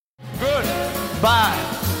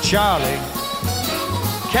Goodbye, Charlie.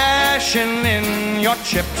 Cashing in your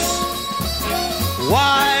chips.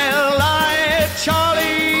 Wild-eyed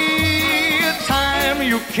Charlie, time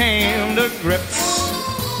you came to grips.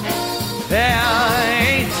 There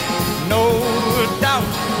ain't no doubt.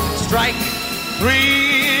 Strike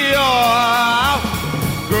three, you're out.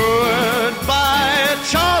 Goodbye,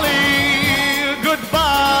 Charlie. Goodbye.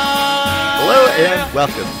 Hello and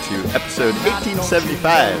welcome to episode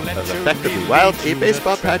 1875 of Effectively Wild, a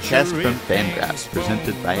baseball podcast from Fangraphs,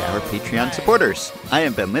 presented by our Patreon supporters. I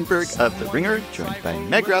am Ben Lindbergh of The Ringer, joined by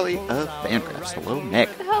Meg Rowley of Fangraphs. Hello, Meg.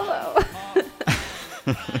 Hello.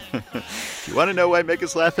 If you want to know why Meg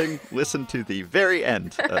is laughing, listen to the very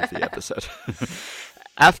end of the episode.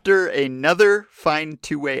 After another fine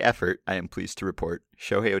two-way effort, I am pleased to report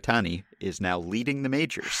Shohei Ohtani is now leading the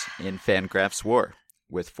majors in Fangraphs WAR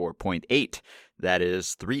with 4.8. That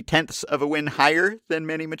is 0.3 of a win higher than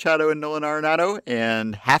Manny Machado and Nolan Arenado,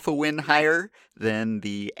 and half a win higher than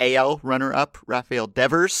the AL runner-up Rafael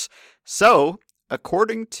Devers. So,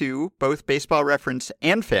 according to both Baseball Reference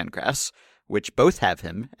and Fangraphs, which both have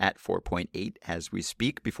him at 4.8 as we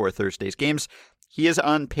speak before Thursday's games, he is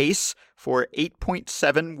on pace for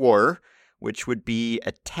 8.7 WAR, which would be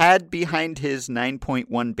a tad behind his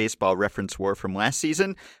 9.1 Baseball Reference WAR from last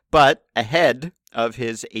season, but ahead of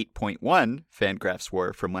his 8.1 Fangraphs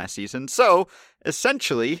WAR from last season. So,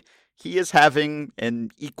 essentially, he is having an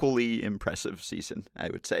equally impressive season, I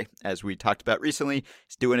would say. As we talked about recently,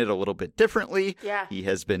 he's doing it a little bit differently. Yeah. He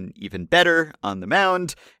has been even better on the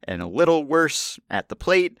mound and a little worse at the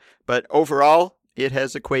plate, but overall, it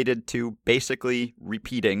has equated to basically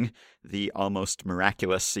repeating the almost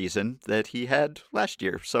miraculous season that he had last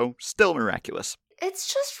year. So, still miraculous.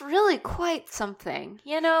 It's just really quite something,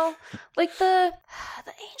 you know? Like, the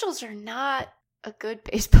Angels are not a good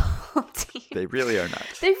baseball team. They really are not.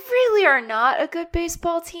 They really are not a good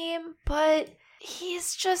baseball team, but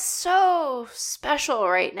he's just so special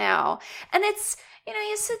right now. And it's, you know,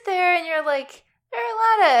 you sit there and you're like, there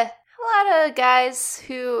are a lot of guys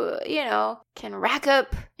who, you know, can rack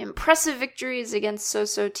up impressive victories against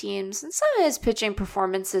so-so teams. And some of his pitching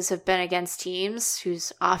performances have been against teams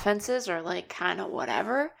whose offenses are like kind of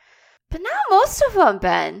whatever. But not most of them,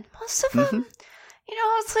 Ben. Most of them, you know,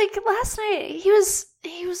 it's like last night he was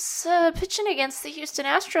pitching against the Houston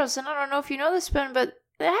Astros. And I don't know if you know this, Ben, but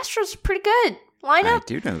the Astros are pretty good. Lineup. I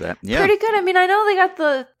do know that. Yeah. Pretty good. I mean, I know they got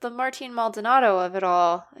the Martin Maldonado of it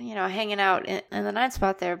all, you know, hanging out in the 9th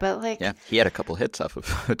spot there, but like... Yeah, he had a couple hits off of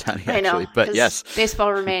Ohtani, actually. I know, but yes.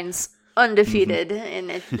 Baseball remains undefeated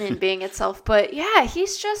in being itself. But yeah,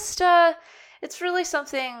 he's just... it's really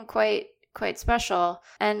something quite special.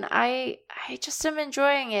 And I just am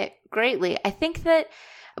enjoying it greatly. I think that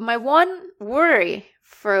my one worry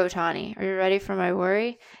for Ohtani, are you ready for my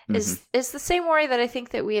worry? Is the same worry that I think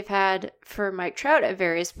that we have had for Mike Trout at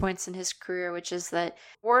various points in his career, which is that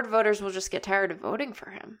Ward voters will just get tired of voting for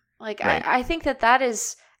him. Like, right. I think that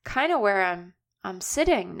is kind of where I'm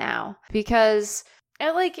sitting now, because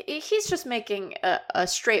like he's just making a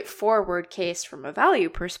straightforward case from a value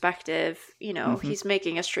perspective. You know, he's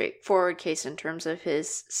making a straightforward case in terms of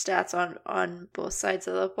his stats on both sides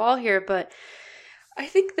of the ball here, but I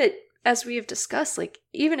think that, as we have discussed, like,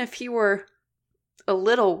 even if he were a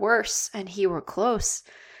little worse and he were close,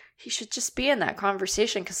 he should just be in that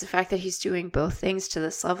conversation, because the fact that he's doing both things to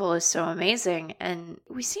this level is so amazing. And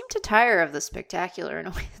we seem to tire of the spectacular in a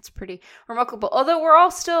way that's pretty remarkable. Although we're all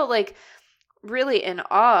still, like, really in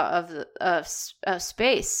awe of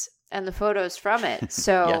space and the photos from it.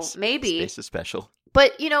 So yes, maybe space is special.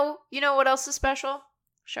 But you know what else is special?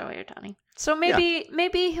 Shohei Ohtani. So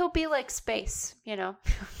maybe he'll be like space, you know.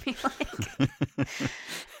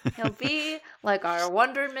 He'll be like our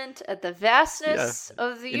wonderment at the vastness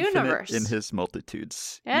of the Infinite universe. In his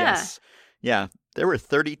multitudes. Yeah. Yes. Yeah. There were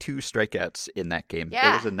 32 strikeouts in that game.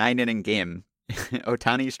 Yeah. It was a 9-inning game.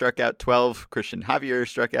 Ohtani struck out 12. Christian Javier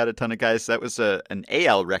struck out a ton of guys. That was an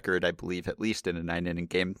AL record, I believe, at least in a 9-inning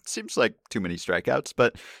game. Seems like too many strikeouts,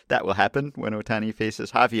 but that will happen when Ohtani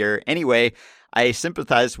faces Javier. Anyway, I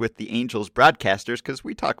sympathize with the Angels broadcasters because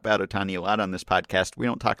we talk about Ohtani a lot on this podcast. We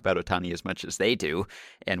don't talk about Ohtani as much as they do.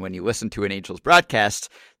 And when you listen to an Angels broadcast,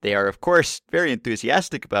 they are, of course, very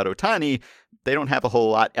enthusiastic about Ohtani. They don't have a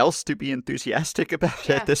whole lot else to be enthusiastic about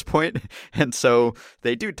at this point. And so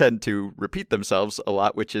they do tend to repeat themselves a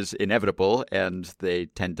lot, which is inevitable. And they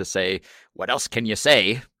tend to say, what else can you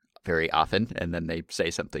say? Very often, and then they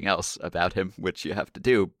say something else about him, which you have to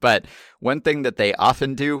do. But one thing that they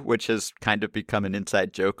often do, which has kind of become an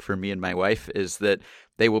inside joke for me and my wife, is that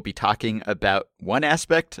they will be talking about one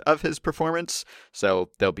aspect of his performance. So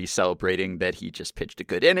they'll be celebrating that he just pitched a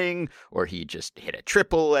good inning or he just hit a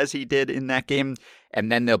triple as he did in that game.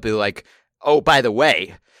 And then they'll be like, oh, by the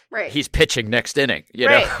way, Right. he's pitching next inning,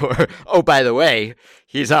 Right. know, or, oh, by the way,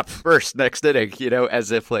 he's up first next inning,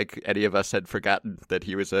 as if like any of us had forgotten that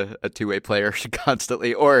he was a two-way player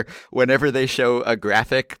constantly. Or whenever they show a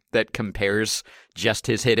graphic that compares just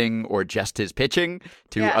his hitting or just his pitching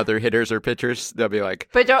to Yeah. other hitters or pitchers, they'll be like,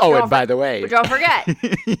 But don't, oh, don't and by the way. but don't forget.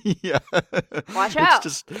 Yeah. Watch out.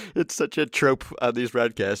 It's such a trope on these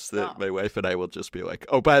broadcasts that Oh. my wife and I will just be like,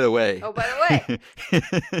 oh, by the way. Oh, by the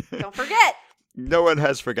way, don't forget. No one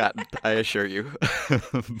has forgotten, I assure you.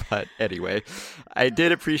 But anyway, I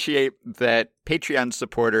did appreciate that Patreon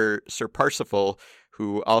supporter Sir Parsifal,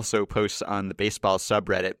 who also posts on the baseball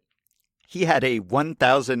subreddit, he had a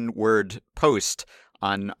 1,000-word post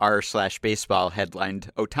on r/baseball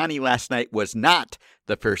headlined, Ohtani last night was not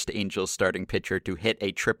the first Angels starting pitcher to hit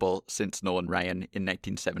a triple since Nolan Ryan in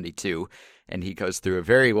 1972. And he goes through a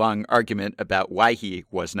very long argument about why he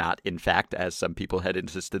was not, in fact, as some people had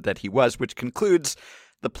insisted that he was, which concludes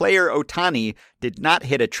the player Ohtani did not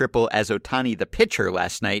hit a triple as Ohtani the pitcher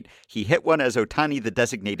last night. He hit one as Ohtani the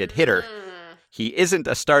designated hitter. He isn't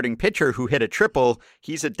a starting pitcher who hit a triple.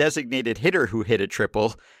 He's a designated hitter who hit a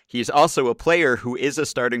triple. He's also a player who is a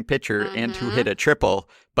starting pitcher and who hit a triple,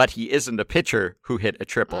 but he isn't a pitcher who hit a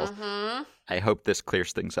triple. I hope this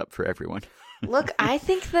clears things up for everyone. Look, I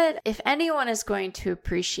think that if anyone is going to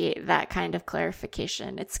appreciate that kind of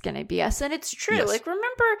clarification, it's going to be us. And it's true. Yes. Like,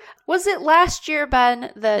 remember, was it last year,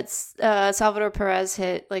 Ben, that Salvador Perez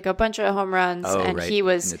hit like a bunch of home runs and right. he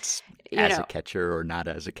was, And it's you as know, a catcher or not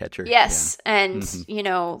as a catcher. yes. And,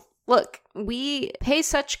 Mhm. Look, we pay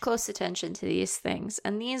such close attention to these things,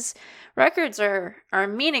 and these records are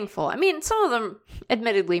meaningful. I mean, some of them,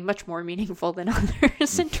 admittedly, much more meaningful than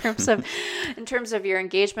others in terms of your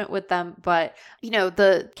engagement with them. But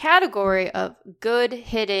the category of good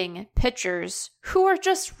hitting pitchers who are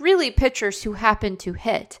just really pitchers who happen to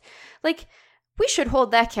hit, like, we should hold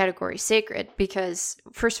that category sacred because,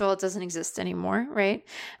 first of all, it doesn't exist anymore, right?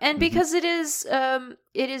 And because it is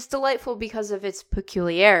delightful because of its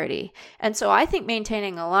peculiarity. And so I think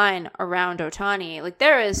maintaining a line around Ohtani, like,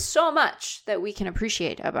 there is so much that we can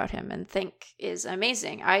appreciate about him and think is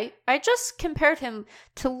amazing. I just compared him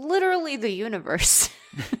to literally the universe.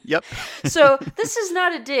 Yep. So this is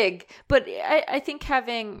not a dig, but I think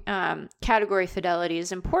having category fidelity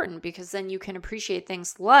is important because then you can appreciate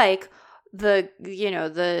things like the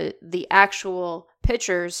actual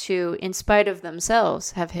pitchers who, in spite of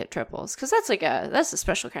themselves, have hit triples, because that's a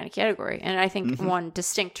special kind of category, and I think one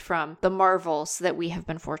distinct from the marvels that we have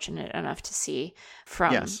been fortunate enough to see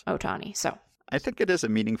from Ohtani. So I think it is a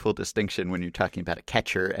meaningful distinction when you're talking about a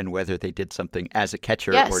catcher and whether they did something as a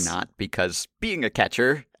catcher or not, because being a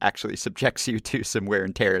catcher actually subjects you to some wear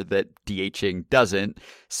and tear that DHing doesn't.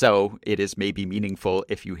 So it is maybe meaningful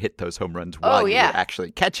if you hit those home runs while you're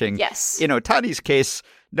actually catching. Yes. In Ohtani's case,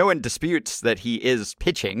 no one disputes that he is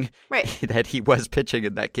pitching, right? That he was pitching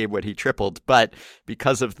in that game when he tripled. But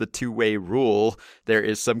because of the two-way rule, there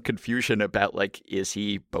is some confusion about, like, is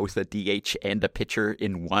he both a DH and a pitcher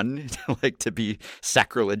in one? Like, to be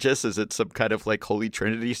sacrilegious? Is it some kind of, like, Holy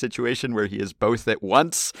Trinity situation where he is both at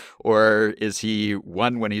once? Or is he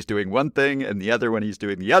one when he's doing one thing and the other when he's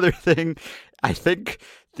doing the other thing? I think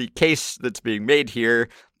the case that's being made here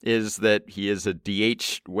is that he is a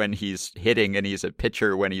DH when he's hitting and he's a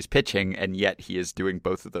pitcher when he's pitching, and yet he is doing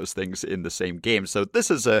both of those things in the same game. So this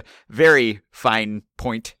is a very fine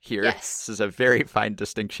point here. Yes. This is a very fine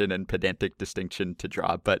distinction and pedantic distinction to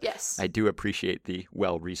draw, but Yes. I do appreciate the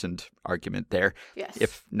well-reasoned argument there. Yes.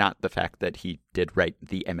 If not the fact that he did write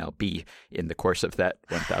the MLB in the course of that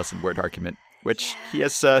 1,000-word argument, which he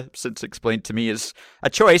has since explained to me is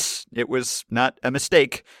a choice. It was not a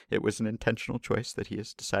mistake. It was an intentional choice that he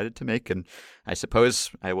has decided to make, and I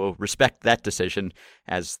suppose I will respect that decision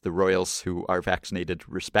as the Royals who are vaccinated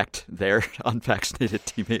respect their unvaccinated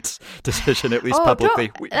teammates' decision, at least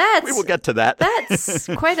publicly. We will get to that. That's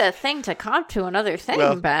quite a thing to comp to another thing,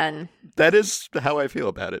 Well, Ben. That is how I feel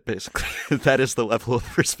about it, basically. That is the level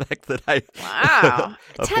of respect that I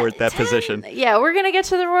afford that position. Yeah, we're going to get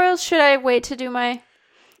to the Royals. Should I wait to do my...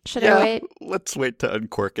 Should I wait? Let's wait to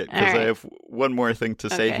uncork it, because All right. I have one more thing to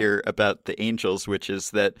say here about the Angels, which is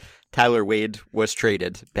that Tyler Wade was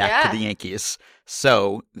traded back to the Yankees.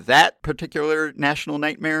 So that particular national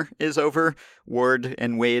nightmare is over. Ward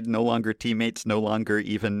and Wade no longer teammates, no longer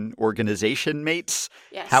even organization mates.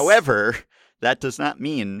 Yes. However, that does not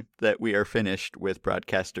mean that we are finished with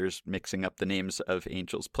broadcasters mixing up the names of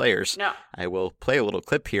Angels players. No. I will play a little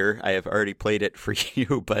clip here. I have already played it for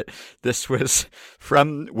you, but this was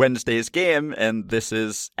from Wednesday's game, and this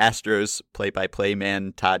is Astros play-by-play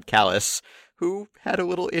man Todd Kalas, who had a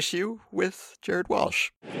little issue with Jared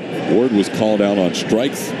Walsh. Ward was called out on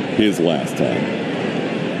strikes his last time.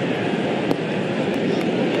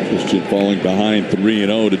 Christian falling behind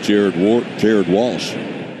 3-0 to Jared Walsh.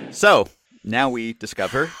 So, now we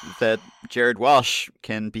discover that Jared Walsh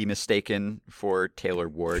can be mistaken for Taylor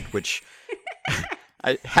Ward, which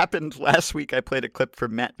happened last week. I played a clip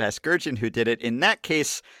from Matt Vasgersian who did it. In that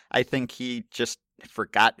case, I think he just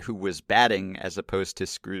forgot who was batting as opposed to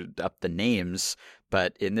screwed up the names.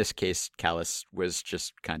 But in this case, Kalas was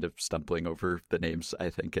just kind of stumbling over the names, I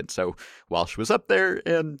think. And so Walsh was up there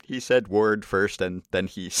and he said Ward first, and then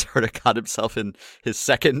he sort of got himself in his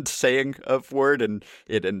second saying of Ward, and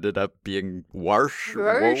it ended up being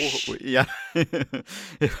Warsh. Yeah.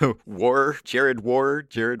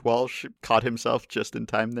 Jared Walsh caught himself just in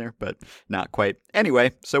time there, but not quite.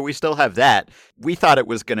 Anyway, so we still have that. We thought it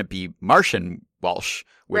was going to be Martian Walsh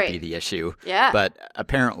would be the issue. Yeah. But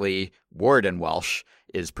apparently Ward and Walsh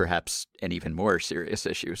is perhaps an even more serious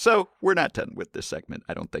issue. So we're not done with this segment.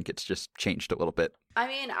 I don't think it's just changed a little bit. I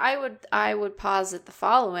mean, I would posit the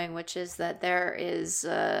following, which is that there is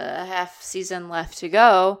a half season left to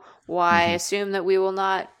go. Why assume that we will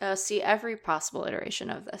not see every possible iteration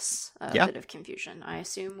of this bit of confusion? I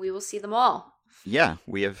assume we will see them all. Yeah,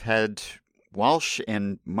 we have had Walsh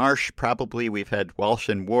and Marsh, probably. We've had Walsh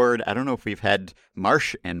and Ward. I don't know if we've had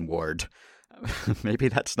Marsh and Ward. Maybe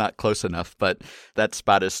that's not close enough, but that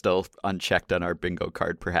spot is still unchecked on our bingo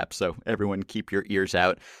card, perhaps. So everyone keep your ears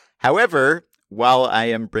out. However, while I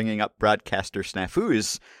am bringing up broadcaster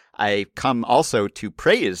snafus, I come also to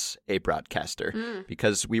praise a broadcaster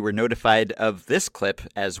because we were notified of this clip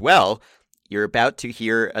as well. You're about to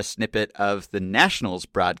hear a snippet of the Nationals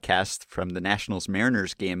broadcast from the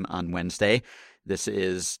Nationals-Mariners game on Wednesday. This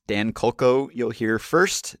is Dan Kolko, you'll hear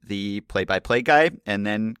first, the play-by-play guy, and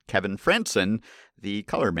then Kevin Franson, the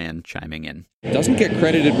color man, chiming in. Doesn't get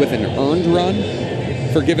credited with an earned run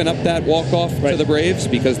for giving up that walk-off to the Braves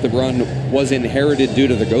because the run was inherited due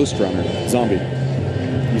to the ghost runner. Zombie.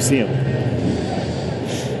 You see him.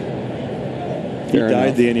 He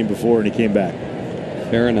died the inning before and he came back.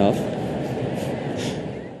 Fair enough.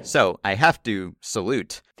 So I have to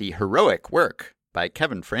salute the heroic work by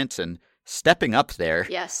Kevin Franson stepping up there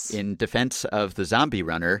in defense of the zombie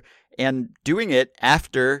runner and doing it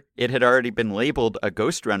after it had already been labeled a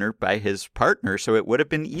ghost runner by his partner. So it would have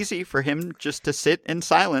been easy for him just to sit in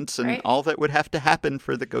silence, and all that would have to happen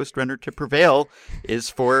for the ghost runner to prevail is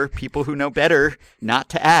for people who know better not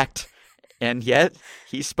to act. And yet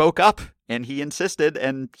he spoke up and he insisted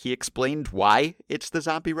and he explained why it's the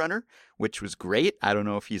zombie runner, which was great. I don't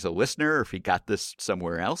know if he's a listener or if he got this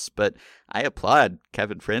somewhere else, but I applaud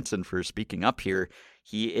Kevin Franson for speaking up here.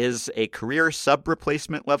 He is a career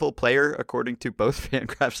sub-replacement level player, according to both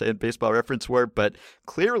Fangraphs and Baseball Reference War, but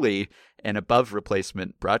clearly an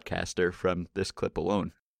above-replacement broadcaster from this clip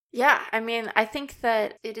alone. Yeah, I mean, I think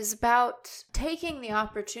that it is about taking the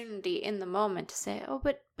opportunity in the moment to say, oh,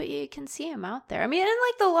 but you can see him out there. I mean, and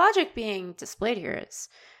like the logic being displayed here is,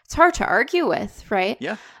 it's hard to argue with, right?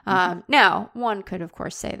 Yeah. Now, one could, of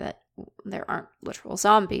course, say that there aren't literal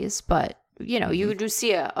zombies, but, you know, you do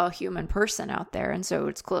see a human person out there, and so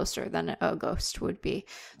it's closer than a ghost would be.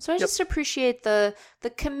 So I just appreciate the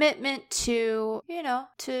commitment to, you know,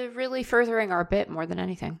 to really furthering our bit more than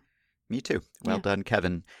anything. Me too. Well done,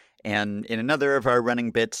 Kevin. And in another of our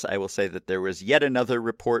running bits, I will say that there was yet another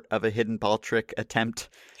report of a hidden ball trick attempt.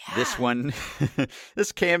 Yeah. This one,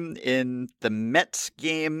 this came in the Mets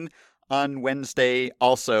game on Wednesday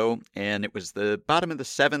also, and it was the bottom of the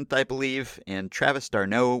seventh, I believe, and Travis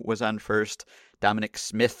d'Arnaud was on first. Dominic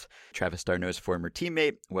Smith, Travis d'Arnaud's former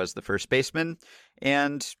teammate, was the first baseman,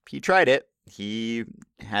 and he tried it. He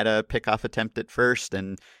had a pickoff attempt at first,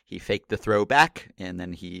 and he faked the throw back, and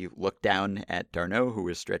then he looked down at d'Arnaud, who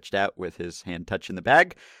was stretched out with his hand touching the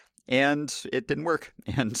bag, and it didn't work.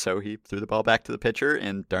 And so he threw the ball back to the pitcher,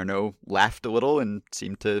 and d'Arnaud laughed a little and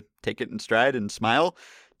seemed to take it in stride and smile.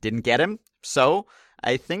 Didn't get him. So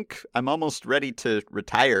I think I'm almost ready to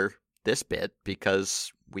retire this bit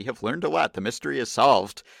because we have learned a lot. The mystery is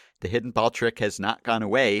solved. The hidden ball trick has not gone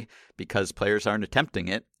away because players aren't attempting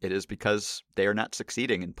it. It is because they are not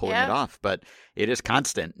succeeding in pulling it off. But it is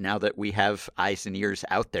constant. Now that we have eyes and ears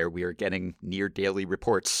out there, we are getting near daily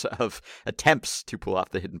reports of attempts to pull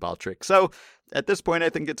off the hidden ball trick. So at this point, I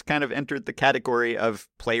think it's kind of entered the category of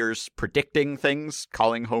players predicting things,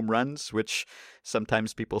 calling home runs, which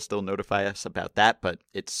Sometimes people still notify us about that, but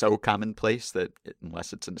it's so commonplace that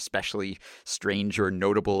unless it's an especially strange or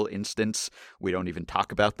notable instance, we don't even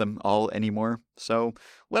talk about them all anymore. So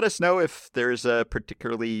let us know if there's a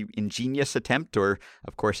particularly ingenious attempt, or,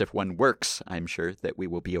 of course, if one works. I'm sure that we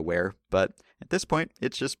will be aware. But at this point,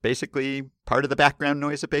 it's just basically part of the background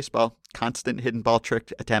noise of baseball. Constant hidden ball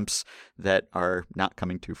trick attempts that are not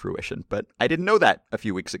coming to fruition. But I didn't know that a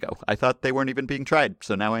few weeks ago. I thought they weren't even being tried,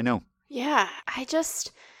 so now I know. Yeah,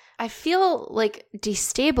 I feel like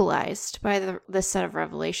destabilized by this set of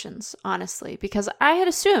revelations, honestly, because I had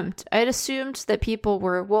assumed that people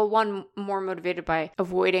were, well, one, more motivated by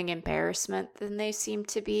avoiding embarrassment than they seem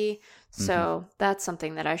to be. So that's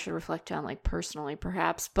something that I should reflect on, like, personally,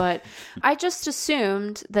 perhaps. But I just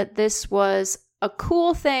assumed that this was a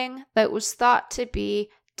cool thing that was thought to be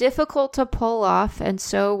difficult to pull off, and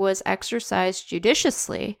so was exercised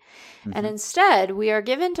judiciously. And instead, we are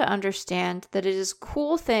given to understand that it is a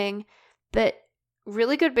cool thing that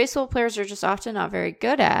really good baseball players are just often not very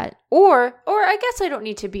good at. Or I guess I don't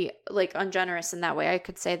need to be, like, ungenerous in that way. I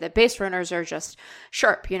could say that base runners are just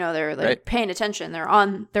sharp, they're like right. paying attention. They're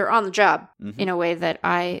on the job in a way that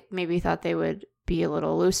I maybe thought they would be a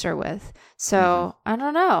little looser with. So I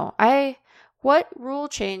don't know. What rule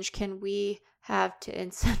change can we have to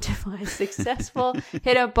incentivize successful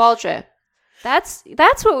hidden ball trip? That's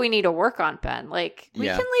what we need to work on, Ben. Like, we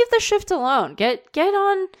can leave the shift alone. Get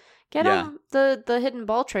on the hidden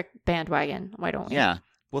ball trick bandwagon. Why don't we? Yeah.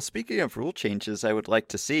 Well, speaking of rule changes, I would like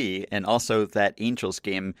to see, and also that Angels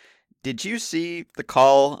game, did you see the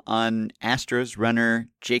call on Astros runner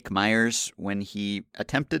Jake Myers when he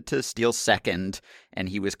attempted to steal second and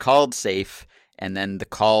he was called safe? And then the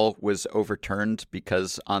call was overturned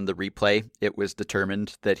because on the replay, it was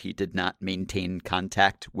determined that he did not maintain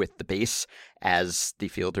contact with the base as the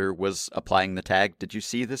fielder was applying the tag. Did you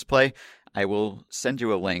see this play? I will send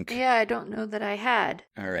you a link. Yeah, I don't know that I had.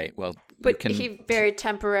 All right, well, but he very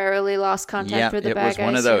temporarily lost contact with the bag. Yeah, it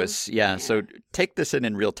was one of those. Yeah, so take this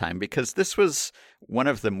in real time, because this was one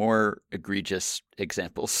of the more egregious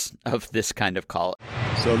examples of this kind of call.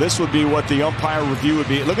 So this would be what the umpire review would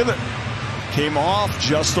be. Look at that. Came off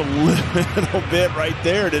just a little bit right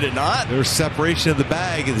there, did it not? There's separation of the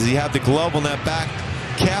bag as he had the glove on that back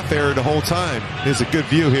calf area the whole time. There's a good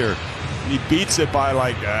view here. He beats it by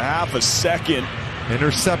like a half a second. And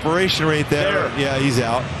there's separation right there. Yeah, he's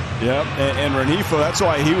out. Yep, and Renifo, that's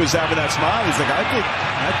why he was having that smile. He's like, I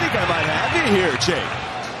think I might have you here,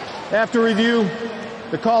 Jake. After review,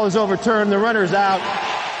 the call is overturned. The runner's out.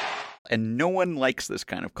 And no one likes this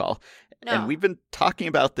kind of call. No. And we've been talking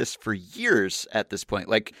about this for years at this point.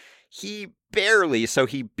 Like, he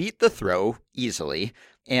beat the throw easily,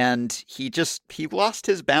 and he lost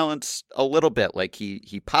his balance a little bit. Like,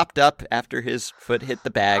 he popped up after his foot hit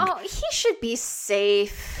the bag. Oh, he should be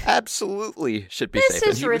safe. Absolutely should be safe.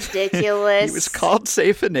 This is ridiculous. He was called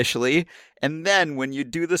safe initially, and then when you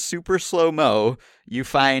do the super slow-mo, you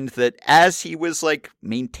find that as he was, like,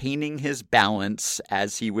 maintaining his balance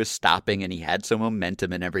as he was stopping, and he had some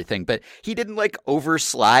momentum and everything, but he didn't, like,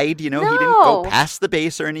 overslide, He didn't go past the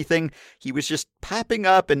base or anything. He was just popping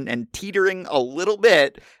up and teetering a little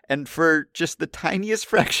bit, and for just the tiniest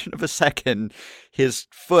fraction of a second, his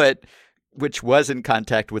foot, which was in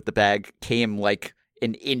contact with the bag, came, like,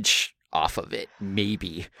 an inch off of it,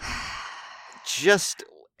 maybe. Just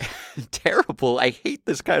terrible. I hate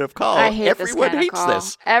this kind of call. Everyone hates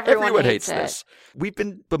this. Everyone hates this. We've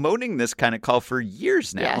been bemoaning this kind of call for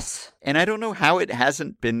years now. Yes. And I don't know how it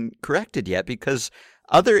hasn't been corrected yet, because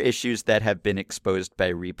other issues that have been exposed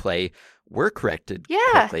by replay were corrected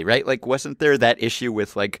quickly, right? Like, wasn't there that issue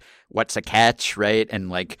with, like, what's a catch, right? And,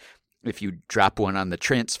 like, if you drop one on the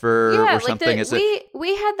transfer or something.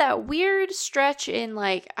 We had that weird stretch in,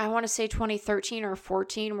 like, I want to say 2013 or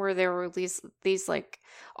 14, where there were these like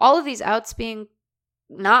all of these outs being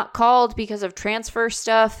not called because of transfer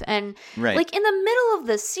stuff, and like in the middle of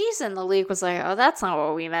the season, the league was like, "Oh, that's not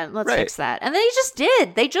what we meant. Let's fix that," and they just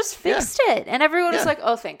did. They just fixed it, and everyone was like,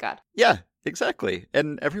 "Oh, thank God." Yeah. Exactly.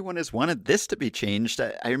 And everyone has wanted this to be changed.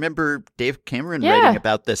 I remember Dave Cameron writing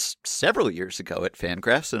about this several years ago at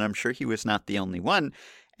Fangraphs, and I'm sure he was not the only one.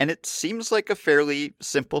 And it seems like a fairly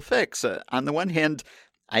simple fix. On the one hand,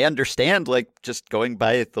 I understand, like, just going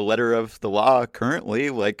by the letter of the law currently,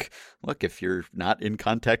 like, look, if you're not in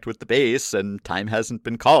contact with the base and time hasn't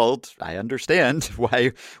been called, I understand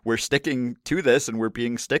why we're sticking to this and we're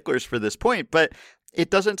being sticklers for this point. But it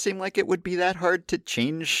doesn't seem like it would be that hard to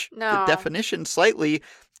change the definition slightly,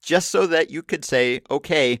 just so that you could say,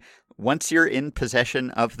 okay, once you're in possession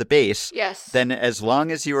of the base, Yes. then as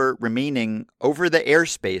long as you're remaining over the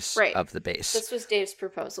airspace Right. of the base. This was Dave's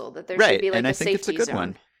proposal, that there Right, should be like and a I think it's a safety good zone.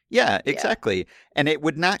 one. Yeah, exactly. And it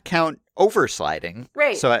would not count oversliding.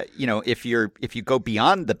 Right. So, if you go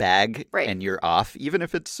beyond the bag Right. and you're off, even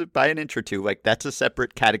if it's by an inch or two, like that's a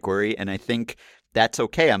separate category. And I think that's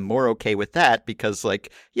okay. I'm more okay with that because,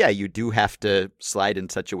 like, yeah, you do have to slide in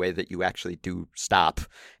such a way that you actually do stop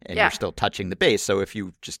and Yeah. you're still touching the base. So if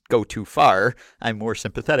you just go too far, I'm more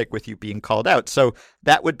sympathetic with you being called out. So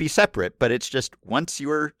that would be separate. But it's just once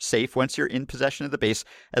you're safe, once you're in possession of the base,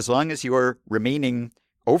 as long as you're remaining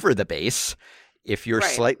over the base, if you're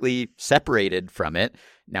Right. slightly separated from it.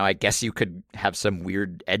 Now, I guess you could have some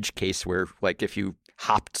weird edge case where, like, if you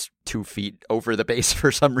hopped 2 feet over the base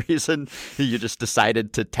for some reason, you just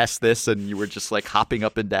decided to test this and you were just like hopping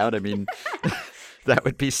up and down. I mean, that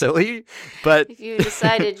would be silly. But If you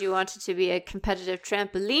decided you wanted to be a competitive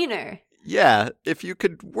trampoliner. yeah, if you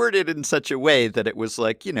could word it in such a way that it was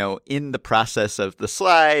like, in the process of the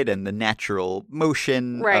slide and the natural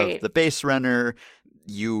motion Right. of the base runner,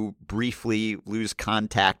 you briefly lose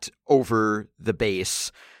contact over the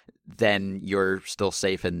base, then you're still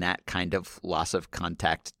safe and that kind of loss of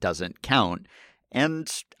contact doesn't count.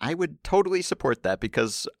 And I would totally support that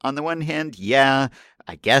because on the one hand, yeah,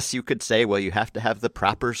 I guess you could say, well, you have to have the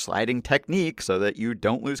proper sliding technique so that you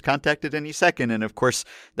don't lose contact at any second. And of course,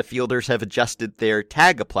 the fielders have adjusted their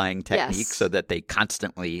tag applying technique Yes. so that they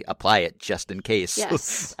constantly apply it just in case.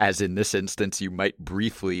 Yes. As in this instance, you might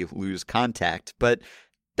briefly lose contact. But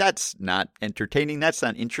that's not entertaining. That's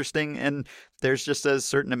not interesting. And there's just a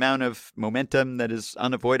certain amount of momentum that is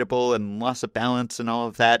unavoidable and loss of balance and all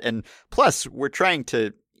of that. And plus, we're trying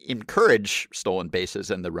to encourage stolen bases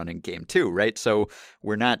in the running game too, right? So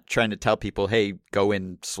we're not trying to tell people, hey, go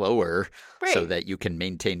in slower so Right. that you can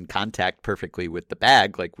maintain contact perfectly with the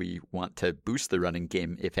bag. Like, we want to boost the running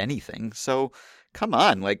game, if anything. So come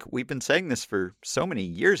on, like, we've been saying this for so many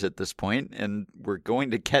years at this point, and we're going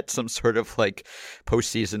to get some sort of like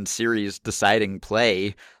postseason series deciding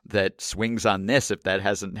play that swings on this if that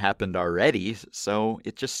hasn't happened already. So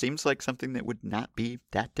it just seems like something that would not be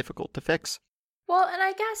that difficult to fix. Well, and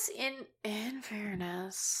I guess in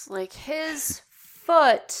fairness, like his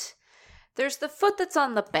foot, there's the foot that's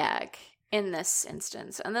on the bag in this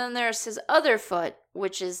instance, and then there's his other foot,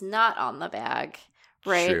 which is not on the bag,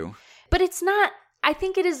 right? True. But it's not. I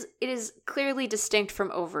think it is clearly distinct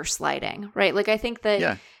from oversliding, right? Like I think that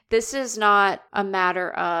Yeah. this is not a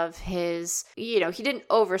matter of his, he didn't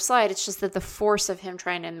overslide. It's just that the force of him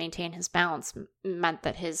trying to maintain his balance meant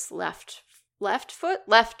that his left foot.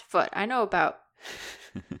 I know about.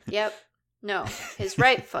 Yep. No, his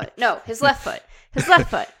right foot. No, his left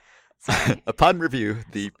foot. Sorry. Upon review,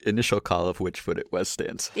 the initial call of which foot it was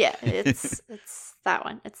stands. Yeah, it's that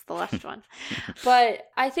one. It's the left one. But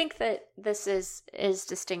I think that this is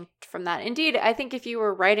distinct from that. Indeed, I think if you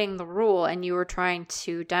were writing the rule and you were trying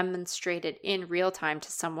to demonstrate it in real time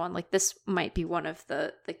to someone, like this might be one of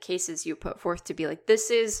the cases you put forth to be like, this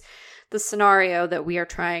is the scenario that we are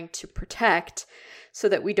trying to protect so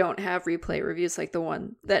that we don't have replay reviews like the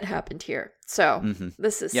one that happened here. So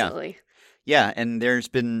this is silly. Yeah, and there's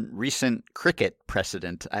been recent cricket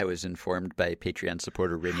precedent, I was informed by Patreon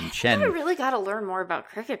supporter Raymond Chen. I really got to learn more about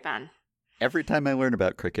cricket, Ben. Every time I learn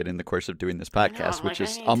about cricket in the course of doing this podcast, which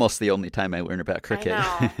is I almost the only time I learn about cricket,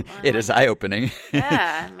 know. it is eye-opening.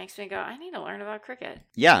 Yeah, it makes me go, I need to learn about cricket.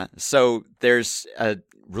 Yeah, so there's a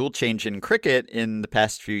rule change in cricket in the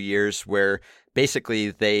past few years where basically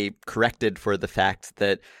they corrected for the fact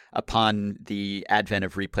that upon the advent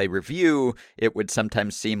of replay review, it would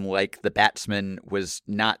sometimes seem like the batsman was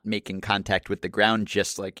not making contact with the ground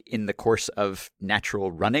just like in the course of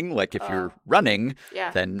natural running. Like if you're running,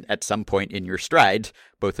 then at some point in your stride,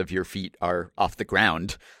 both of your feet are off the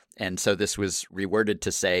ground. And so this was reworded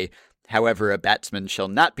to say, however, a batsman shall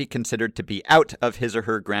not be considered to be out of his or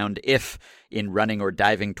her ground if, in running or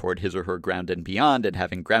diving toward his or her ground and beyond, and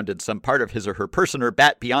having grounded some part of his or her person or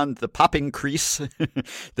bat beyond the popping crease,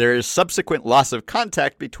 there is subsequent loss of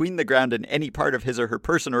contact between the ground and any part of his or her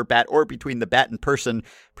person or bat, or between the bat and person,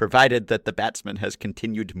 provided that the batsman has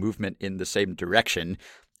continued movement in the same direction.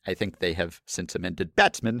 I think they have since amended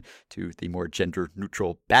batsman to the more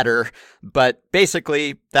gender-neutral batter. But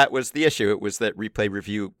basically, that was the issue. It was that replay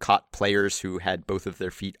review caught players who had both of their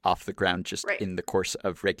feet off the ground just in the course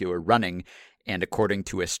of regular running. And according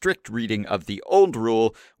to a strict reading of the old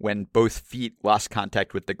rule, when both feet lost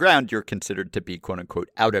contact with the ground, you're considered to be, quote-unquote,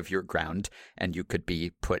 out of your ground, and you could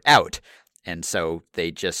be put out. And so they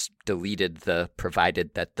just deleted the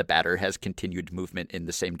provided that the batter has continued movement in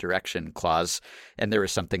the same direction clause. And there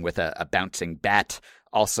was something with a bouncing bat,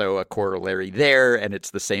 also a corollary there, and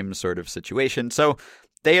it's the same sort of situation. So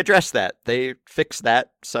they addressed that. They fixed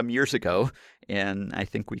that some years ago, and I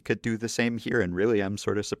think we could do the same here. And really, I'm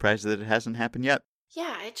sort of surprised that it hasn't happened yet.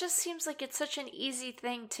 Yeah, it just seems like it's such an easy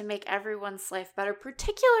thing to make everyone's life better,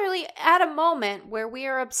 particularly at a moment where we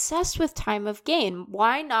are obsessed with time of game.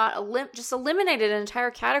 Why not just eliminate an entire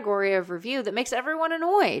category of review that makes everyone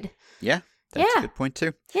annoyed? Yeah. That's a good point,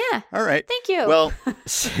 too. Yeah. All right. Thank you. Well,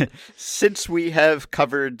 since we have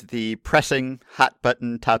covered the pressing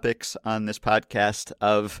hot-button topics on this podcast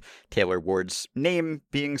of Taylor Ward's name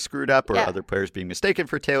being screwed up or other players being mistaken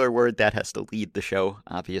for Taylor Ward, that has to lead the show,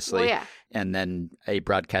 obviously. Well, yeah. And then a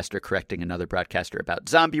broadcaster correcting another broadcaster about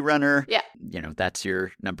Zombie Runner. Yeah. That's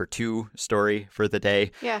your number 2 story for the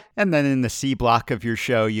day. Yeah. And then in the C block of your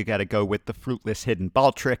show, you got to go with the fruitless hidden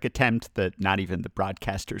ball trick attempt that not even the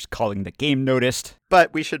broadcasters calling the game noticed.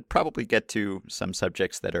 But we should probably get to some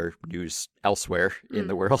subjects that are news elsewhere in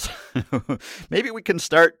the world. Maybe we can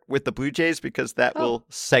start with the Blue Jays because that will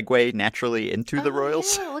segue naturally into the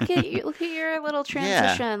Royals. Yeah, look at you! Look at your little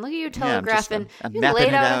transition. Look at you telegraphing. I'm mapping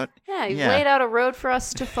it out. Yeah, you've laid out a road for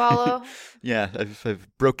us to follow. Yeah, I've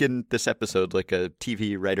broken this episode like a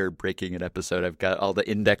TV writer breaking an episode. I've got all the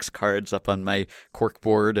index cards up on my cork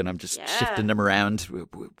board, and I'm just shifting them around.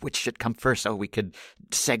 Which should come first? Oh, we could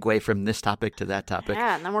segue from this topic to that topic.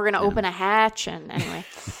 Yeah, and then we're going to open a hatch, and anyway.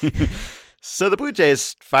 So the Blue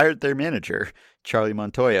Jays fired their manager, Charlie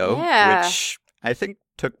Montoyo, which I think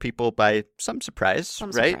took people by some surprise,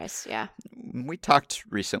 right? Surprise, yeah. We talked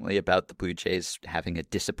recently about the Blue Jays having a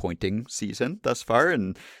disappointing season thus far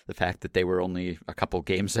and the fact that they were only a couple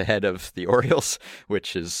games ahead of the Orioles,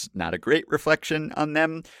 which is not a great reflection on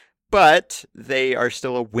them. But they are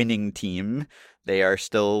still a winning team. They are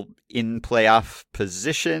still in playoff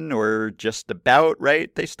position or just about,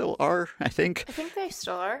 right? They still are, I think. I think they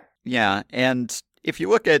still are. Yeah, and if you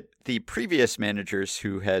look at the previous managers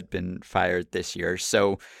who had been fired this year,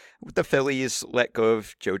 so the Phillies let go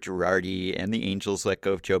of Joe Girardi and the Angels let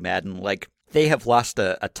go of Joe Maddon, they have lost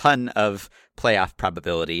a ton of playoff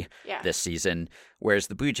probability this season, whereas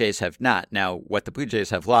the Blue Jays have not. Now, what the Blue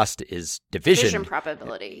Jays have lost is division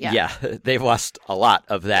probability. Yeah, they've lost a lot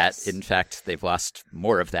of that. Yes. In fact, they've lost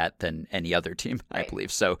more of that than any other team, I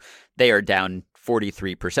believe. So they are down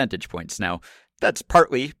 43 percentage points. Now, that's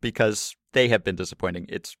partly because they have been disappointing.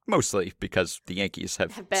 It's mostly because the Yankees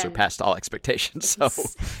have surpassed all expectations. So,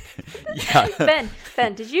 yeah.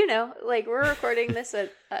 Ben, did you know? We're recording this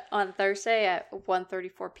on Thursday at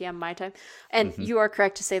 1:34 p.m. my time, and you are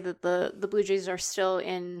correct to say that the Blue Jays are still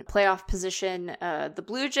in playoff position. The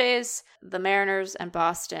Blue Jays, the Mariners, and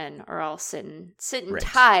Boston are all sitting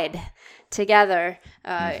tied together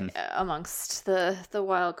amongst the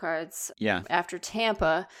wild cards. Yeah. After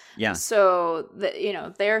Tampa. Yeah. So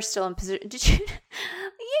they're still in position. Did you? The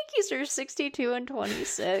Yankees are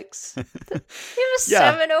 62-26. They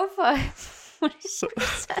have a 7.05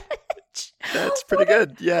 percentage. That's pretty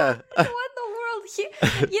good. Yeah. What in the world?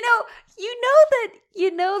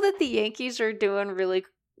 You know that the Yankees are doing really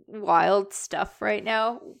wild stuff right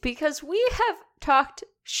now because we have talked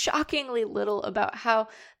shockingly little about how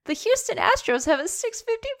the Houston Astros have a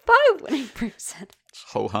 655 winning percentage.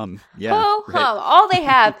 Ho hum. Yeah. Ho hum.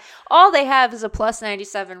 All they have is a plus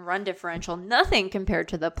 97 run differential. Nothing compared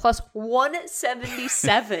to the plus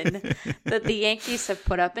 177 that the Yankees have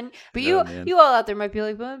put up. But you all out there might be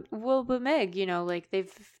like, but Meg,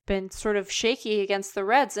 they've been sort of shaky against the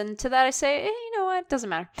Reds. And to that I say, you know what? Doesn't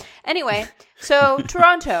matter. Anyway, so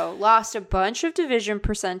Toronto lost a bunch of division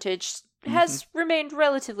percentage. Has remained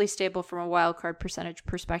relatively stable from a wild card percentage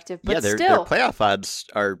perspective, but their playoff odds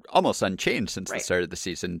are almost unchanged since the start of the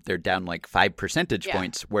season. They're down 5 percentage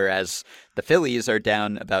points, whereas the Phillies are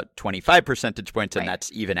down about 25 percentage points, and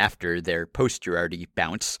that's even after their post-Girardi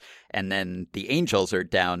bounce. And then the Angels are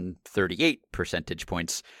down 38 percentage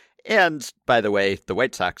points. And, by the way, the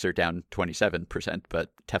White Sox are down 27%,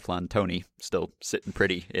 but Teflon Tony still sitting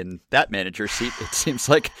pretty in that manager's seat. It seems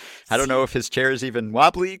like, I don't know if his chair is even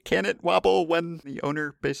wobbly. Can it wobble when the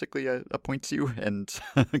owner basically appoints you and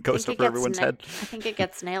goes over everyone's head? I think it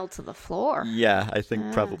gets nailed to the floor. Yeah, I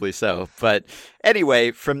think probably so. But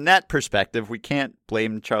anyway, from that perspective, we can't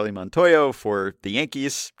blame Charlie Montoyo for the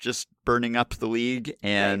Yankees just burning up the league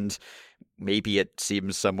and... Maybe it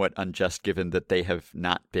seems somewhat unjust given that they have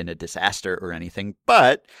not been a disaster or anything,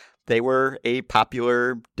 but they were a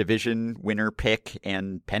popular division winner pick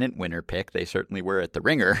and pennant winner pick. They certainly were at the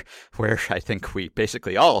Ringer, where I think we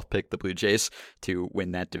basically all picked the Blue Jays to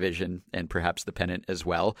win that division and perhaps the pennant as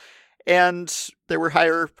well. And there were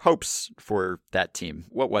higher hopes for that team.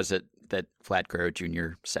 What was it that Vlad Guerrero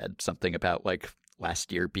Jr. said? Something about like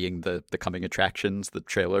last year being the coming attractions, the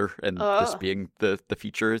trailer, and this being the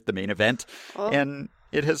feature, the main event. And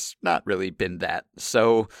it has not really been that.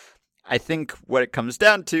 So I think what it comes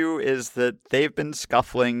down to is that they've been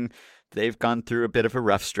scuffling. They've gone through a bit of a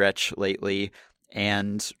rough stretch lately.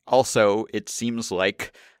 And also, it seems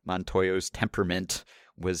like Montoyo's temperament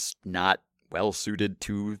was not well suited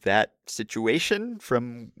to that situation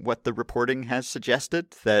from what the reporting has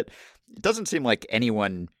suggested. That it doesn't seem like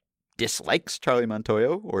anyone dislikes Charlie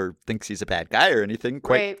Montoyo or thinks he's a bad guy or anything.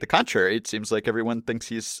 Quite the contrary. It seems like everyone thinks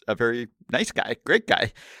he's a very nice guy, great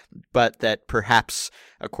guy. But that perhaps,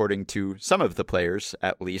 according to some of the players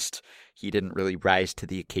at least, he didn't really rise to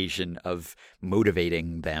the occasion of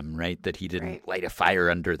motivating them, right? That he didn't light a fire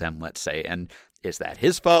under them, let's say. And is that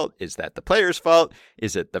his fault? Is that the players' fault?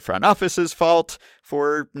 Is it the front office's fault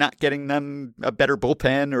for not getting them a better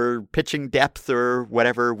bullpen or pitching depth or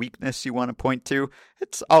whatever weakness you want to point to?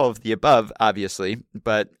 It's all of the above, obviously,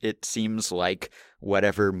 but it seems like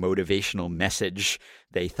whatever motivational message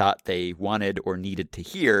they thought they wanted or needed to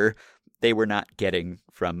hear, they were not getting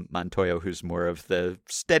from Montoyo, who's more of the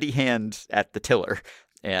steady hand at the tiller.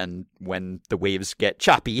 And when the waves get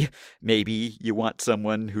choppy, maybe you want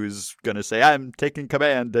someone who's going to say, I'm taking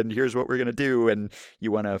command and here's what we're going to do. And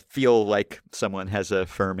you want to feel like someone has a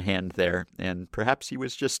firm hand there. And perhaps he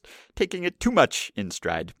was just taking it too much in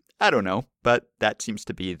stride. I don't know, but that seems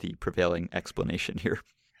to be the prevailing explanation here.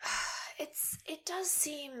 It does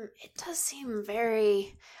seem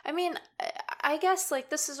very, I mean, I guess like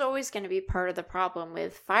this is always going to be part of the problem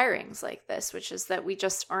with firings like this, which is that we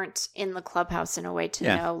just aren't in the clubhouse in a way to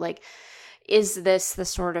know, like, is this the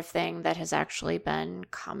sort of thing that has actually been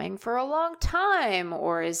coming for a long time,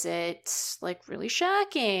 or is it like really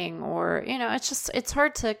shocking, or, you know, it's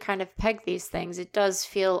hard to kind of peg these things. It does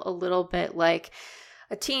feel a little bit like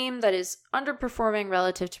a team that is underperforming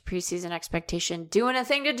relative to preseason expectation, doing a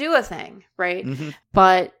thing to do a thing, right? Mm-hmm.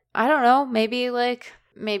 But I don't know,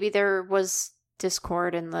 maybe there was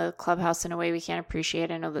discord in the clubhouse in a way we can't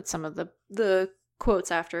appreciate. I know that some of the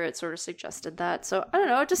quotes after it sort of suggested that. So I don't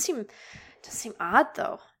know, it does seem odd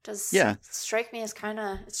though. It strikes me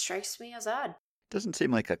as odd. Doesn't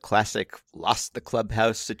seem like a classic lost the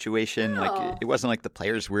clubhouse situation. No. Like it wasn't like the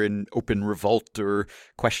players were in open revolt or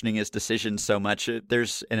questioning his decision so much.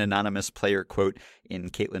 There's an anonymous player quote in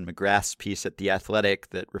Caitlin McGrath's piece at The Athletic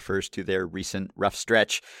that refers to their recent rough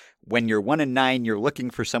stretch. When you're 1-9, you're looking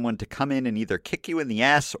for someone to come in and either kick you in the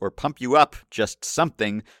ass or pump you up, just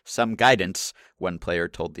something, some guidance, one player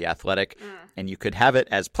told The Athletic. And you could have it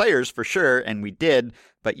as players for sure, and we did,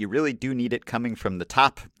 but you really do need it coming from the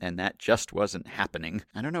top, and that just wasn't happening.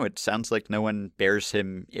 I don't know, it sounds like no one bears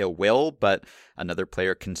him ill will, but another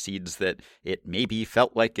player concedes that it maybe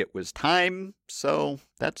felt like it was time, so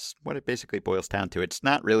that's what it basically boils down to. It's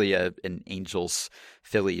not really an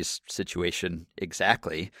Angels-Phillies situation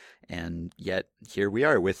exactly, and yet here we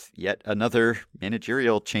are with yet another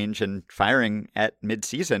managerial change and firing at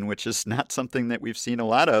midseason, which is not something that we've seen a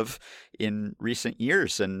lot of in recent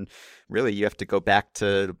years. And really, you have to go back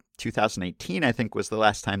to 2018, I think, was the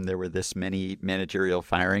last time there were this many managerial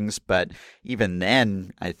firings. But even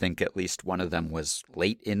then, I think at least one of them was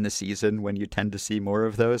late in the season when you tend to see more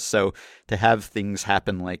of those. So to have things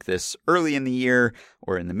happen like this early in the year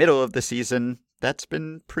or in the middle of the season, that's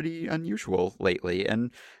been pretty unusual lately. And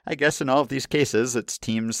I guess in all of these cases, it's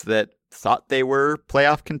teams that thought they were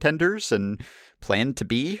playoff contenders and planned to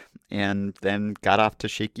be, and then got off to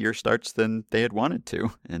shakier starts than they had wanted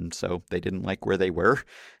to. And so they didn't like where they were.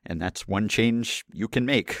 And that's one change you can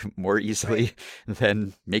make more easily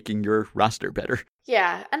than making your roster better.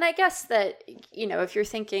 Yeah. And I guess that, you know, if you're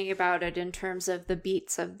thinking about it in terms of the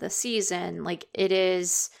beats of the season, like it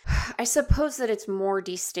is, I suppose that it's more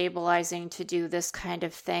destabilizing to do this kind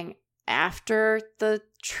of thing after the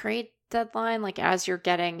trade deadline, like as you're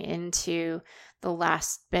getting into the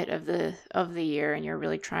last bit of the year and you're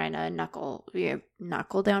really trying to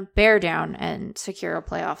bear down and secure a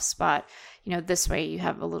playoff spot. You know, this way you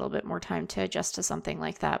have a little bit more time to adjust to something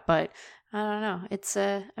like that. But I don't know. It's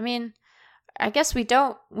I mean, I guess we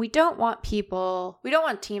don't want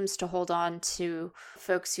teams to hold on to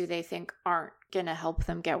folks who they think aren't going to help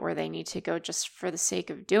them get where they need to go just for the sake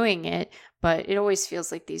of doing it. But it always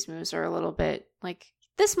feels like these moves are a little bit like,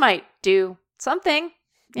 this might do something,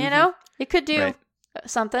 you know? It could do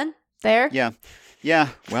something there. Yeah.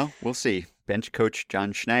 Well, we'll see. bench coach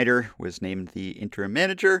John Schneider was named the interim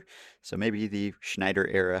manager, so maybe the Schneider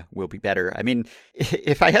era will be better. I mean,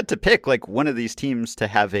 if I had to pick like one of these teams to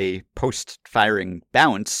have a post-firing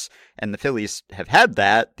bounce, and the Phillies have had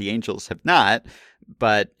that, the Angels have not,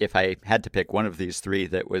 but if I had to pick one of these three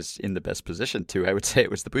that was in the best position to, I would say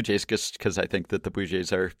it was the Blue Jays, just because I think that the Blue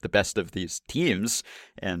Jays are the best of these teams,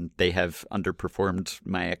 and they have underperformed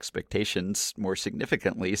my expectations more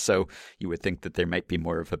significantly. So you would think that there might be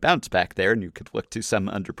more of a bounce back there, and you could look to some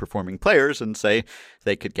underperforming players and say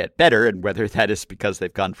they could get better, and whether that is because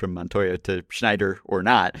they've gone from Montoyo to Schneider or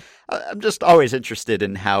not. I'm just always interested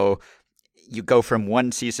in how you go from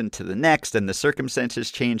one season to the next, and the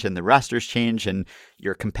circumstances change, and the rosters change, and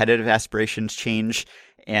your competitive aspirations change,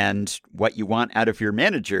 and what you want out of your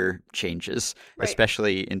manager changes, right,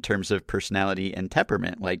 especially in terms of personality and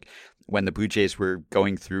temperament. Like when the Blue Jays were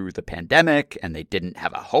going through the pandemic and they didn't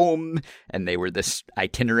have a home and they were this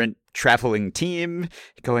itinerant traveling team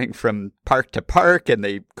going from park to park and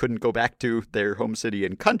they couldn't go back to their home city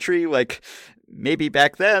and country, like maybe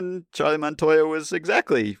back then Charlie Montoyo was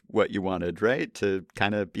exactly what you wanted, right? To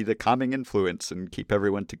kind of be the calming influence and keep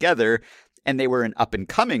everyone together. And they were an up and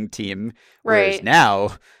coming team, whereas right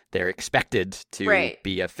now they're expected to right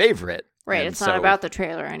be a favorite. Right, and it's not about the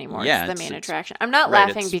trailer anymore. Yeah, it's the main attraction. I'm not right,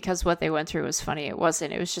 laughing because what they went through was funny. It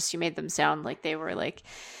wasn't. It was just you made them sound like they were like,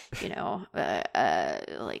 you know,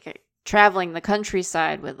 traveling the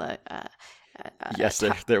countryside with a yes,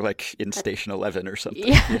 they're like in Station 11 or something.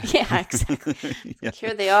 Yeah, exactly. Yeah.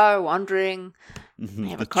 Here they are wandering. They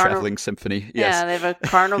have a traveling symphony. Yes. Yeah, they have a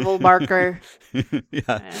carnival barker. Yeah.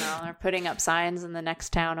 I don't know, they're putting up signs in the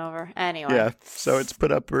next town over. Anyway. Yeah, so it's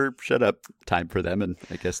put up or shut up time for them, and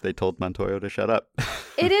I guess they told Montoyo to shut up.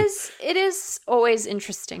 It is always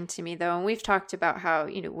interesting to me, though, and we've talked about how,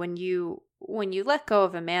 you know, when you let go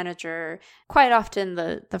of a manager, quite often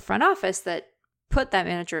the front office that put that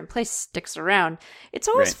manager in place sticks around. It's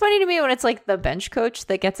always right. funny to me when it's like the bench coach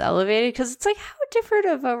that gets elevated, because it's like, how different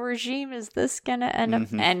of a regime is this gonna end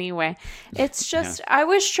up anyway? It's just I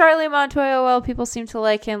wish Charlie Montoyo well. People seem to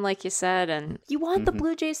like him, like you said, and you want the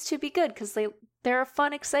Blue Jays to be good because they're a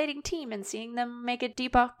fun, exciting team, and seeing them make a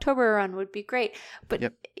deep October run would be great. But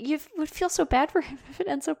you would feel so bad for him if it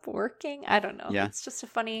ends up working. I don't know. Yeah. It's just a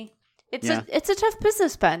funny. It's a tough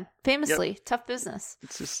business, Ben. Famously, tough business.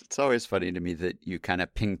 It's always funny to me that you kind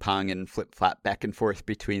of ping pong and flip flop back and forth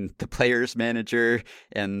between the player's manager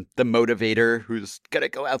and the motivator who's gonna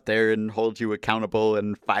go out there and hold you accountable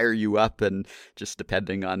and fire you up, and just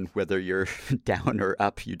depending on whether you're down or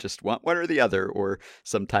up, you just want one or the other. Or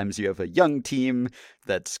sometimes you have a young team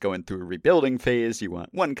that's going through a rebuilding phase. You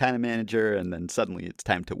want one kind of manager, and then suddenly it's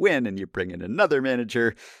time to win, and you bring in another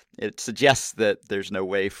manager. It suggests that there's no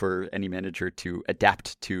way for any manager to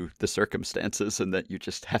adapt to the circumstances, and that you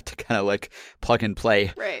just have to kind of like plug and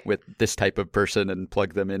play with this type of person and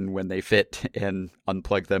plug them in when they fit and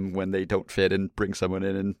unplug them when they don't fit and bring someone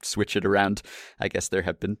in and switch it around. I guess there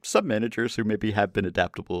have been some managers who maybe have been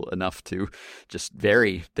adaptable enough to just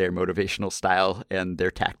vary their motivational style and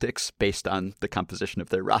their tactics based on the composition of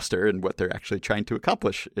their roster and what they're actually trying to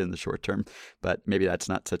accomplish in the short term. But maybe that's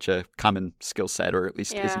not such a common skill set, or at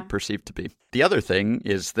least isn't perceived to be. The other thing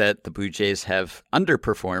is that the Blue Jays have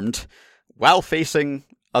underperformed while facing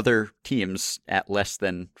other teams at less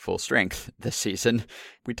than full strength this season.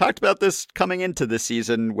 We talked about this coming into the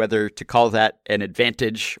season, whether to call that an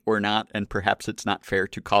advantage or not, and perhaps it's not fair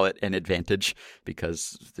to call it an advantage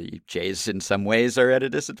because the Jays in some ways are at a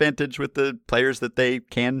disadvantage with the players that they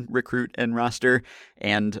can recruit and roster,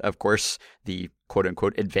 and of course the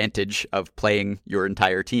quote-unquote advantage of playing your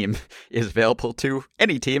entire team is available to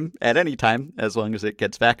any team at any time as long as it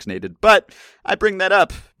gets vaccinated. But I bring that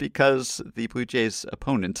up because the Blue Jays'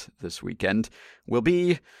 opponent this weekend will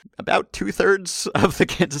be about 2/3 of the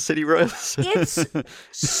Kansas City Royals. It's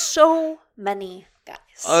so many guys.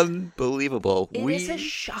 Unbelievable. It is a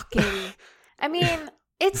shocking. I mean,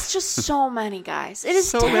 it's just so many guys. It is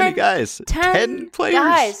so many guys. 10 players.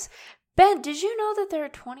 Guys. Ben, did you know that there are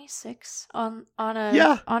 26 on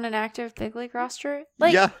an active big league roster?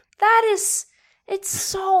 It's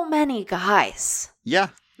so many guys. Yeah,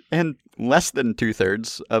 and less than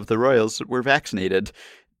 2/3 of the Royals were vaccinated.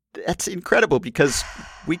 That's incredible because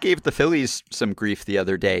we gave the Phillies some grief the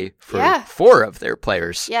other day for 4 of their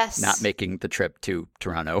players not making the trip to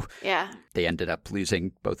Toronto. Yeah. They ended up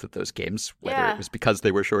losing both of those games. Whether it was because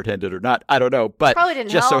they were shorthanded or not, I don't know. But probably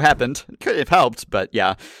didn't just help. So happened. Could have helped, but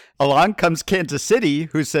yeah. Along comes Kansas City,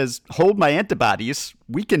 who says, hold my antibodies.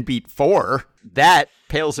 We can beat 4. That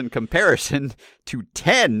pales in comparison to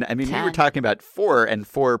 10. I mean, 10. We were talking about 4 and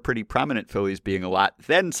 4 pretty prominent Phillies being a lot.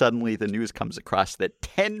 Then suddenly the news comes across that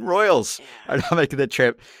 10 Royals are not making the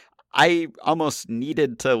trip. I almost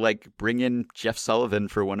needed to bring in Jeff Sullivan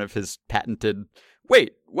for one of his patented,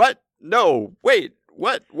 wait, what? No, wait,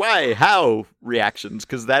 what? Why? How reactions?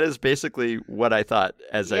 Because that is basically what I thought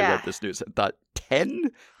as I read this news. I thought,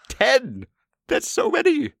 10? 10? That's so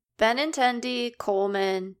many. Benintendi,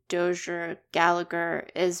 Coleman, Dozier, Gallagher,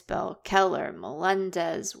 Isbell, Keller,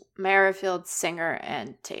 Melendez, Merrifield, Singer,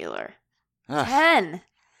 and Taylor. 10.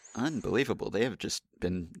 Unbelievable. They have just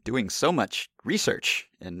been doing so much research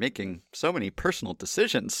and making so many personal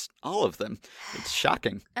decisions. All of them. It's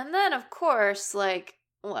shocking. And then, of course, look,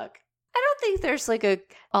 I don't think there's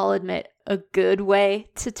I'll admit, a good way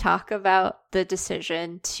to talk about the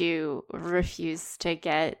decision to refuse to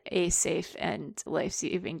get a safe and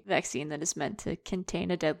life-saving vaccine that is meant to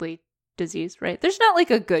contain a deadly disease, right? There's not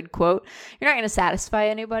a good quote. You're not going to satisfy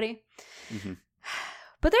anybody. Mm-hmm.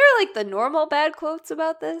 But there are the normal bad quotes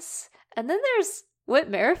about this. And then there's Whit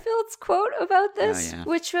Merrifield's quote about this,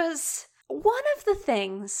 which was one of the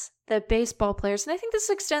things that baseball players, and I think this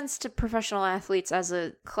extends to professional athletes as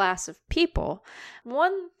a class of people,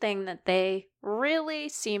 one thing that they really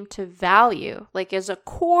seem to value, as a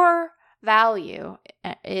core value,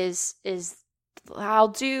 is I'll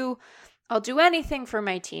do anything for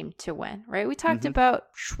my team to win, right? We talked about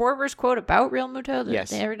Schwarber's quote about Real Muto, that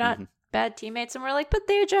they're not bad teammates, and we're but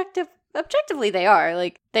they objectively they are,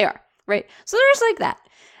 they are, right? So there's that.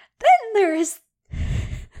 Then there is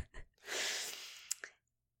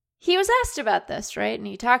he was asked about this, right? And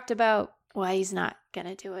he talked about why he's not going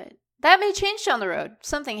to do it. That may change down the road.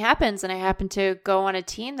 Something happens and I happen to go on a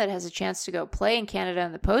team that has a chance to go play in Canada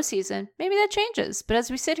in the postseason. Maybe that changes. But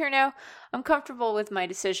as we sit here now, I'm comfortable with my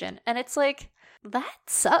decision. And it's that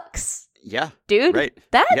sucks. Yeah. Dude. Right.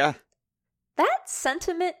 That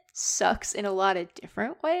sentiment sucks in a lot of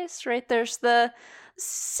different ways, right? There's the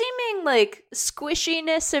seeming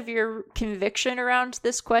squishiness of your conviction around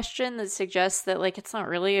this question that suggests that it's not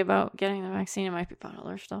really about getting the vaccine, it might be about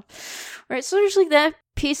other stuff, right? So there's that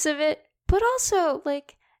piece of it, but also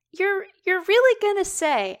you're really gonna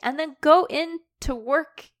say and then go into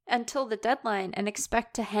work until the deadline and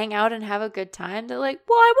expect to hang out and have a good time. They're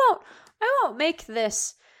well,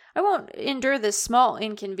 I won't endure this small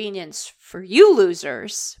inconvenience for you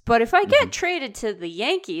losers, but if I get traded to the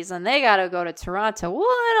Yankees and they gotta go to Toronto,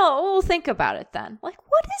 we'll think about it then. What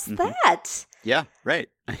is that? Yeah, right.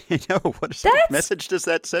 I know. What message does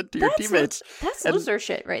that send to your teammates? That's loser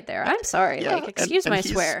shit right there. I'm sorry. Excuse my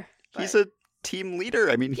swear. He's a team leader.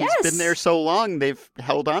 I mean, he's been there so long. They've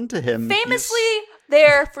held on to him. Famously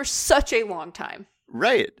there for such a long time.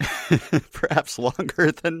 Right. Perhaps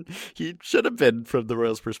longer than he should have been from the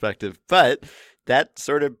Royals' perspective. But that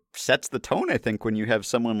sort of sets the tone, I think, when you have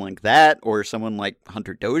someone like that or someone like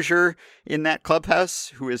Hunter Dozier in that clubhouse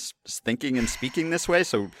who is thinking and speaking this way.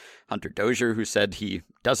 So Hunter Dozier, who said he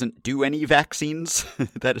doesn't do any vaccines,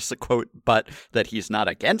 that is a quote, but that he's not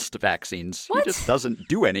against vaccines. What? He just doesn't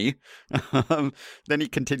do any. Then he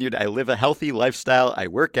continued, I live a healthy lifestyle. I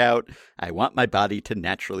work out. I want my body to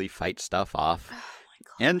naturally fight stuff off.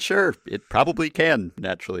 And sure, it probably can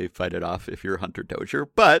naturally fight it off if you're Hunter Dozier,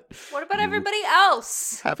 but what about everybody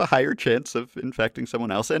else? Have a higher chance of infecting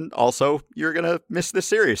someone else, and also you're going to miss the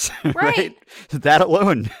series, right? That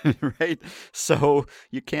alone, right? So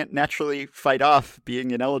you can't naturally fight off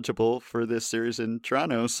being ineligible for this series in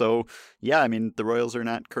Toronto. So yeah, I mean, the Royals are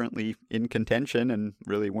not currently in contention and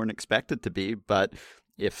really weren't expected to be, but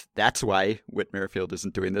if that's why Whit Merrifield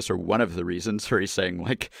isn't doing this, or one of the reasons, where he's saying,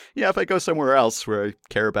 if I go somewhere else where I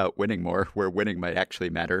care about winning more, where winning might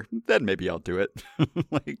actually matter, then maybe I'll do it.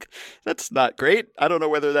 That's not great. I don't know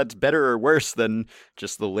whether that's better or worse than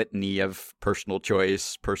just the litany of personal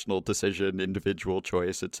choice, personal decision, individual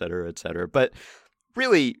choice, et cetera, et cetera. But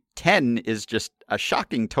really, 10 is just a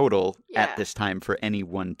shocking total at this time for any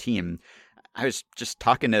one team. I was just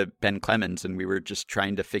talking to Ben Clemens, and we were just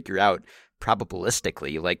trying to figure out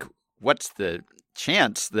probabilistically, what's the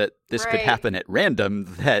chance that this could happen at random,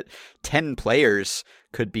 that 10 players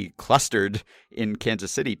could be clustered in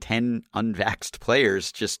Kansas City, 10 unvaxxed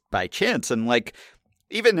players just by chance. And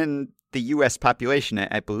even in the U.S. population,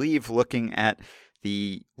 I believe looking at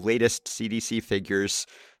the latest CDC figures,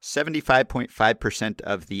 75.5%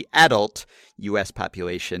 of the adult U.S.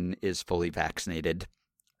 population is fully vaccinated.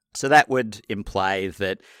 So that would imply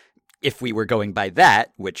that if we were going by that,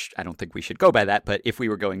 which I don't think we should go by that, but if we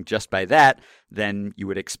were going just by that, then you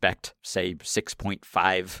would expect, say,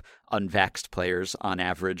 6.5 unvaxxed players on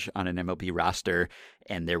average on an MLB roster,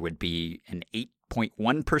 and there would be an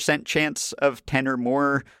 0.1% chance of 10 or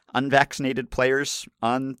more unvaccinated players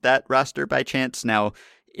on that roster by chance. Now,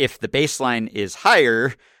 if the baseline is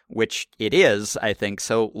higher, which it is, I think.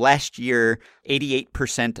 So last year,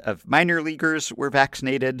 88% of minor leaguers were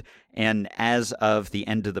vaccinated. And as of the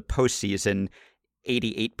end of the postseason,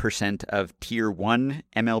 88% of Tier 1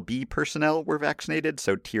 MLB personnel were vaccinated.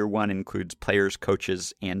 So Tier 1 includes players,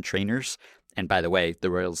 coaches, and trainers. And by the way,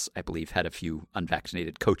 the Royals, I believe, had a few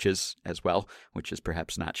unvaccinated coaches as well, which is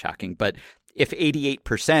perhaps not shocking. But if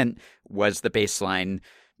 88% was the baseline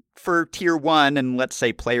for Tier 1, and let's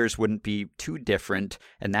say players wouldn't be too different,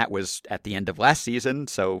 and that was at the end of last season,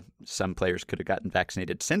 so some players could have gotten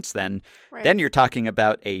vaccinated since then, then you're talking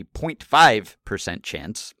about a 0.5%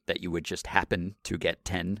 chance that you would just happen to get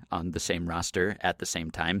 10 on the same roster at the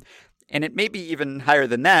same time. And it may be even higher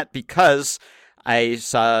than that because I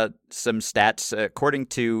saw some stats according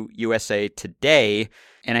to USA Today,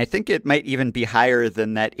 and I think it might even be higher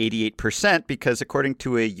than that 88% because according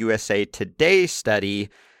to a USA Today study,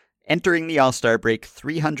 entering the All-Star break,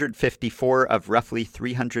 354 of roughly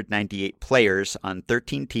 398 players on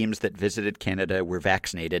 13 teams that visited Canada were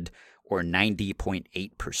vaccinated, or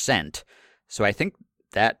 90.8%. So I think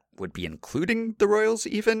that would be including the Royals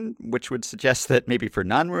even, which would suggest that maybe for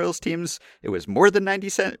non-Royals teams, it was more than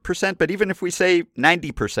 90%. But even if we say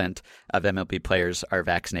 90% of MLB players are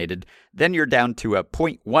vaccinated, then you're down to a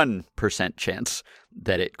 0.1% chance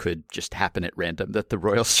that it could just happen at random, that the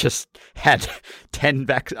Royals just had 10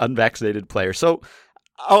 unvaccinated players. So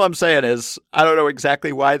all I'm saying is I don't know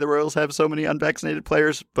exactly why the Royals have so many unvaccinated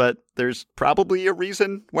players, but there's probably a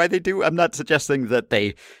reason why they do. I'm not suggesting that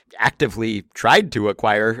they actively tried to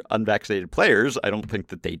acquire unvaccinated players. I don't think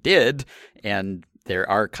that they did. And there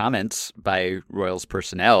are comments by Royals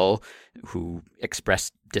personnel who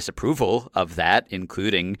expressed disapproval of that,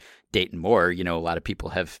 including Dayton Moore. You know, a lot of people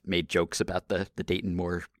have made jokes about the Dayton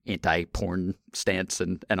Moore anti-porn stance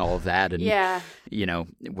and all of that. And, you know,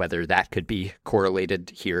 whether that could be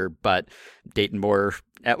correlated here. But Dayton Moore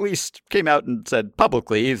at least came out and said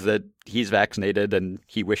publicly that he's vaccinated and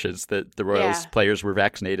he wishes that the Royals players were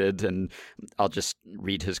vaccinated. And I'll just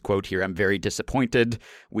read his quote here. "I'm very disappointed.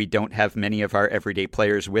 We don't have many of our everyday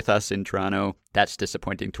players with us in Toronto. That's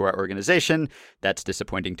disappointing to our organization. That's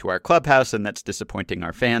disappointing to our clubhouse. And that's disappointing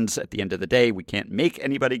our fans. At the end of the day, we can't make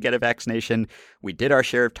anybody get a vaccination. We did our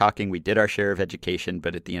share of talking. We did our share of education.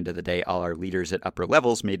 But at the end of the day, all our leaders at upper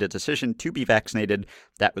levels made a decision to be vaccinated.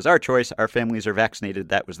 That was our choice. Our families are vaccinated.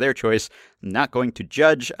 That was their choice. I'm not going to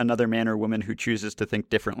judge another man or woman who chooses to think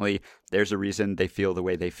differently. There's a reason they feel the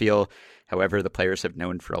way they feel. However, the players have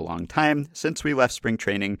known for a long time, since we left spring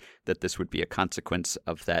training, that this would be a consequence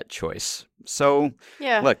of that choice." So,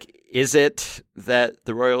 look, is it that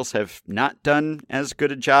the Royals have not done as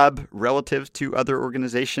good a job relative to other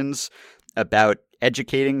organizations about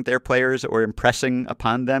educating their players or impressing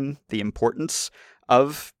upon them the importance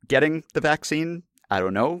of getting the vaccine? I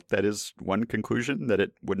don't know. That is one conclusion that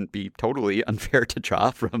it wouldn't be totally unfair to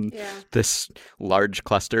draw from this large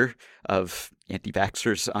cluster of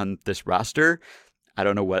anti-vaxxers on this roster. I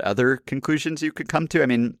don't know what other conclusions you could come to. I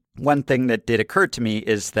mean, one thing that did occur to me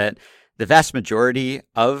is that the vast majority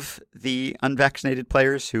of the unvaccinated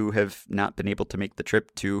players who have not been able to make the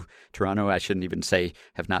trip to Toronto, I shouldn't even say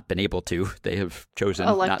have not been able to, they have chosen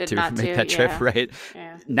not to make that trip, right?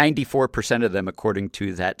 94% of them, according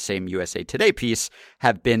to that same USA Today piece,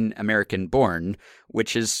 have been American-born,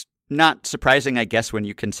 which is not surprising, I guess, when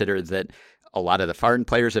you consider that a lot of the foreign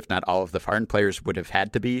players, if not all of the foreign players, would have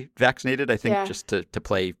had to be vaccinated, I think, just to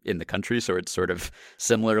play in the country. So it's sort of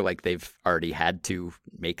similar, like they've already had to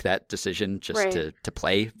make that decision just to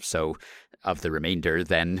play. So of the remainder,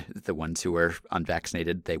 then the ones who are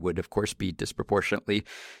unvaccinated, they would, of course, be disproportionately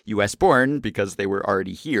U.S.-born because they were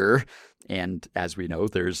already here. And as we know,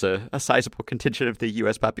 there's a sizable contingent of the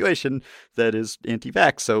U.S. population that is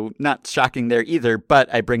anti-vax. So not shocking there either.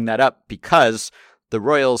 But I bring that up because the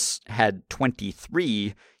Royals had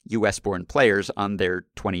 23 U.S.-born players on their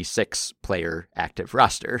 26-player active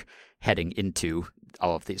roster heading into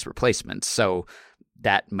all of these replacements. So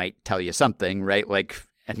that might tell you something, right? Like,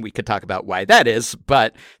 and we could talk about why that is,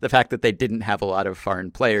 but the fact that they didn't have a lot of foreign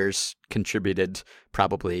players contributed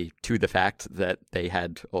probably to the fact that they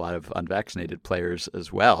had a lot of unvaccinated players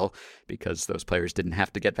as well, because those players didn't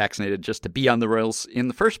have to get vaccinated just to be on the Royals in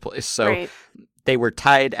the first place. So they were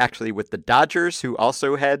tied actually with the Dodgers, who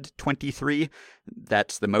also had 23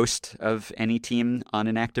 That's the most of any team on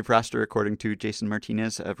an active roster, according to Jason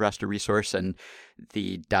Martinez of Roster Resource. And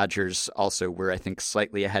the Dodgers also were, I think,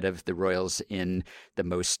 slightly ahead of the Royals in the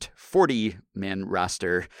most 40-man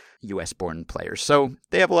roster U.S.-born players. So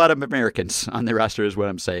they have a lot of Americans on their roster is what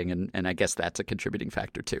I'm saying, and I guess that's a contributing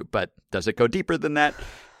factor too. But does it go deeper than that?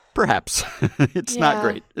 Perhaps. It's not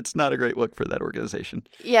great. It's not a great look for that organization.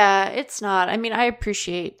 Yeah, it's not. I mean, I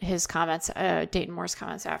appreciate his comments, Dayton Moore's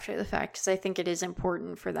comments after the fact, because I think it is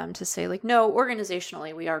important for them to say, like, no,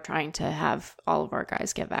 organizationally, we are trying to have all of our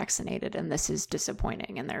guys get vaccinated, and this is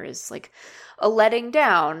disappointing. And there is, like, a letting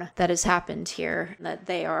down that has happened here, that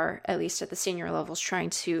they are, at least at the senior levels, trying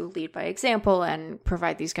to lead by example and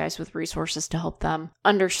provide these guys with resources to help them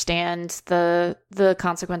understand the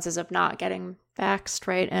consequences of not getting vaxxed,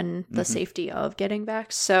 right? And the safety of getting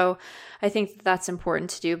vaxxed. So I think that's important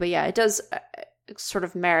to do. But yeah, it does sort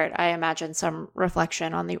of merit, I imagine, some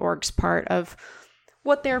reflection on the org's part of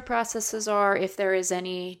what their processes are, if there is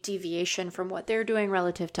any deviation from what they're doing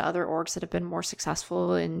relative to other orgs that have been more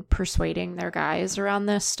successful in persuading their guys around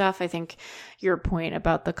this stuff. I think your point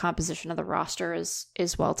about the composition of the roster is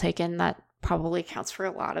well taken. That probably accounts for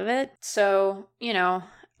a lot of it. So, you know,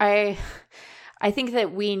 I think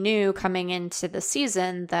that we knew coming into the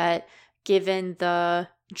season that given the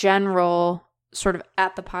general sort of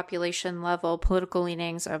at the population level political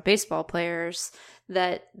leanings of baseball players,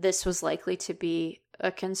 that this was likely to be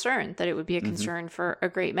a concern, that it would be a concern for a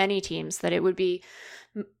great many teams, that it would be,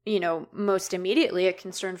 you know, most immediately a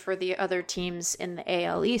concern for the other teams in the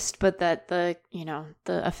AL East, but that the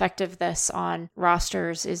effectiveness on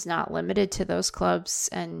rosters is not limited to those clubs.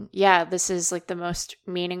 And yeah, this is like the most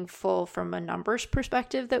meaningful from a numbers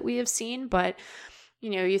perspective that we have seen. But, you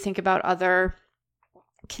know, you think about other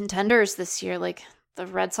contenders this year, like the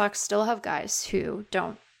Red Sox still have guys who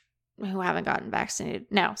haven't gotten vaccinated.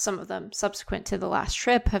 Now, some of them subsequent to the last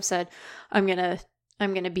trip have said, I'm going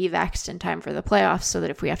to be vaxxed in time for the playoffs so that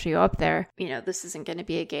if we have to go up there, you know, this isn't going to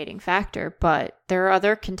be a gating factor. But there are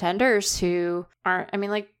other contenders who aren't. I mean,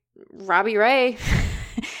 like Robbie Ray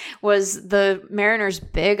was the Mariners'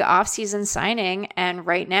 big offseason signing. And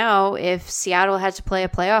right now, if Seattle had to play a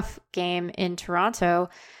playoff game in Toronto,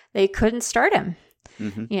 they couldn't start him.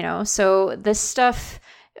 You know, so this stuff,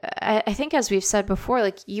 I think, as we've said before,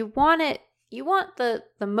 like you want the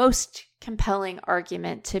most compelling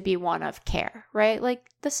argument to be one of care, right? Like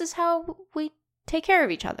this is how we take care of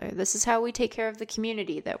each other. This is how we take care of the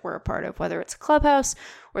community that we're a part of, whether it's a clubhouse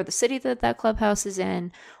or the city that clubhouse is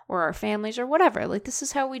in or our families or whatever. Like this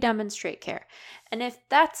is how we demonstrate care. And if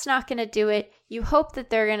that's not going to do it, you hope that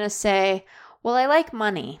they're going to say, well, I like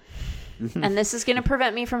money and this is going to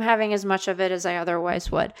prevent me from having as much of it as I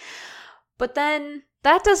otherwise would. But then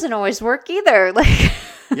that doesn't always work either. Like,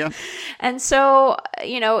 yeah. And so,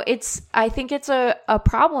 you know, I think it's a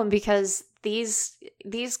problem because these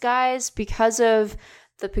guys, because of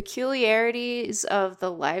the peculiarities of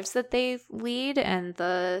the lives that they lead and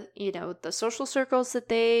the social circles that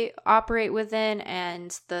they operate within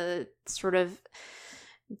and the sort of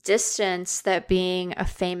distance that being a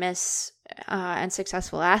famous and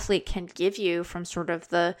successful athlete can give you from sort of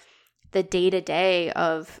the day-to-day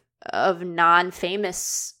of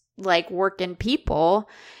non-famous like working people,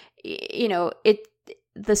 you know,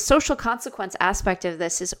 the social consequence aspect of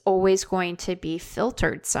this is always going to be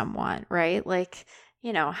filtered somewhat, right? Like,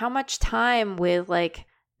 you know, how much time with like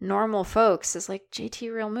normal folks is like JT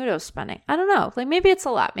Realmuto spending? I don't know. Like maybe it's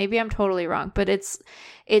a lot. Maybe I'm totally wrong, but it's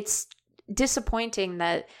disappointing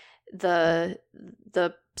that the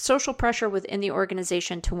social pressure within the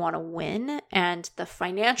organization to want to win and the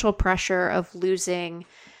financial pressure of losing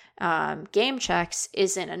game checks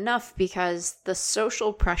isn't enough, because the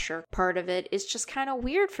social pressure part of it is just kind of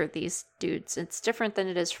weird for these dudes. It's different than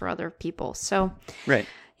it is for other people. So, right.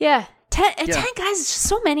 Yeah. 10 guys is just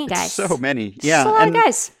so many guys. It's so many. Yeah. Just a lot of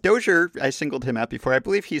guys. Dozier, I singled him out before. I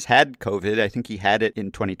believe he's had COVID. I think he had it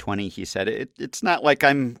in 2020. He said it's not like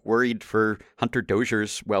I'm worried for Hunter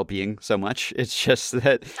Dozier's well-being so much. It's just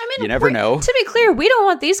that you never know. To be clear, we don't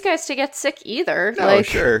want these guys to get sick either. No,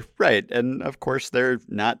 sure. Right. And of course, they're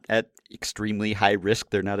not at extremely high risk.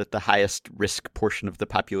 They're not at the highest risk portion of the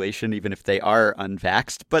population, even if they are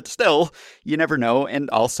unvaxxed. But still, you never know. And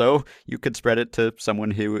also, you could spread it to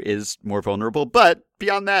someone who is more vulnerable. But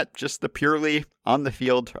beyond that, just the purely on the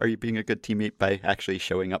field, are you being a good teammate by actually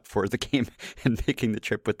showing up for the game and making the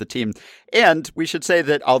trip with the team? And we should say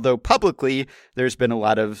that although publicly there's been a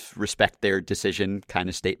lot of respect their decision kind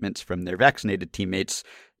of statements from their vaccinated teammates,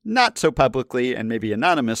 not so publicly and maybe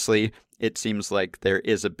anonymously, it seems like there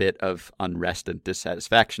is a bit of unrest and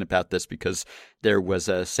dissatisfaction about this, because there was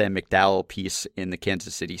a Sam McDowell piece in the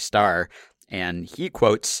Kansas City Star, And he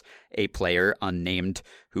quotes a player unnamed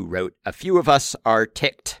who wrote, "A few of us are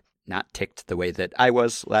ticked." Not ticked the way that I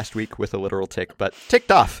was last week with a literal tick, but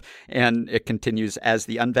ticked off. And it continues, "As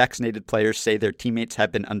the unvaccinated players say their teammates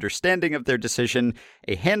have been understanding of their decision,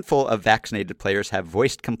 a handful of vaccinated players have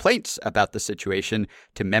voiced complaints about the situation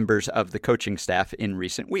to members of the coaching staff in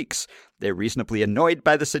recent weeks. They're reasonably annoyed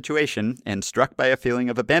by the situation and struck by a feeling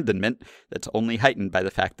of abandonment that's only heightened by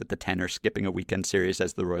the fact that the 10 are skipping a weekend series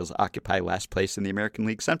as the Royals occupy last place in the American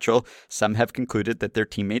League Central. Some have concluded that their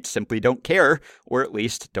teammates simply don't care, or at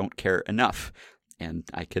least don't care enough." And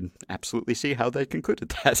I can absolutely see how they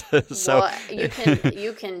concluded that. So well,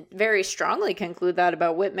 you can very strongly conclude that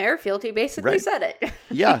about Whit Merrifield. He basically said it.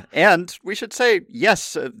 Yeah, and we should say,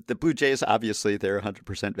 yes, the Blue Jays, obviously, they're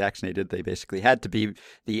 100% vaccinated. They basically had to be.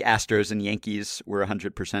 The Astros and Yankees were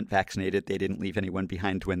 100% vaccinated. They didn't leave anyone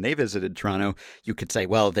behind when they visited Toronto. You could say,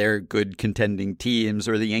 well, they're good contending teams,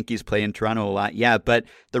 or the Yankees play in Toronto a lot. Yeah, but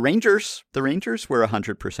the Rangers were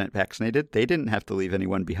 100% vaccinated. They didn't have to leave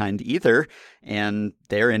anyone behind either. And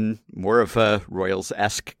they're in more of a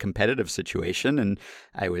Royals-esque competitive situation. And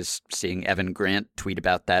I was seeing Evan Grant tweet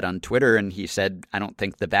about that on Twitter, and he said, "I don't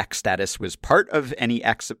think the vax status was part of any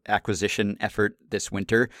acquisition effort this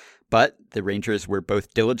winter, but the Rangers were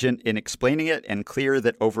both diligent in explaining it and clear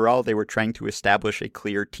that overall they were trying to establish a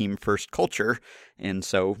clear team-first culture. And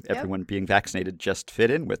so everyone being vaccinated just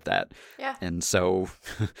fit in with that." Yeah. And so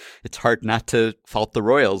it's hard not to fault the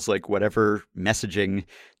Royals, like whatever messaging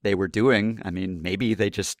they were doing. I mean, maybe they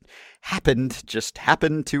just happened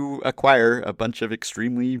to acquire a bunch of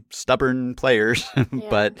extremely stubborn players.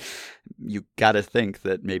 But you got to think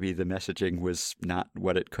that maybe the messaging was not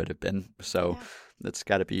what it could have been. So that's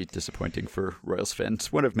got to be disappointing for Royals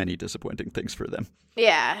fans. One of many disappointing things for them.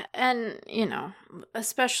 Yeah. And,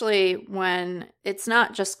 especially when it's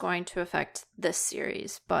not just going to affect this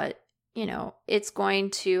series, but it's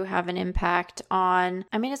going to have an impact on,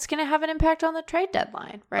 it's going to have an impact on the trade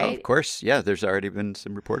deadline, right? Oh, of course. Yeah. There's already been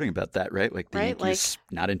some reporting about that, right? Like the Yankees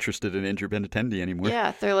not interested in Andrew Benintendi anymore.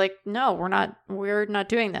 Yeah. They're like, no, we're not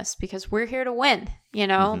doing this because we're here to win,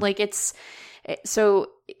 so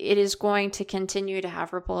it is going to continue to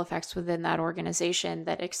have ripple effects within that organization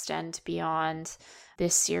that extend beyond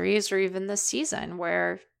this series or even this season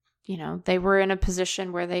where, they were in a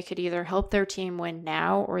position where they could either help their team win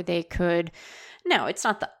now or they could. No, it's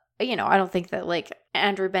not I don't think that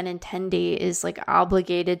Andrew Benintendi is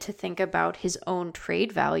obligated to think about his own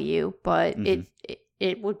trade value, but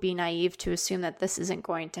it would be naive to assume that this isn't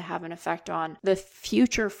going to have an effect on the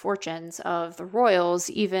future fortunes of the Royals,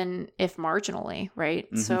 even if marginally, right?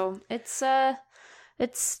 Mm-hmm. So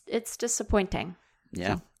it's disappointing.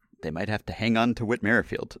 Yeah. So. They might have to hang on to Whit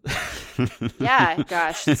Merrifield. Yeah,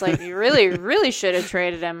 gosh. It's you really, really should have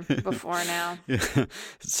traded him before now. Yeah.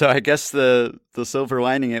 So I guess the silver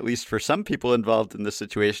lining, at least for some people involved in this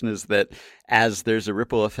situation, is that as there's a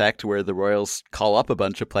ripple effect where the Royals call up a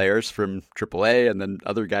bunch of players from AAA and then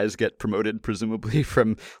other guys get promoted, presumably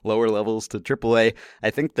from lower levels to AAA,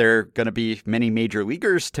 I think there are going to be many major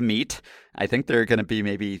leaguers to meet. I think there are going to be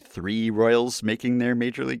maybe 3 Royals making their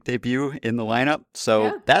major league debut in the lineup.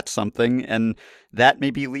 So that's something. And that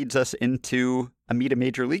maybe leads us into a Meet a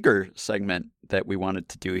Major Leaguer segment that we wanted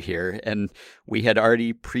to do here. And we had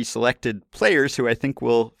already pre-selected players who I think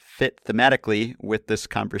will fit thematically with this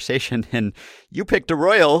conversation. And you picked a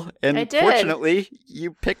Royal, and fortunately,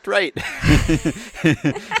 you picked right.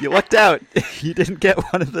 You lucked out. You didn't get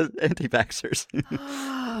one of the anti-vaxxers.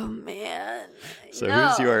 Oh, man. So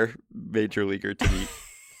who's your major leaguer to meet?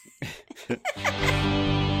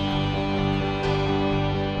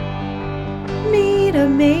 Meet a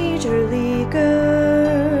major leaguer.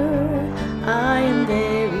 I am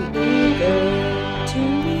very eager to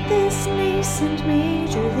meet this nascent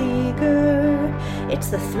major leaguer. It's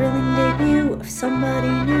the thrilling debut of somebody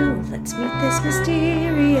new. Let's meet this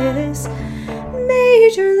mysterious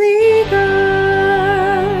major leaguer.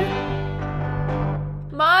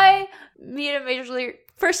 My Meet a Major Leaguer.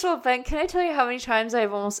 First of all, Ben, can I tell you how many times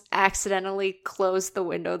I've almost accidentally closed the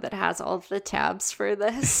window that has all of the tabs for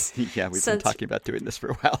this? Yeah, we've been talking about doing this for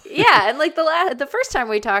a while. Yeah, and the first time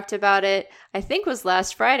we talked about it, I think was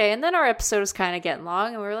last Friday, and then our episode was kind of getting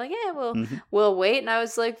long, and we were like, we'll wait. And I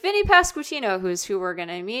was like, Vinny Pasquantino, who's who we're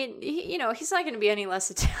gonna meet, he's not gonna be any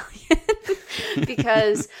less Italian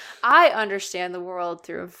because I understand the world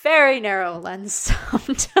through a very narrow lens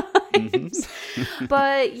sometimes. times.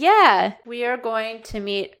 But yeah, we are going to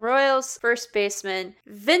meet Royals first baseman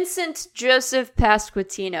Vincent Joseph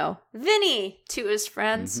Pasquantino. Vinny to his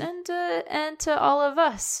friends and to all of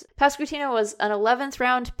us. Pasquantino was an 11th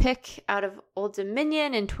round pick out of Old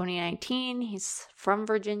Dominion in 2019. He's from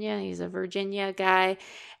Virginia. He's a Virginia guy.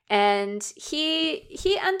 And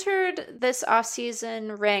he entered this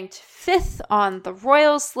offseason ranked 5th on the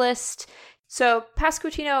Royals list. So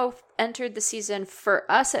Pasquantino entered the season for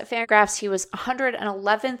us at Fangraphs. He was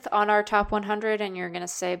 111th on our top 100, and you're going to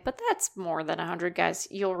say, but that's more than 100, guys.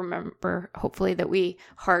 You'll remember, hopefully, that we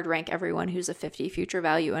hard rank everyone who's a 50 future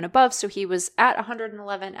value and above. So he was at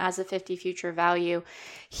 111 as a 50 future value.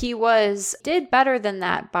 He did better than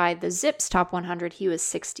that by the Zips top 100. He was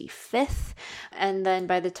 65th. And then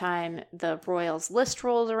by the time the Royals list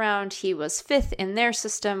rolled around, he was 5th in their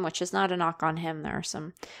system, which is not a knock on him. There are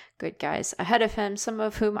some good guys ahead of him, some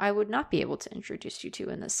of whom I would not be able to introduce you to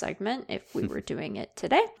in this segment if we were doing it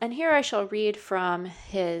today. And here I shall read from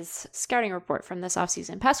his scouting report from this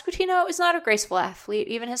offseason. Pasquantino is not a graceful athlete.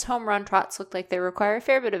 Even his home run trots look like they require a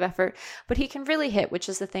fair bit of effort, but he can really hit, which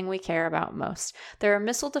is the thing we care about most. There are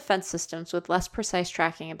missile defense systems with less precise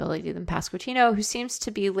tracking ability than Pasquantino, who seems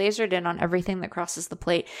to be lasered in on everything that crosses the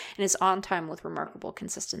plate and is on time with remarkable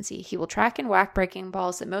consistency. He will track and whack breaking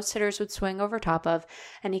balls that most hitters would swing over top of,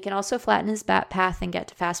 and he can also flatten his bat path and get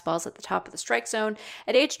to fastballs at the top of the strike zone.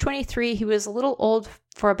 At age 23, he was a little old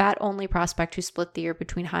for a bat-only prospect who split the year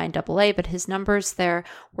between high and AA, but his numbers there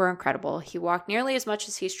were incredible. He walked nearly as much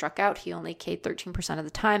as he struck out. He only K'd 13% of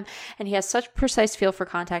the time, and he has such precise feel for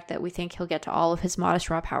contact that we think he'll get to all of his modest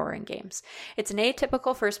raw power in games. It's an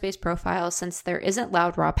atypical first base profile since there isn't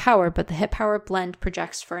loud raw power, but the hit power blend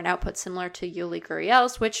projects for an output similar to Yuli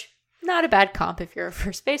Gurriel's, which not a bad comp if you're a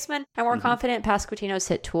first baseman. And we're confident Pasquantino's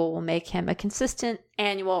hit tool will make him a consistent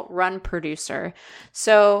annual run producer.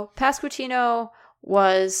 So Pasquantino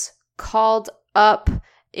was called up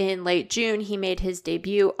in late June. He made his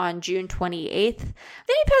debut on June 28th.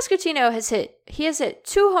 Vinny Pasquantino has hit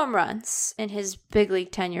 2 home runs in his big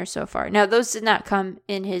league tenure so far. Now, those did not come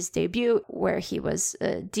in his debut where he was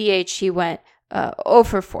DH. He went 0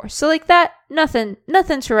 for 4. So like that, nothing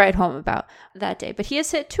to write home about that day. But he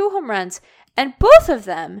has hit 2 home runs, and both of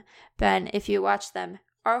them, Ben, if you watch them,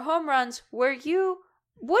 are home runs where you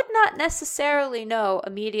would not necessarily know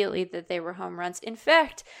immediately that they were home runs. In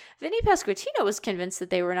fact, Vinny Pasquantino was convinced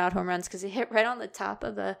that they were not home runs because he hit right on the top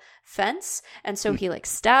of the fence. And so he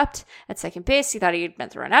stopped at second base. He thought he had been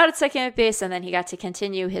thrown out at second base, and then he got to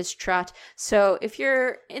continue his trot. So if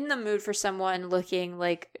you're in the mood for someone looking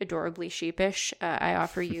adorably sheepish, I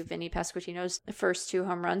offer you Vinny Pasquantino's first 2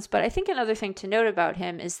 home runs. But I think another thing to note about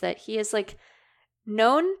him is that he is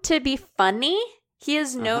known to be funny. He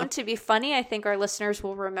is known to be funny. I think our listeners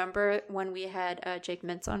will remember when we had Jake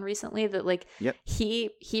Mintz on recently that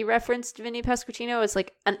he referenced Vinny Pasquantino as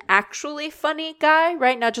an actually funny guy,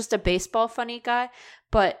 right? Not just a baseball funny guy,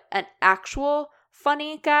 but an actual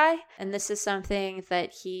funny guy. And this is something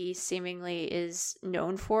that he seemingly is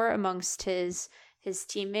known for amongst his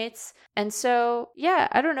teammates. And so, yeah,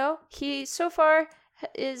 I don't know. He so far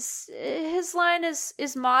his line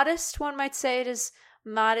is modest. One might say it is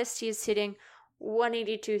modest. He is hitting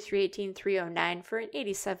 182, 318, 309 for an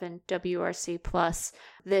 87 WRC plus.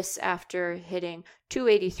 This after hitting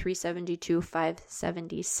 283, 72,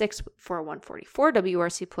 576 for a 144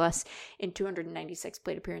 WRC plus in 296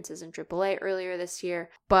 plate appearances in AAA earlier this year.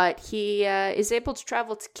 But he is able to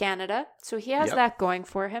travel to Canada, so he has that going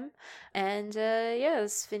for him. And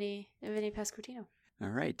it's Vinny Pasquantino. All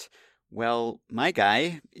right. Well, my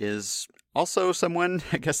guy is also someone,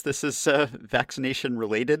 I guess this is vaccination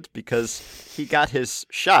related, because he got his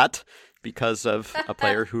shot because of a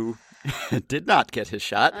player who did not get his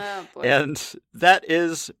shot. Oh, boy. And that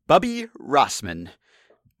is Bubby Rossman.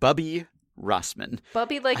 Bubby Rossman.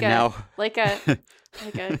 Bubby like a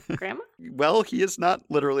grandma? Well, he is not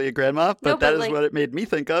literally a grandma, but that is what it made me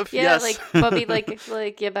think of. Yeah, yes. Bubby,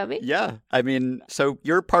 yeah, Bubby. Yeah. I mean, so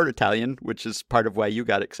you're part Italian, which is part of why you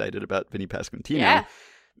got excited about Vinny Pasquantino. Yeah.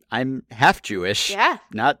 I'm half Jewish. Yeah.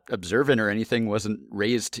 Not observant or anything, wasn't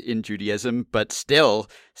raised in Judaism, but still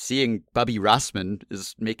seeing Bubby Rossman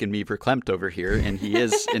is making me verklempt over here. And he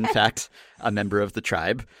is, in fact, a member of the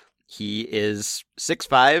tribe. He is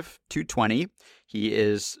 6'5", 220. He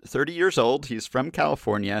is 30 years old. He's from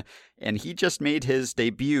California, and he just made his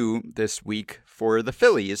debut this week for the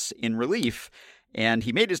Phillies in relief. And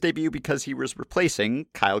he made his debut because he was replacing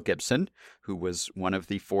Kyle Gibson, who was one of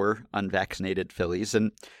the 4 unvaccinated Phillies.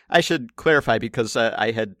 And I should clarify, because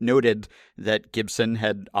I had noted that Gibson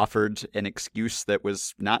had offered an excuse that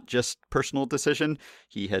was not just personal decision.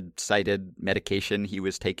 He had cited medication he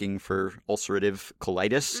was taking for ulcerative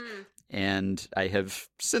colitis. And I have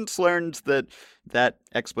since learned that that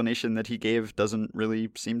explanation that he gave doesn't really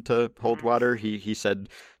seem to hold water. He said,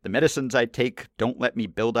 the medicines I take don't let me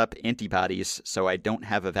build up antibodies, so I don't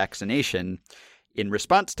have a vaccination. In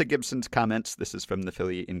response to Gibson's comments, this is from the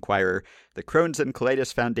Philly Inquirer, the Crohn's and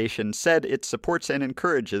Colitis Foundation said it supports and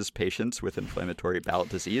encourages patients with inflammatory bowel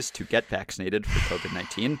disease to get vaccinated for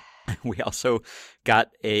COVID-19. We also got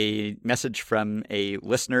a message from a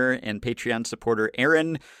listener and Patreon supporter,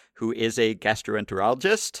 Aaron, who is a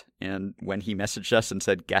gastroenterologist. And when he messaged us and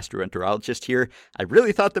said gastroenterologist here, I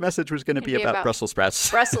really thought the message was going to be about Brussels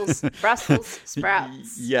sprouts. Brussels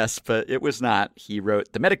sprouts. Yes, but it was not. He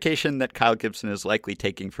wrote, the medication that Kyle Gibson is likely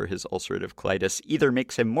taking for his ulcerative colitis either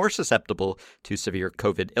makes him more susceptible to severe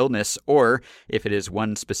COVID illness, or if it is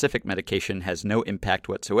one specific medication, has no impact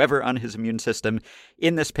whatsoever on his immune system.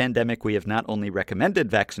 In this pandemic, we have not only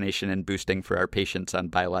recommended vaccination and boosting for our patients on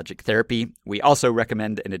biologic therapy, we also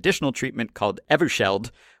recommend an additional treatment called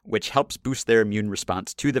Evusheld, which helps boost their immune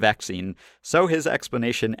response to the vaccine. So his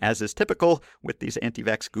explanation, as is typical with these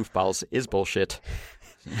anti-vax goofballs, is bullshit.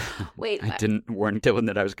 Wait, I didn't warn Dylan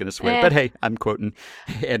that I was going to swear, but hey, I'm quoting,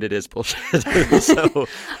 and it is bullshit. So,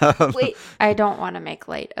 wait, I don't want to make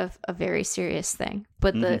light of a very serious thing,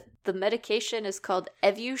 but the medication is called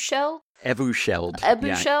Evusheld? Evusheld.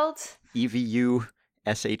 Evusheld? Yeah.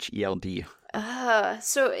 Evusheld.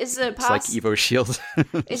 So is it possible? It's like Evo Shield,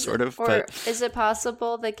 sort of. Or is it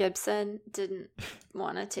possible that Gibson didn't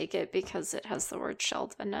want to take it because it has the word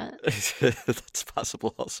shelled in it? That's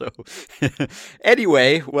possible also.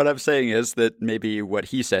 Anyway, what I'm saying is that maybe what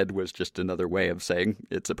he said was just another way of saying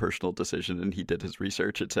it's a personal decision and he did his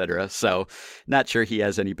research, etc. So not sure he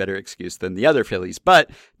has any better excuse than the other Phillies.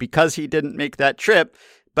 But because he didn't make that trip,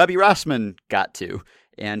 Bubby Rossman got to.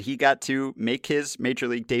 And he got to make his major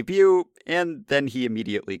league debut, and then he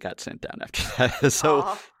immediately got sent down after that.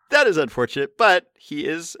 So that is unfortunate, but he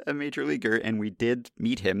is a major leaguer, and we did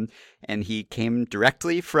meet him. And he came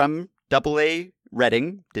directly from Double-A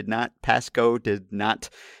Reading, did not pass go, did not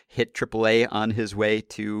hit Triple-A on his way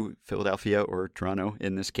to Philadelphia or Toronto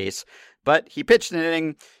in this case. But he pitched an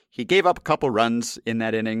inning. He gave up a couple runs in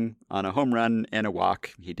that inning on a home run and a walk.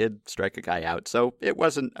 He did strike a guy out, so it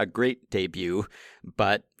wasn't a great debut,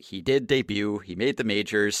 but he did debut. He made the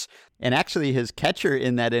majors. And actually, his catcher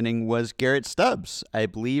in that inning was Garrett Stubbs, I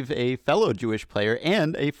believe a fellow Jewish player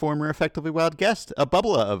and a former Effectively Wild guest, a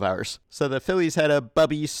bubbler of ours. So the Phillies had a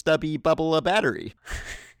Bubby Stubby Bubbler battery.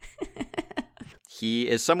 He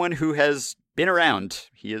is someone who has been around.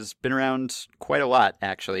 He has been around quite a lot,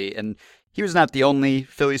 actually, and he was not the only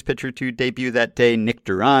Phillies pitcher to debut that day. Nick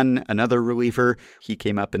Duran, another reliever, he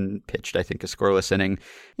came up and pitched, I think, a scoreless inning.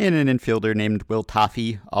 And an infielder named Will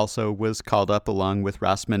Toffey also was called up along with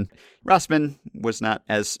Rossman. Rossman was not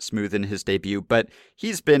as smooth in his debut, but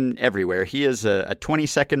he's been everywhere. He is a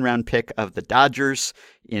 22nd round pick of the Dodgers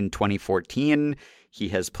in 2014. He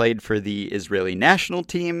has played for the Israeli national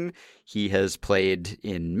team. He has played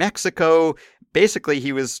in Mexico. Basically,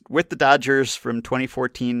 he was with the Dodgers from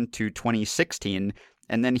 2014 to 2016,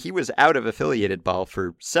 and then he was out of affiliated ball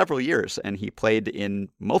for several years, and he played in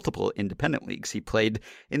multiple independent leagues. He played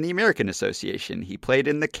in the American Association. He played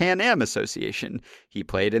in the Can-Am Association. He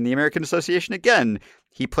played in the American Association again.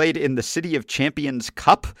 He played in the City of Champions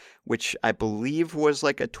Cup, which I believe was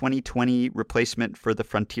like a 2020 replacement for the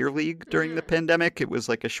Frontier League during the pandemic. It was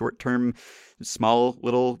like a short-term, small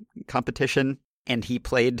little competition. And he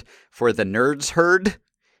played for the Nerds Herd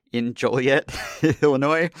in Joliet,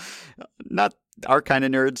 Illinois. Not our kind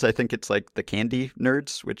of nerds. I think it's like the candy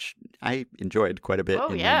nerds, which I enjoyed quite a bit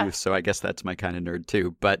in my youth. So I guess that's my kind of nerd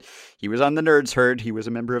too. But he was on the Nerds Herd. He was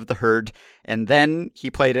a member of the Herd. And then he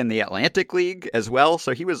played in the Atlantic League as well.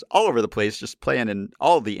 So he was all over the place, just playing in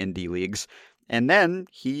all the indie leagues. And then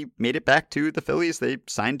he made it back to the Phillies. They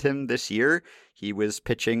signed him this year. He was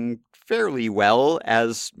pitching fairly well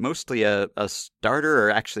as mostly a starter,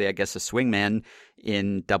 or actually, I guess, a swingman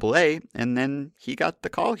in Double-A. And then he got the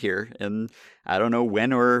call here. And I don't know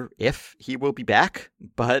when or if he will be back,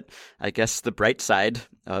 but I guess the bright side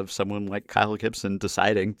of someone like Kyle Gibson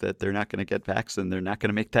deciding that they're not going to get vaxxed and they're not going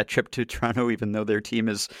to make that trip to Toronto, even though their team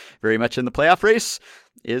is very much in the playoff race,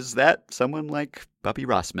 is that someone like Bubby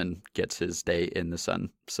Rossman gets his day in the sun.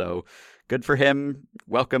 So good for him.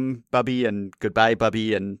 Welcome, Bubby, and goodbye,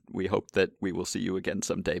 Bubby. And we hope that we will see you again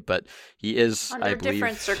someday. But he is, under I believe,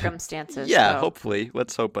 different circumstances. Yeah, though. hopefully.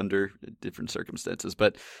 Let's hope under different circumstances.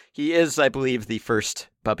 But he is, I believe, the first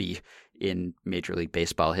Bubby in Major League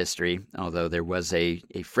Baseball history, although there was a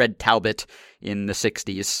Fred Talbot in the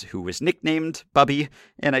 60s who was nicknamed Bubby,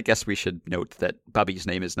 and I guess we should note that Bubby's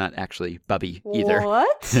name is not actually Bubby either.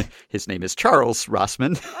 What? His name is Charles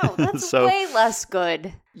Rossman. Oh, that's way less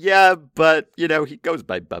good. Yeah, but, he goes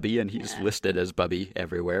by Bubby, and he's listed as Bubby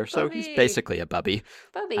everywhere, so Bubby. he's basically a Bubby.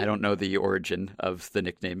 Bubby. I don't know the origin of the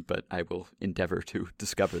nickname, but I will endeavor to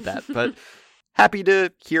discover that. But happy to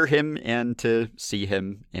hear him and to see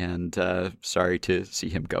him, and sorry to see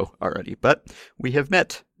him go already. But we have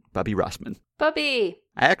met Bubby Rossman. Bubby!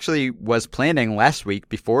 I actually was planning last week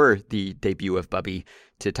before the debut of Bubby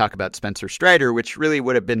to talk about Spencer Strider, which really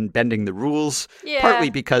would have been bending the rules,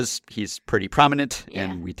 partly because he's pretty prominent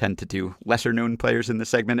and we tend to do lesser known players in the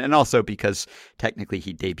segment, and also because technically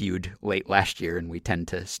he debuted late last year and we tend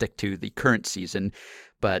to stick to the current season.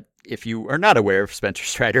 But if you are not aware of Spencer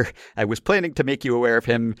Strider, I was planning to make you aware of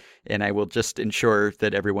him, and I will just ensure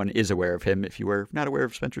that everyone is aware of him. If you are not aware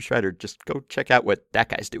of Spencer Strider, just go check out what that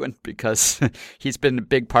guy's doing, because he's been a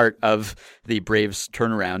big part of the Braves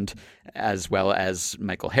turnaround, as well as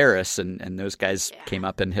Michael Harris, and those guys came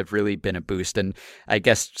up and have really been a boost. And I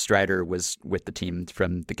guess Strider was with the team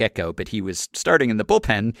from the get-go, but he was starting in the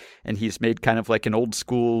bullpen, and he's made kind of like an old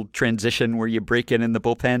school transition where you break in the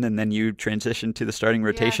bullpen and then you transition to the starting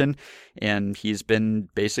rotation. And he's been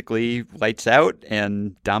basically lights out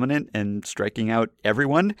and dominant and striking out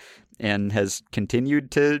everyone, and has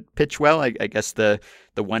continued to pitch well. I guess the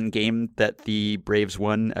one game that the Braves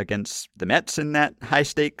won against the Mets in that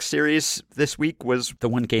high-stakes series this week was the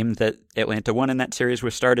one game that Atlanta won in that series,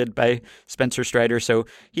 was started by Spencer Strider. So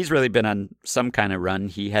he's really been on some kind of run.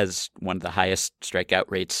 He has one of the highest strikeout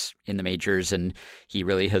rates in the majors, and he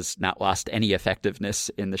really has not lost any effectiveness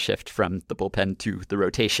in the shift from the bullpen to the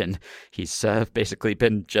rotation. He's basically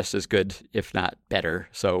been just as good, if not better.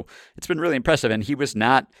 So it's been really impressive. And he was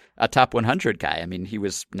not a top 100 guy. I mean, he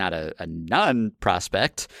was not a non-prospect.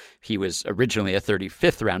 He was originally a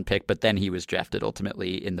 35th round pick, but then he was drafted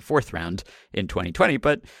ultimately in the 4th round in 2020.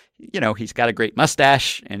 But, he's got a great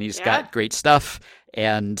mustache and he's got great stuff.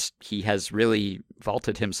 And he has really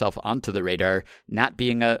vaulted himself onto the radar, not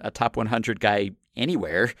being a top 100 guy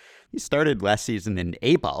anywhere. He started last season in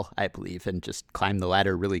A-ball, I believe, and just climbed the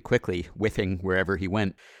ladder really quickly, whiffing wherever he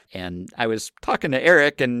went. And I was talking to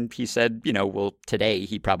Eric, and he said, well, today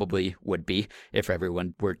he probably would be if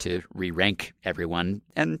everyone were to re-rank everyone.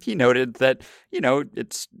 And he noted that,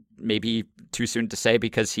 it's maybe too soon to say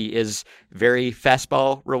because he is very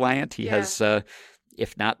fastball reliant. He has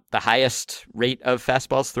if not the highest rate of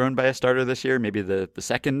fastballs thrown by a starter this year, maybe the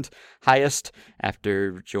second highest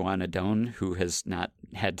after Joan Adon, who has not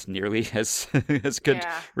had nearly as good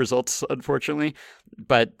results, unfortunately.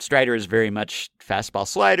 But Strider is very much fastball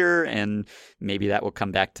slider, and maybe that will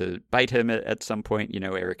come back to bite him at some point.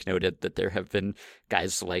 Eric noted that there have been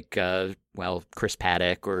guys like, Chris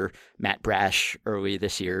Paddock or Matt Brash early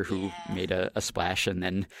this year who made a splash and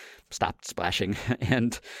then stopped splashing.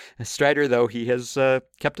 And Strider, though, he has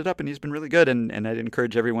kept it up and he's been really good. And I'd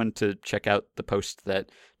encourage everyone to check out the post that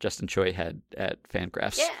Justin Choi had at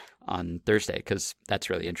Fangraphs on Thursday, because that's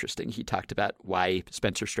really interesting. He talked about why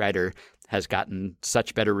Spencer Strider has gotten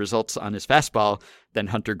such better results on his fastball than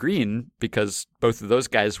Hunter Green, because both of those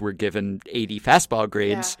guys were given 80 fastball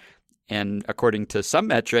grades. And according to some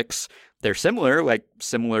metrics, they're similar, like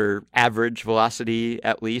similar average velocity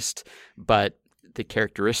at least, but the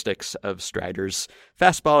characteristics of Strider's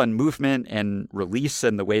fastball and movement and release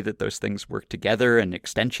and the way that those things work together and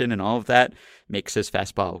extension and all of that makes his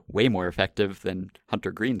fastball way more effective than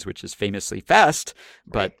Hunter Green's, which is famously fast,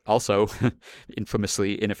 but also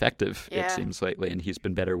infamously ineffective, it seems lately. And he's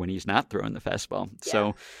been better when he's not throwing the fastball.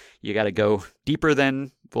 So you got to go deeper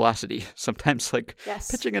than velocity. Sometimes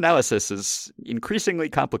pitching analysis is increasingly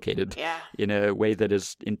complicated in a way that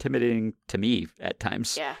is intimidating to me at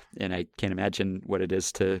times. And I can't imagine what it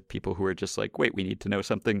is to people who are just like, wait, we need to know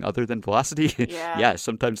something other than velocity.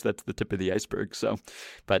 Sometimes that's the tip of the iceberg. So,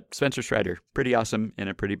 but Spencer Strider, pretty awesome and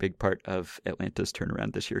a pretty big part of Atlanta's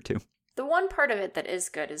turnaround this year too. The one part of it that is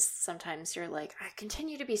good is sometimes you're like, I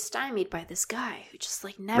continue to be stymied by this guy who just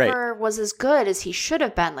never was as good as he should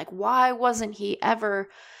have been. Why wasn't he ever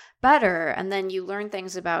better? And then you learn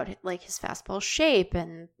things about his fastball shape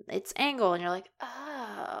and its angle, and you're like,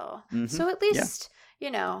 oh. Mm-hmm. So at least,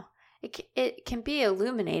 it can be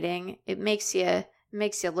illuminating. It makes you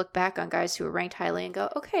look back on guys who are ranked highly and go,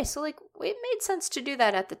 okay, so it made sense to do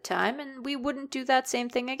that at the time, and we wouldn't do that same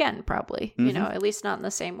thing again, probably. You know, at least not in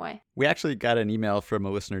the same way. We actually got an email from a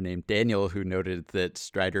listener named Daniel who noted that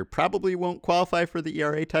Strider probably won't qualify for the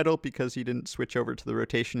ERA title because he didn't switch over to the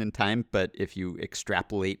rotation in time, but if you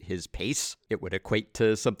extrapolate his pace, it would equate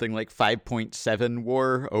to something like 5.7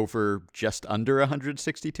 WAR over just under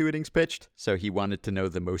 162 innings pitched. So he wanted to know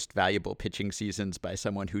the most valuable pitching seasons by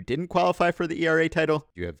someone who didn't qualify for the ERA title.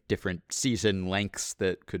 You have different season lengths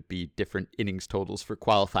that could be different innings totals for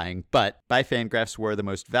qualifying, but by Fangraphs WAR, the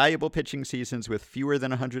most valuable pitching seasons with fewer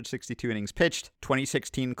than 162 innings pitched: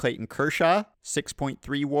 2016 Clayton Kershaw,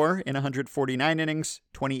 6.3 WAR in 149 innings;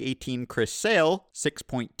 2018 Chris Sale,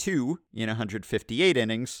 6.2 in 158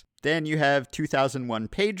 innings. Then you have 2001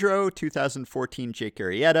 Pedro, 2014 Jake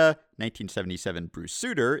Arrieta, 1977 Bruce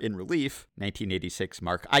Sutter in relief, 1986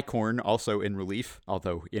 Mark Eichhorn also in relief,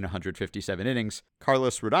 although in 157 innings,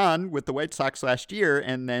 Carlos Rodon with the White Sox last year,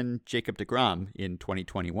 and then Jacob deGrom in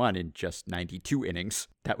 2021 in just 92 innings.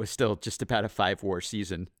 That was still just about a 5-WAR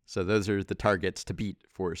season. So those are the targets to beat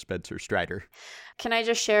for Spencer Strider. Can I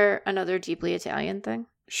just share another deeply Italian thing?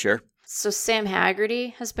 Sure. So Sam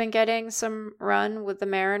Haggerty has been getting some run with the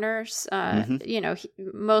Mariners. You know,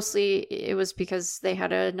 mostly it was because they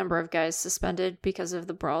had a number of guys suspended because of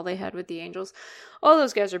the brawl they had with the Angels. All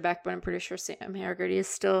those guys are back, but I'm pretty sure Sam Haggerty is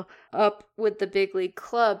still up with the big league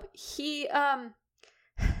club. He,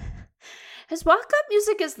 his walk-up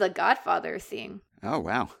music is the Godfather theme. Oh,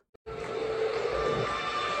 wow.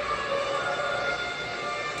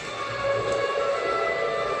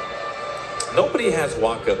 Nobody has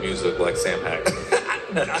walk-up music like Sam Haggerty.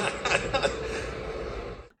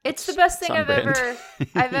 It's the best thing I've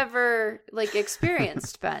ever like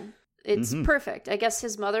experienced, Ben. It's perfect. I guess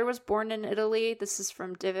his mother was born in Italy. This is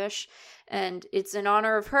from Divish, and it's in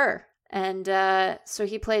honor of her. And so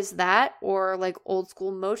he plays that or like old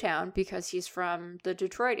school Motown because he's from the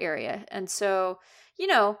Detroit area. And so, you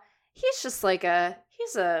know, he's just like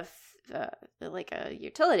he's a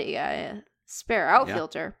utility guy. Spare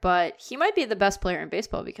outfielder, but he might be the best player in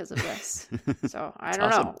baseball because of this. So I don't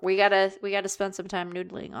know. We gotta spend some time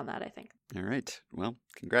noodling on that, I think. All right. Well,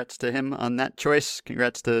 congrats to him on that choice.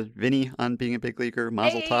 Congrats to Vinny on being a big leaguer.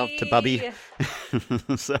 Mazel tov to Bubby.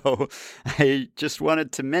 So I just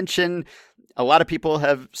wanted to mention a lot of people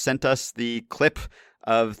have sent us the clip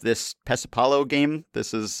of this Pesapalo game.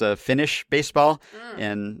 This is Finnish baseball,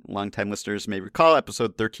 and longtime listeners may recall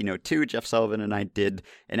episode 1302. Jeff Sullivan and I did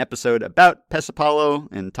an episode about Pesapalo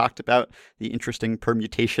and talked about the interesting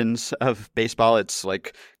permutations of baseball. It's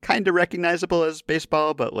like kind of recognizable as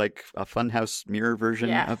baseball, but like a funhouse mirror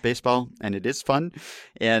version of baseball, and it is fun.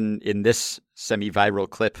 And in this semi-viral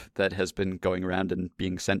clip that has been going around and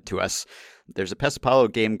being sent to us, there's a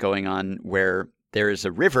Pesapalo game going on where there is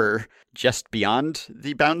a river just beyond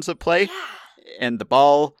the bounds of play, and the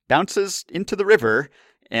ball bounces into the river,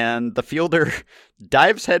 and the fielder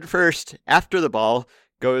dives headfirst after the ball,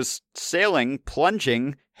 goes sailing,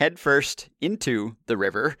 plunging headfirst into the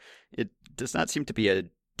river. It does not seem to be a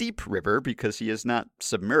deep river because he is not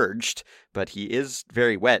submerged, but he is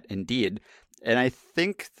very wet indeed. And I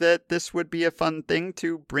think that this would be a fun thing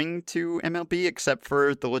to bring to MLB, except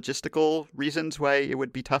for the logistical reasons why it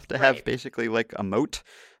would be tough to have basically like a moat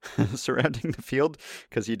surrounding the field,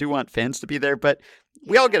 because you do want fans to be there. But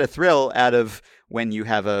we all get a thrill out of when you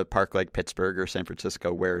have a park like Pittsburgh or San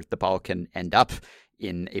Francisco where the ball can end up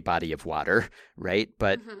in a body of water, right?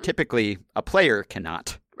 But typically a player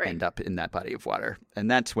cannot end up in that body of water. And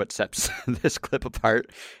that's what sets this clip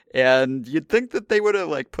apart. And you'd think that they would have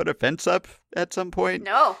like put a fence up at some point.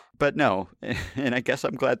 No. But no. And I guess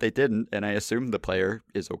I'm glad they didn't. And I assume the player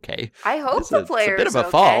is okay. I hope the player is okay. It's a bit of a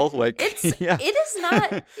fall. Like, it is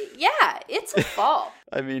not. Yeah, it's a fall.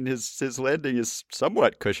 I mean, his landing is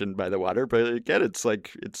somewhat cushioned by the water. But again, it's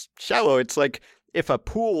like, it's shallow. It's like if a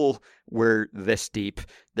pool were this deep,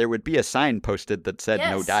 there would be a sign posted that said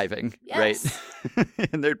no diving, right?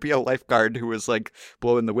 And there'd be a lifeguard who was like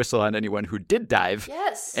blowing the whistle on anyone who did dive.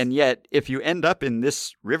 Yes. And yet, if you end up in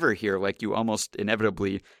this river here, like you almost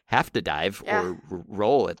inevitably have to dive or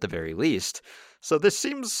roll at the very least. So this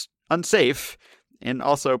seems unsafe and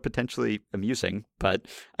also potentially amusing, but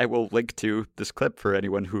I will link to this clip for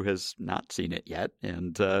anyone who has not seen it yet.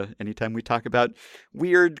 And anytime we talk about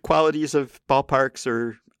weird qualities of ballparks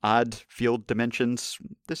or odd field dimensions,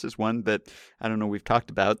 this is one that, I don't know, we've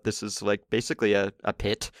talked about. This is like basically a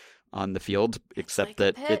pit on the field, except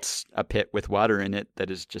that it's a pit with water in it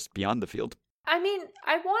that is just beyond the field. I mean,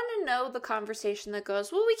 I want to know the conversation that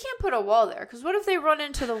goes, well, we can't put a wall there because what if they run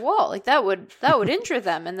into the wall? Like that would injure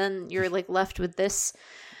them, and then you're like left with this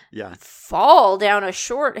fall down a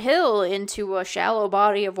short hill into a shallow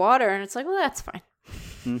body of water. And it's like, well, that's fine.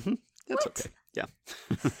 Mm-hmm. That's okay. Yeah.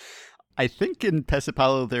 I think in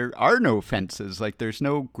Pesapalo there are no fences. Like, there's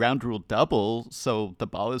no ground rule double, so the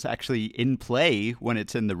ball is actually in play when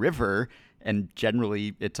it's in the river, and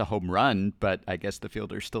generally it's a home run, but I guess the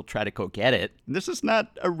fielders still try to go get it. This is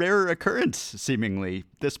not a rare occurrence, seemingly.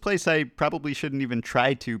 This place, I probably shouldn't even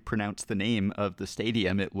try to pronounce the name of the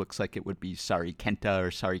stadium. It looks like it would be Sarikenta or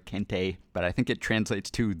Sarikente, but I think it translates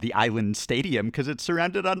to the Island Stadium because it's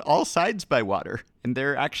surrounded on all sides by water. And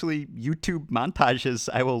there are actually YouTube montages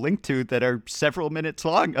I will link to that are several minutes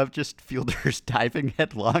long of just fielders diving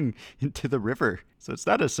headlong into the river. So it's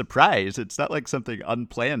not a surprise. It's not like something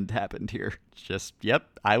unplanned happened here. It's just, yep,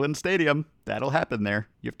 Island Stadium. That'll happen there.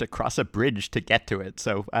 You have to cross a bridge to get to it.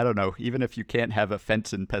 So I don't know. Even if you can't have a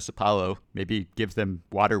fence in Pesapalo, maybe give them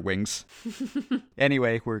water wings.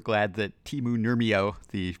 Anyway, we're glad that Timu Nurmio,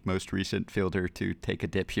 the most recent fielder to take a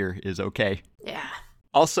dip here, is okay. Yeah.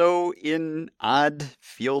 Also, in odd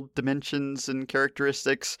field dimensions and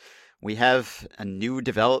characteristics, we have a new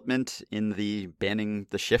development in the banning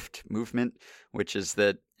the shift movement, which is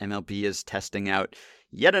that MLB is testing out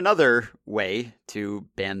yet another way to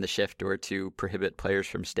ban the shift or to prohibit players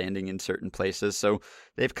from standing in certain places. So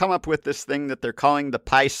they've come up with this thing that they're calling the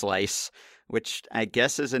pie slice, which I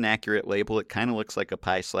guess is an accurate label. It kind of looks like a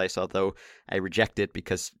pie slice, although I reject it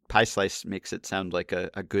because pie slice makes it sound like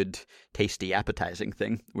a good, tasty, appetizing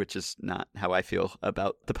thing, which is not how I feel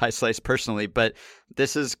about the pie slice personally. But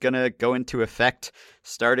this is going to go into effect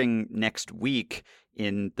starting next week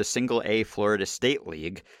in the Single A Florida State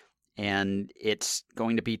League, and it's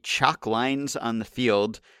going to be chalk lines on the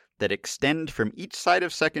field that extend from each side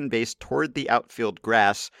of second base toward the outfield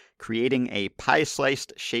grass, creating a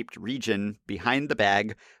pie-sliced shaped region behind the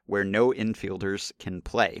bag where no infielders can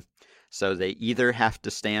play. So they either have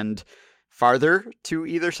to stand farther to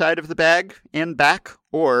either side of the bag and back,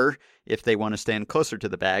 or if they want to stand closer to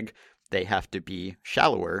the bag, they have to be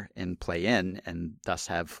shallower and play in and thus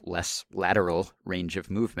have less lateral range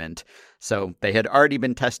of movement. So they had already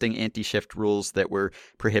been testing anti-shift rules that were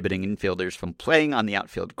prohibiting infielders from playing on the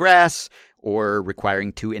outfield grass or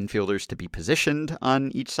requiring two infielders to be positioned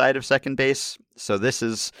on each side of second base. So this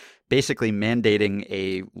is basically mandating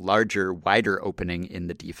a larger, wider opening in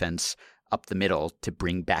the defense up the middle to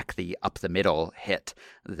bring back the up the middle hit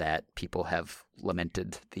that people have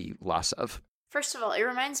lamented the loss of. First of all, it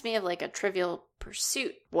reminds me of like a Trivial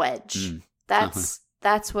Pursuit wedge. That's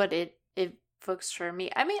what it evokes for me.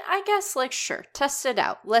 I mean, I guess like sure, test it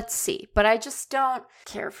out. Let's see. But I just don't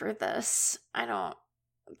care for this. I don't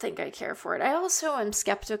think I care for it. I also am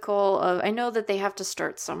skeptical of, I know that they have to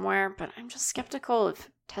start somewhere, but I'm just skeptical of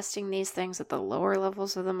testing these things at the lower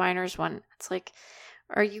levels of the minors when it's like,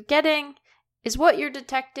 is what you're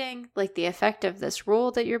detecting like the effect of this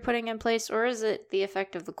rule that you're putting in place, or is it the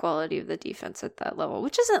effect of the quality of the defense at that level,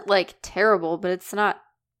 which isn't like terrible, but it's not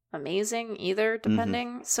amazing either,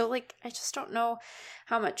 depending. So like, I just don't know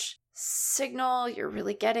how much signal you're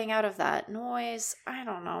really getting out of that noise. I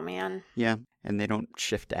don't know, man. Yeah, and they don't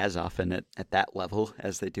shift as often at that level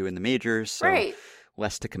as they do in the majors. So right.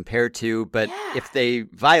 Less to compare to, but if they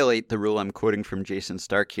violate the rule I'm quoting from Jason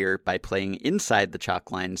Stark here by playing inside the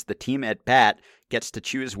chalk lines, the team at bat gets to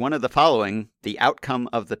choose one of the following: the outcome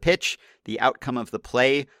of the pitch, the outcome of the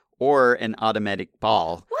play, or an automatic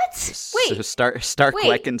ball. What? So Stark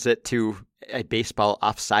likens it to a baseball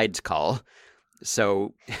offsides call.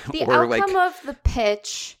 So the outcome of the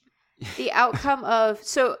pitch, the outcome of,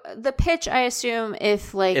 so the pitch, I assume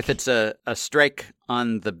if it's a strike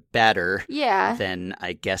on the batter, yeah, then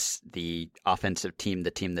I guess the offensive team,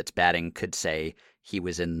 the team that's batting, could say he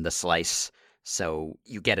was in the slice, so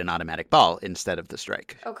you get an automatic ball instead of the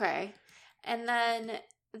strike. Okay. And then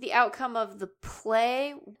the outcome of the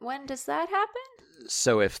play, when does that happen?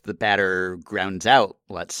 So if the batter grounds out,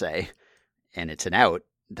 let's say, and it's an out,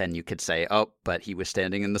 then you could say, oh, but he was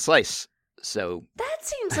standing in the slice. So that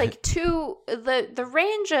seems like the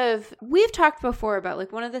range of, we've talked before about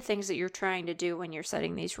like one of the things that you're trying to do when you're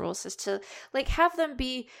setting these rules is to like have them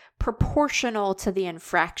be proportional to the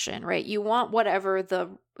infraction, right? You want whatever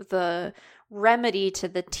the remedy to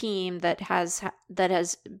the team that has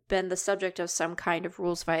been the subject of some kind of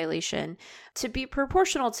rules violation to be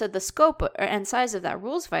proportional to the scope and size of that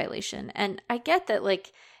rules violation. And I get that,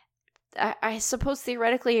 like, I suppose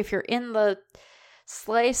theoretically if you're in the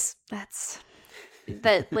slice,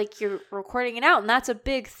 like you're recording it out, and that's a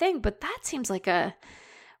big thing, but that seems like a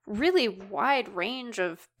really wide range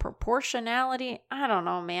of proportionality. I don't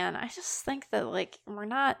know, man. I just think that like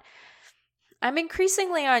I'm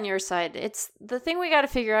increasingly on your side. It's the thing we got to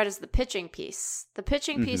figure out is the pitching piece. The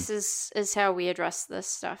pitching piece is how we address this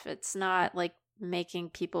stuff. It's not like making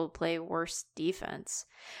people play worse defense.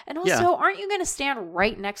 And also, aren't you going to stand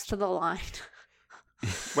right next to the line?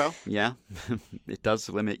 Well, yeah, it does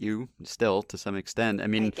limit you still to some extent. I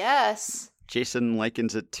mean, I guess. Jason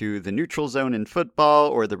likens it to the neutral zone in football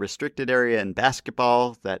or the restricted area in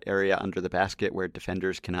basketball, that area under the basket where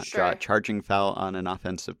defenders cannot draw a charging foul on an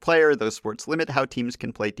offensive player. Those sports limit how teams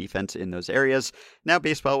can play defense in those areas. Now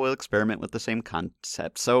baseball will experiment with the same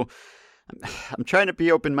concept. So I'm trying to be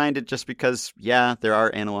open-minded just because, yeah, there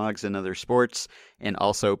are analogs in other sports, and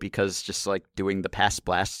also because just like doing the pass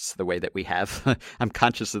blasts the way that we have, I'm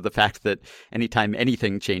conscious of the fact that anytime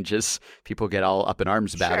anything changes, people get all up in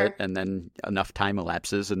arms about it, and then enough time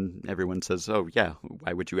elapses and everyone says, oh yeah,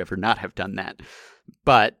 why would you ever not have done that?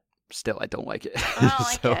 But still, I don't like it.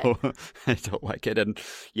 I don't like it. And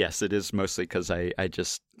yes, it is mostly because I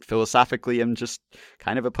just philosophically am just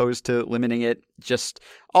kind of opposed to limiting it. Just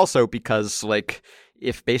also because, like,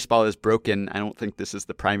 if baseball is broken, I don't think this is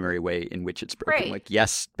the primary way in which it's broken. Right. Like,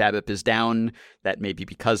 yes, BABIP is down. That may be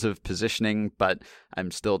because of positioning, but I'm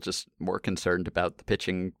still just more concerned about the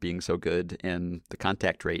pitching being so good and the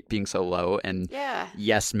contact rate being so low. And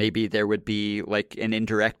yes, maybe there would be like an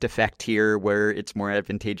indirect effect here where it's more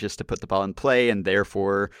advantageous to put the ball in play, and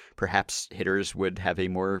therefore perhaps hitters would have a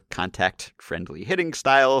more contact-friendly hitting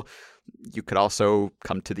style. You could also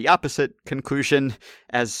come to the opposite conclusion,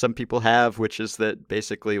 as some people have, which is that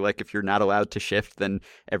basically, like, if you're not allowed to shift, then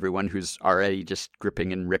everyone who's already just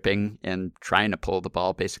gripping and ripping and trying to pull the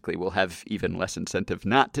ball basically will have even less incentive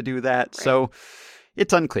not to do that. Right. So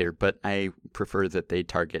it's unclear, but I prefer that they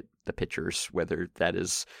target the pitchers, whether that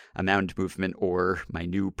is a mound movement or my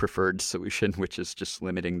new preferred solution, which is just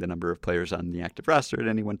limiting the number of players on the active roster at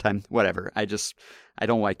any one time. Whatever. I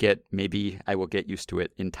don't like it. Maybe I will get used to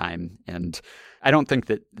it in time. And I don't think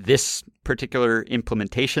that this particular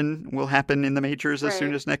implementation will happen in the majors as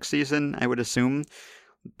soon as next season, I would assume.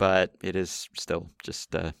 But it is still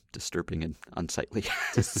just disturbing and unsightly.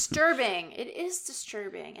 Disturbing. It is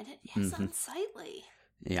disturbing, and it is unsightly.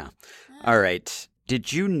 Yeah. All right.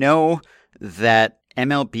 Did you know that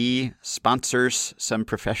MLB sponsors some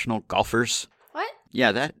professional golfers? What?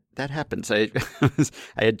 Yeah, that happens. I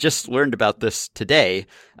had just learned about this today.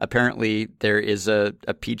 Apparently, there is a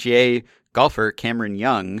PGA golfer, Cameron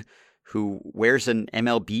Young, who wears an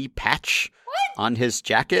MLB patch on his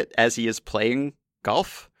jacket as he is playing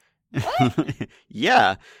golf. What?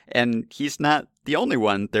 Yeah, and he's not the only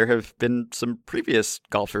one. There have been some previous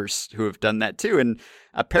golfers who have done that too, and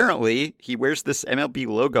apparently he wears this MLB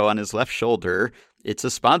logo on his left shoulder. It's a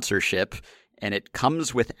sponsorship, and it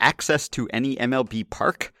comes with access to any MLB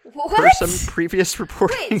park. What? Per some previous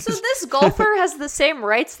reporting. Wait, so this golfer has the same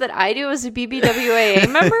rights that I do as a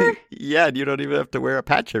BBWAA member? Yeah, and you don't even have to wear a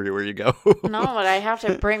patch everywhere you go. No, but I have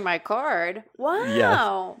to bring my card.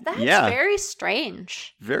 Wow, that's very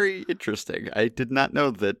strange. Very interesting. I did not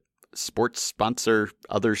know that sports sponsor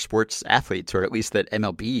other sports athletes, or at least that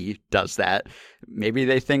MLB does that. Maybe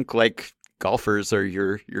they think like golfers are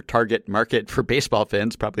your target market for baseball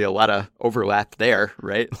fans. Probably a lot of overlap there,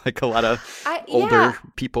 right? Like a lot of older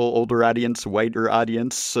people, older audience, whiter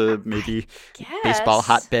audience, maybe baseball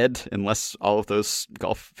hotbed, unless all of those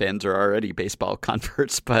golf fans are already baseball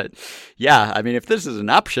converts. But yeah, I mean, if this is an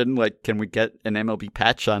option, like, can we get an MLB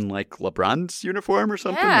patch on like LeBron's uniform or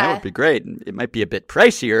something? Yeah. That would be great. It might be a bit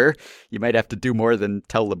pricier. You might have to do more than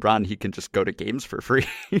tell LeBron he can just go to games for free.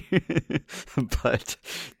 But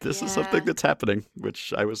this is something that's happening,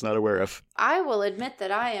 which I was not aware of. I will admit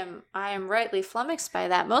that I am rightly flummoxed by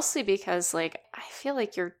that, mostly because like I feel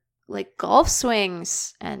like your like golf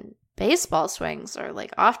swings and baseball swings are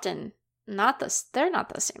like often they're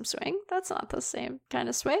not the same swing. That's not the same kind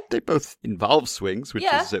of swing. They both involve swings, which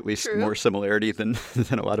is at least more similarity than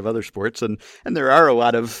a lot of other sports. And there are a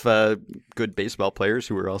lot of good baseball players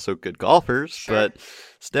who are also good golfers, but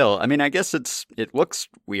still, I mean, I guess it looks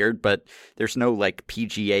weird, but there's no like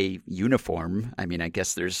PGA uniform. I mean, I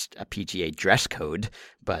guess there's a PGA dress code,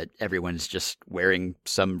 but everyone's just wearing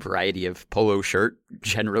some variety of polo shirt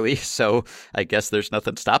generally. So I guess there's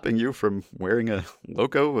nothing stopping you from wearing a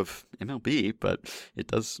logo of MLB, but it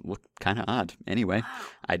does look kind of odd. Anyway,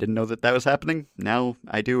 I didn't know that was happening. Now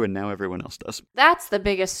I do, and now everyone else does. That's the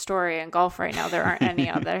biggest story in golf right now. There aren't any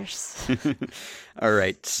others. All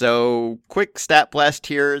right, so quick stat blast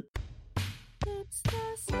here.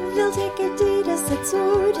 They'll take Adidas that's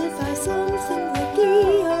certified something like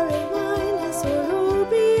ERA- or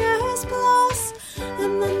OBS Plus,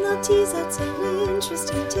 and then they'll tease out some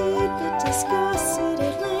interesting tidbit, discuss it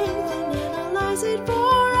at length, and analyze it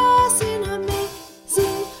for us in a minute.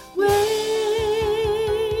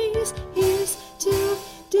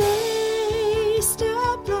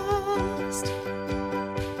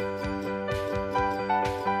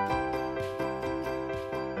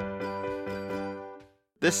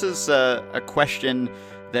 this is a question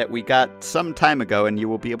that we got some time ago, and you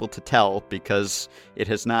will be able to tell because it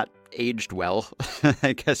has not aged well,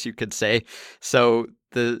 I guess you could say. So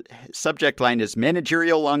the subject line is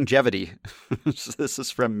managerial longevity. So this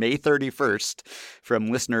is from May 31st from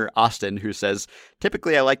listener Austin, who says,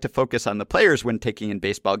 typically I like to focus on the players when taking in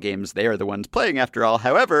baseball games. They are the ones playing after all.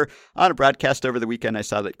 However, on a broadcast over the weekend, I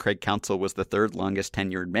saw that Craig Counsell was the third longest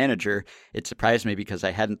tenured manager. It surprised me because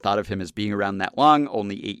I hadn't thought of him as being around that long,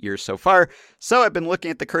 only 8 years so far. So I've been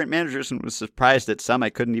looking at the current managers and was surprised at some I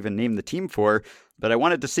couldn't even name the team for. But I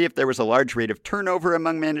wanted to see if there was a large rate of turnover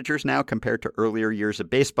among managers now compared to earlier years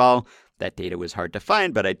of baseball. That data was hard to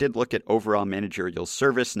find, but I did look at overall managerial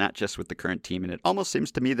service, not just with the current team, and it almost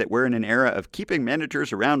seems to me that we're in an era of keeping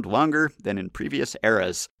managers around longer than in previous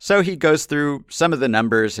eras. So he goes through some of the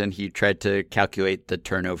numbers, and he tried to calculate the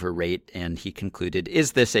turnover rate, and he concluded,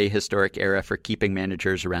 is this a historic era for keeping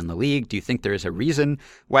managers around the league? Do you think there is a reason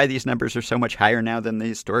why these numbers are so much higher now than the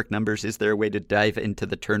historic numbers? Is there a way to dive into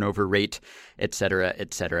the turnover rate, etc.,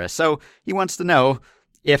 etc.? So he wants to know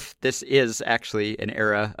if this is actually an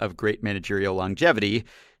era of great managerial longevity.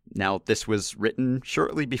 Now, this was written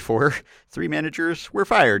shortly before 3 managers were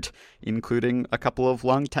fired, including a couple of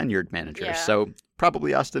long-tenured managers. Yeah. So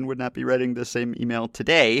probably Austin would not be writing the same email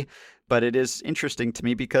today, but it is interesting to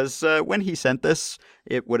me because when he sent this,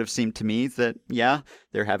 it would have seemed to me that, yeah,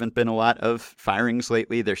 there haven't been a lot of firings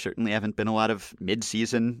lately. There certainly haven't been a lot of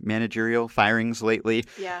mid-season managerial firings lately.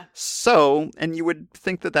 Yeah. So, and you would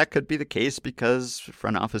think that that could be the case because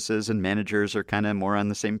front offices and managers are kind of more on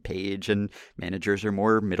the same page, and managers are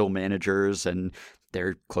more middle managers, and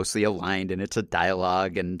they're closely aligned, and it's a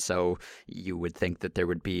dialogue, and so you would think that there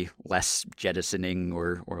would be less jettisoning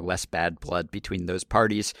or less bad blood between those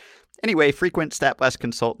parties. Anyway, frequent StatBlast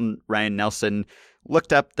consultant Ryan Nelson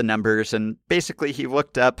looked up the numbers, and basically he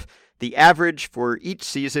looked up the average for each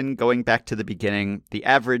season going back to the beginning, the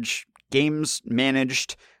average games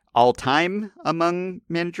managed all time among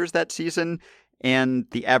managers that season, and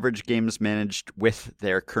the average games managed with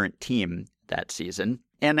their current team that season.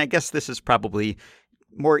 And I guess this is probably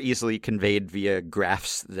more easily conveyed via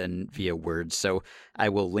graphs than via words, so I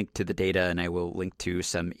will link to the data and I will link to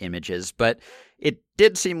some images. But it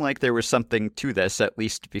did seem like there was something to this, at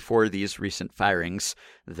least before these recent firings,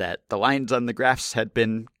 that the lines on the graphs had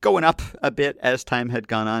been going up a bit as time had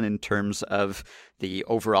gone on in terms of the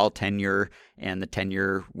overall tenure and the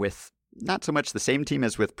tenure with not so much the same team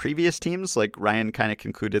as with previous teams. Like Ryan kind of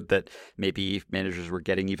concluded that maybe managers were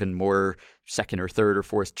getting even more second or third or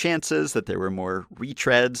fourth chances, that there were more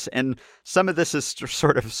retreads. And some of this is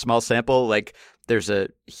sort of small sample. Like there's a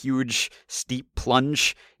huge steep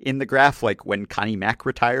plunge in the graph, like when Connie Mack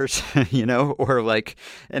retires, or like,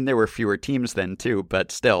 and there were fewer teams then too,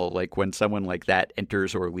 but still, like when someone like that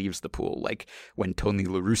enters or leaves the pool, like when Tony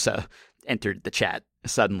La Russa entered the chat,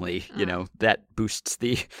 suddenly, that boosts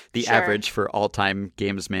the Sure. average for all-time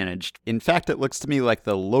games managed. In fact, it looks to me like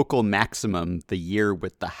the local maximum, the year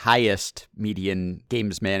with the highest median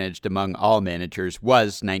games managed among all managers,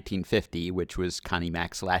 was 1950, which was Connie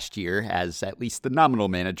Mack's last year as at least the nominal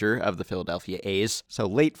manager of the Philadelphia A's. So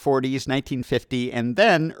late 40s, 1950, and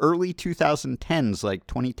then early 2010s, like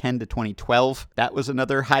 2010 to 2012. That was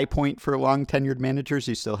another high point for long-tenured managers.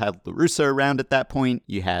 You still had La Russa around at that point.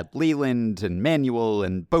 You had Leland and Manuel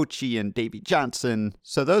and Bochy and Davey Johnson.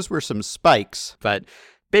 So those were some spikes. But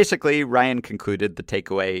basically, Ryan concluded the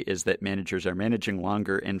takeaway is that managers are managing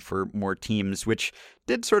longer and for more teams, which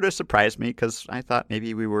did sort of surprise me because I thought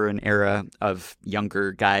maybe we were an era of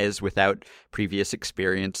younger guys without previous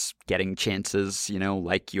experience getting chances,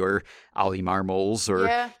 like your Ollie Marmols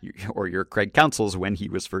or your Craig Counsells when he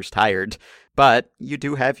was first hired. But you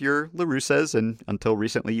do have your La Russas, and until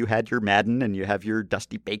recently you had your Madden, and you have your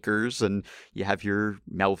Dusty Bakers, and you have your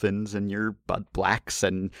Melvins and your Bud Blacks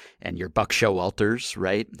and your Buck Showalters,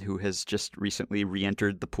 right, who has just recently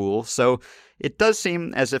re-entered the pool. So it does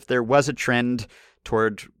seem as if there was a trend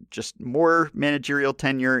toward just more managerial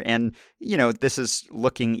tenure. And, this is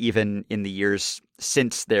looking even in the years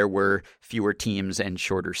since there were fewer teams and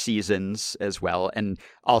shorter seasons as well. And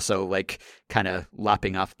also like kind of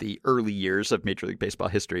lopping off the early years of Major League Baseball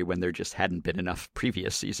history when there just hadn't been enough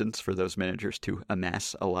previous seasons for those managers to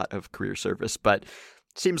amass a lot of career service. But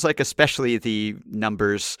seems like especially the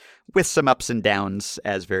numbers with some ups and downs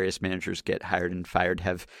as various managers get hired and fired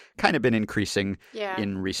have kind of been increasing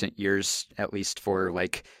in recent years, at least for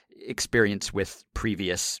like experience with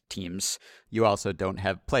previous teams. You also don't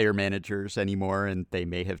have player managers anymore, and they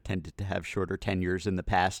may have tended to have shorter tenures in the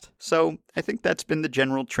past. So I think that's been the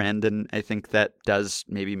general trend, and I think that does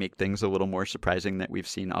maybe make things a little more surprising that we've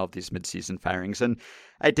seen all of these midseason firings. And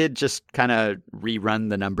I did just kind of rerun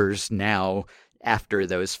the numbers now after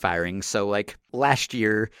those firings. So like last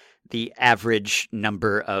year, the average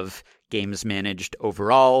number of games managed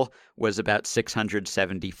overall was about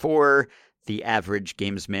 674. The average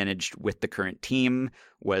games managed with the current team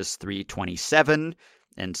was 327.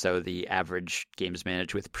 And so the average games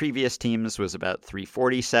managed with previous teams was about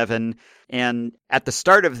 347. And at the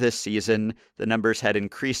start of this season, the numbers had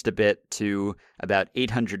increased a bit to about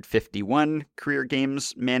 851 career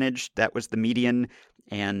games managed. That was the median,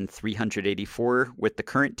 and 384 with the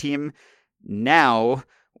current team. Now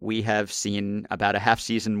we have seen about a half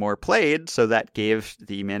season more played, so that gave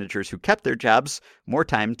the managers who kept their jobs more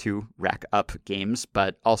time to rack up games,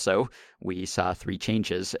 but also we saw 3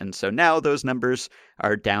 changes. And so now those numbers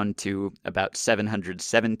are down to about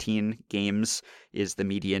 717 games is the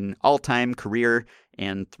median all-time career,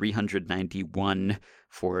 and 391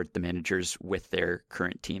 for the managers with their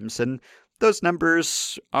current teams. And those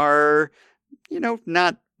numbers are,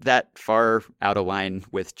 not that far out of line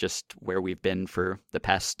with just where we've been for the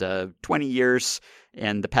past 20 years.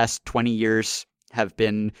 And the past 20 years have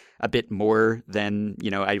been a bit more than,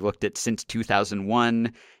 I looked at since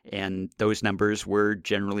 2001, and those numbers were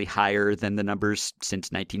generally higher than the numbers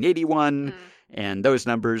since 1981. And those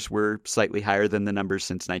numbers were slightly higher than the numbers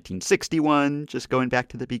since 1961, just going back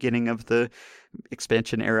to the beginning of the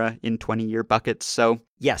expansion era in 20-year buckets. So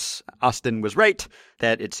yes, Austin was right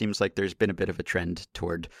that it seems like there's been a bit of a trend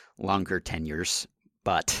toward longer tenures.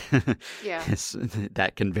 But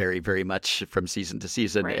that can vary very much from season to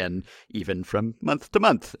season, and even from month to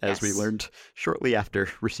month, as we learned shortly after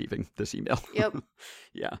receiving this email. Yep.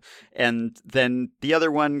 Yeah. And then the other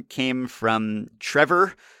one came from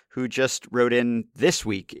Trevor, who just wrote in this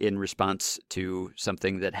week in response to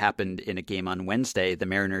something that happened in a game on Wednesday, the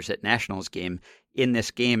Mariners at Nationals game. In this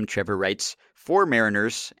game, Trevor writes, 4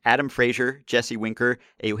 Mariners, Adam Frazier, Jesse Winker,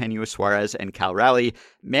 Eugenio Suarez, and Cal Raleigh,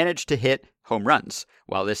 managed to hit home runs.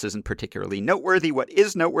 While this isn't particularly noteworthy, what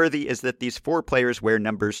is noteworthy is that these 4 players wear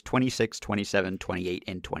numbers 26, 27, 28,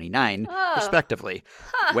 and 29, respectively.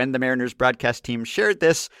 When the Mariners broadcast team shared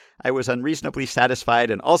this, I was unreasonably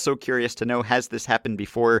satisfied and also curious to know, has this happened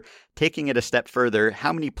before? Taking it a step further,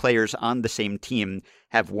 how many players on the same team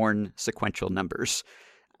have worn sequential numbers?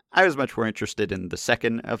 I was much more interested in the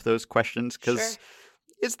second of those questions because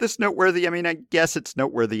is this noteworthy? I mean, I guess it's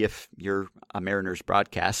noteworthy if you're a Mariners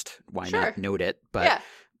broadcast. Why not note it? But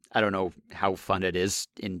I don't know how fun it is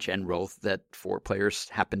in general that 4 players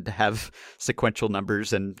happen to have sequential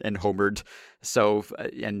numbers and homered. So,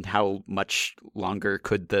 and how much longer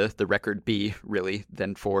could the record be really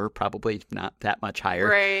than 4? Probably not that much higher.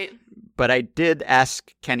 Right. But I did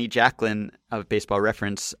ask Kenny Jacklin of Baseball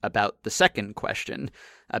Reference about the second question,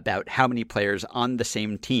 about how many players on the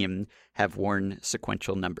same team have worn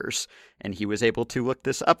sequential numbers. And he was able to look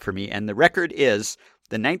this up for me. And the record is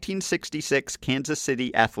the 1966 Kansas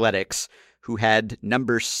City Athletics, who had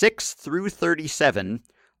numbers 6 through 37,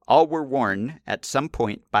 all were worn at some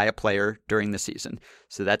point by a player during the season.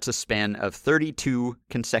 So that's a span of 32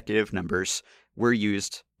 consecutive numbers were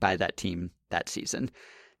used by that team that season.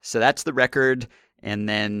 So that's the record. And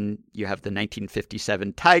then you have the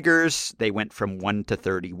 1957 Tigers. They went from 1 to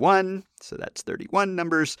 31. So that's 31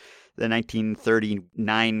 numbers. The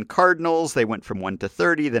 1939 Cardinals, they went from 1 to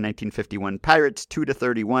 30. The 1951 Pirates, 2 to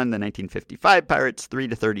 31. The 1955 Pirates, 3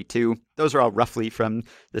 to 32. Those are all roughly from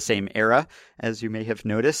the same era, as you may have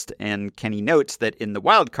noticed. And Kenny notes that in the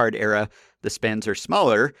wild card era, the spans are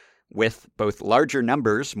smaller, with both larger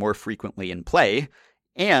numbers more frequently in play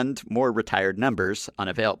and more retired numbers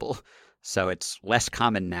unavailable. So it's less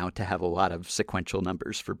common now to have a lot of sequential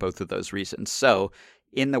numbers for both of those reasons. So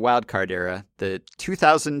in the wildcard era, the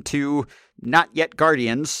 2002 Not Yet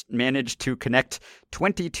Guardians managed to connect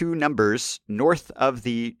 22 numbers north of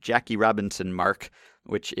the Jackie Robinson mark,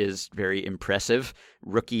 which is very impressive.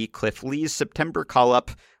 Rookie Cliff Lee's September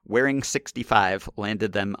call-up wearing 65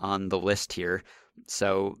 landed them on the list here.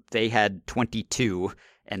 So they had 22,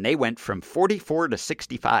 and they went from 44 to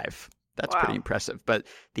 65. That's pretty impressive. But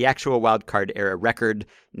the actual wildcard era record,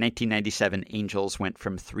 1997 Angels went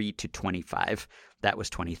from 3 to 25. That was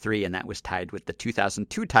 23, and that was tied with the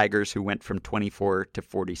 2002 Tigers, who went from 24 to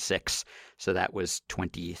 46. So that was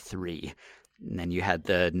 23. And then you had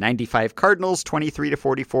the 95 Cardinals, 23 to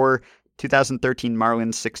 44, 2013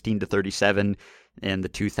 Marlins, 16 to 37, and the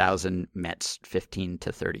 2000 Mets, 15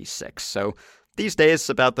 to 36. So these days,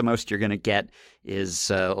 about the most you're going to get is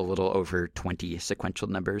a little over 20 sequential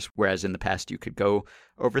numbers, whereas in the past you could go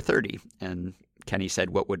over 30. And Kenny said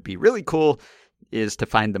what would be really cool is to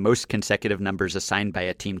find the most consecutive numbers assigned by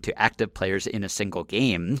a team to active players in a single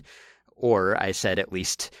game, or I said at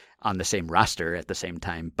least on the same roster at the same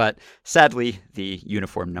time. But sadly, the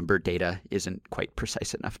uniform number data isn't quite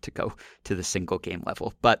precise enough to go to the single game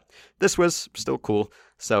level. But this was still cool.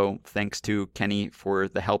 So thanks to Kenny for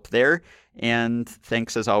the help there. And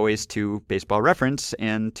thanks, as always, to Baseball Reference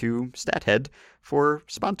and to StatHead for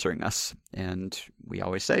sponsoring us. And we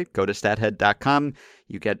always say, go to stathead.com.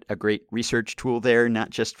 You get a great research tool there,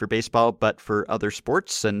 not just for baseball, but for other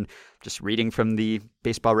sports. And just reading from the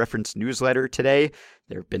Baseball Reference newsletter today,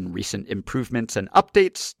 there have been recent improvements and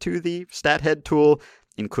updates to the StatHead tool,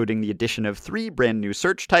 including the addition of 3 brand new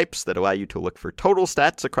search types that allow you to look for total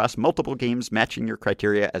stats across multiple games matching your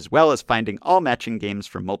criteria, as well as finding all matching games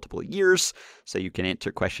from multiple years. So you can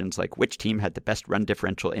answer questions like which team had the best run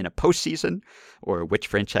differential in a postseason, or which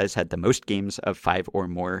franchise had the most games of 5 or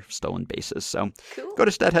more stolen bases. So Go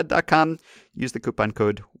to stathead.com, use the coupon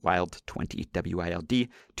code WILD20,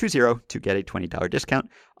 WILD20, to get a $20 discount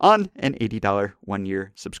on an $80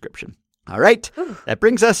 one-year subscription. All right, that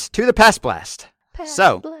brings us to the Pass Blast.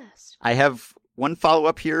 I have one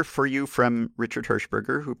follow-up here for you from Richard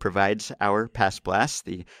Hirschberger, who provides our Pass Blast,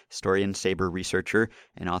 the historian, saber researcher,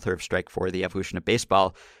 and author of Strike 4, The Evolution of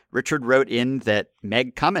Baseball. Richard wrote in that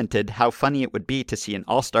Meg commented how funny it would be to see an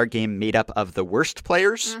all-star game made up of the worst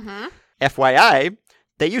players. FYI,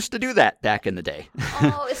 they used to do that back in the day.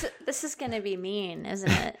 Oh, this is going to be mean,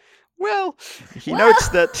 isn't it? Well, he notes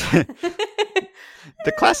that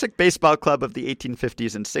the classic baseball club of the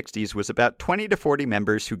 1850s and 60s was about 20 to 40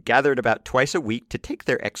 members who gathered about twice a week to take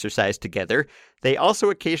their exercise together. They also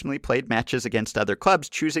occasionally played matches against other clubs,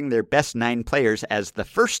 choosing their best 9 players as the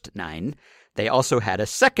first 9. They also had a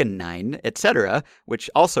second 9, etc., which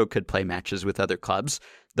also could play matches with other clubs.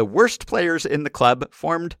 The worst players in the club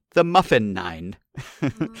formed the Muffin 9.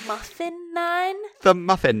 Muffin 9? The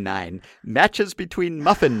Muffin 9. Matches between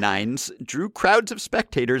Muffin 9s drew crowds of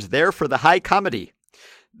spectators there for the high comedy.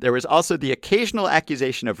 There was also the occasional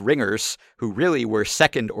accusation of ringers, who really were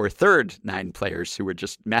second or third 9 players who were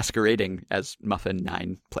just masquerading as Muffin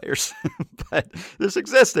 9 players. But this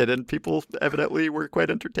existed, and people evidently were quite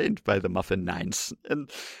entertained by the Muffin 9s. And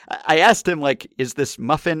I asked him, like, is this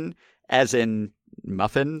muffin as in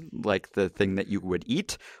muffin, like the thing that you would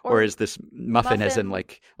eat, or is this muffin as in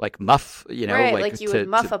like muff, you know, right, like you would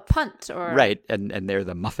muff a punt, or right, and they're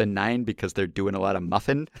the Muffin 9 because they're doing a lot of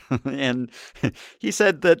muffin. And he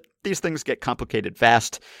said that these things get complicated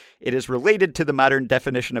fast. It is related to the modern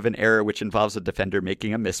definition of an error, which involves a defender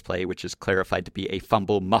making a misplay, which is clarified to be a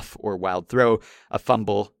fumble, muff, or wild throw. A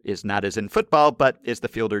fumble is not as in football, but is the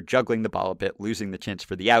fielder juggling the ball a bit, losing the chance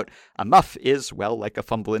for the out. A muff is, well, like a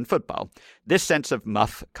fumble in football. This sense of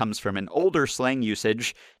muff comes from an older slang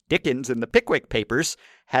usage. Dickens in the Pickwick Papers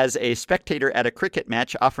has a spectator at a cricket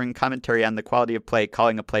match offering commentary on the quality of play,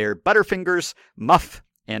 calling a player Butterfingers, muff,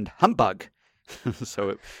 and humbug.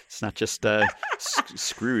 So it's not just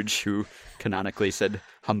Scrooge who canonically said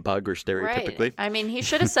humbug or stereotypically. Right. I mean, he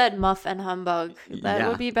should have said muff and humbug. That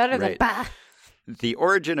would be better than bah. The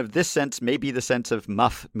origin of this sense may be the sense of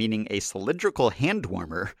muff, meaning a cylindrical hand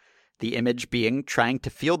warmer, the image being trying to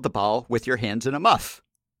field the ball with your hands in a muff.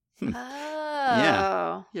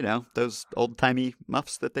 Yeah. You know, those old-timey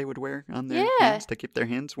muffs that they would wear on their hands to keep their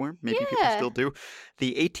hands warm. Maybe people still do.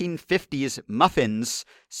 The 1850s muffins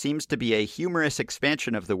seems to be a humorous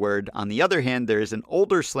expansion of the word. On the other hand, there is an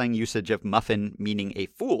older slang usage of muffin meaning a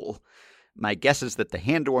fool. My guess is that the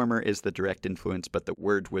hand warmer is the direct influence, but the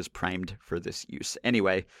word was primed for this use.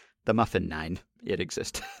 Anyway, the Muffin 9. It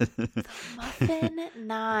exists. The Muffin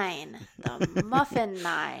 9. The Muffin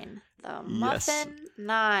 9. The Muffin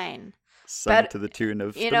 9. Sung to the tune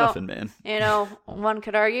of the Muffin Man. You know, one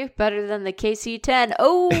could argue better than the KC-10.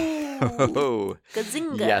 Oh,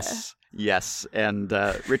 gazinga. Yes. And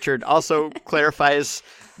Richard also clarifies,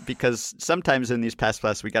 because sometimes in these Pass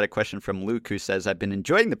Blasts, we got a question from Luke who says, I've been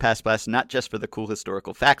enjoying the Pass Blast not just for the cool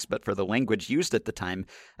historical facts, but for the language used at the time.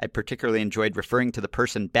 I particularly enjoyed referring to the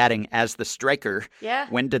person batting as the striker. Yeah.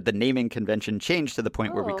 When did the naming convention change to the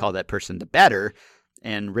point where we call that person the batter?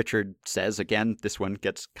 And Richard says, again, this one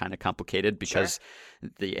gets kind of complicated because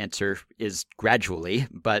the answer is gradually.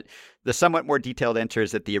 But the somewhat more detailed answer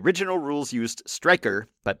is that the original rules used striker,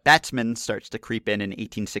 but batsman starts to creep in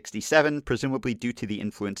 1867, presumably due to the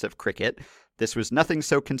influence of cricket. This was nothing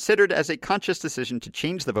so considered as a conscious decision to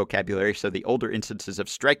change the vocabulary so the older instances of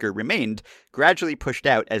striker remained, gradually pushed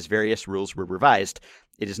out as various rules were revised.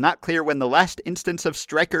 It is not clear when the last instance of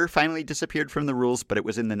striker finally disappeared from the rules, but it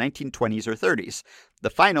was in the 1920s or 30s.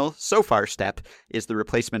 The final, so far, step is the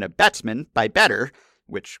replacement of batsman by batter,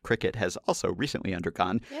 which cricket has also recently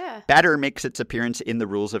undergone. Yeah. Batter makes its appearance in the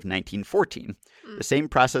rules of 1914. The same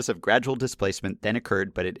process of gradual displacement then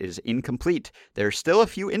occurred, but it is incomplete. There are still a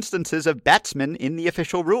few instances of batsmen in the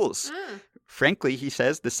official rules. Frankly, he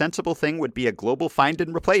says, the sensible thing would be a global find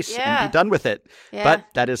and replace and be done with it. Yeah. But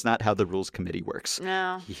that is not how the Rules Committee works.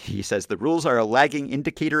 No. He says the rules are a lagging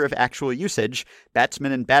indicator of actual usage.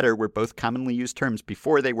 Batsman and batter were both commonly used terms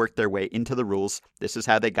before they worked their way into the rules. This is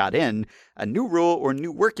how they got in. A new rule or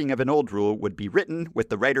new working of an old rule would be written with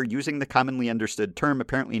the writer using the commonly understood term,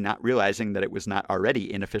 apparently not realizing that it was not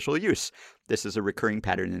already in official use. This is a recurring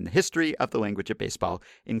pattern in the history of the language of baseball,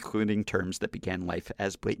 including terms that began life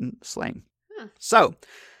as blatant slang. So,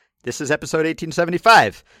 this is episode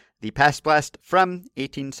 1875. The Past Blast from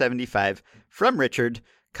 1875 from Richard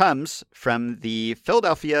comes from the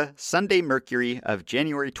Philadelphia Sunday Mercury of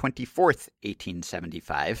January 24th,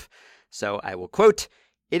 1875. So I will quote,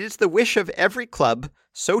 "It is the wish of every club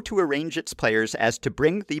so to arrange its players as to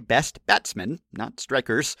bring the best batsmen, not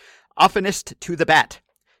strikers, oftenest to the bat.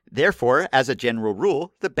 Therefore, as a general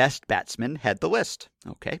rule, the best batsmen head the list."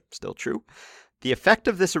 Okay, still true. The effect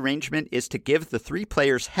of this arrangement is to give the three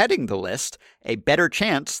players heading the list a better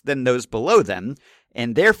chance than those below them,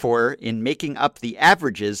 and therefore, in making up the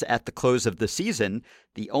averages at the close of the season,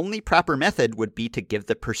 the only proper method would be to give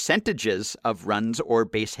the percentages of runs or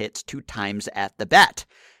base hits to times at the bat.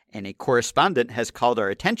 And a correspondent has called our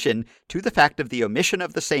attention to the fact of the omission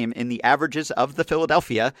of the same in the averages of the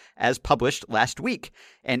Philadelphia as published last week.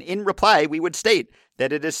 And in reply, we would state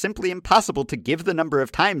that it is simply impossible to give the number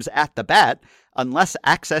of times at the bat unless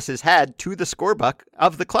access is had to the scorebook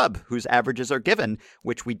of the club whose averages are given,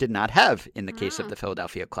 which we did not have in the case of the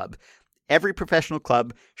Philadelphia club. Every professional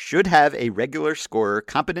club should have a regular scorer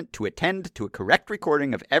competent to attend to a correct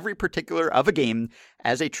recording of every particular of a game,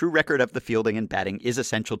 as a true record of the fielding and batting is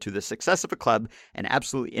essential to the success of a club and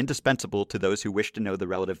absolutely indispensable to those who wish to know the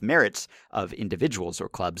relative merits of individuals or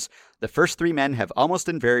clubs. The first three men have almost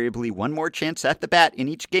invariably one more chance at the bat in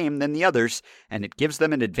each game than the others, and it gives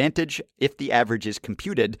them an advantage if the average is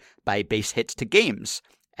computed by base hits to games,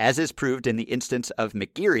 as is proved in the instance of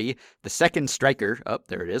McGeary, the second striker, of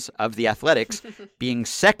the Athletics, being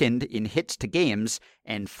second in hits to games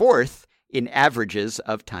and fourth in averages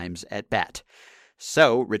of times at bat.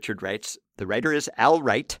 So, Richard writes, the writer is Al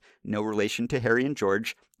Wright, no relation to Harry and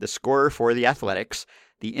George, the scorer for the Athletics.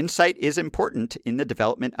 The insight is important in the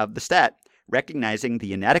development of the stat, recognizing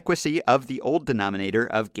the inadequacy of the old denominator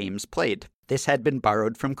of games played. This had been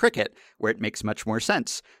borrowed from cricket, where it makes much more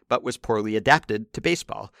sense, but was poorly adapted to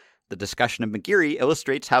baseball. The discussion of McGeary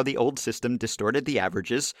illustrates how the old system distorted the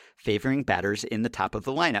averages, favoring batters in the top of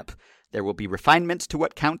the lineup. There will be refinements to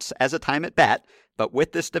what counts as a time at bat, but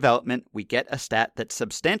with this development, we get a stat that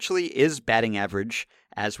substantially is batting average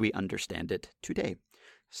as we understand it today.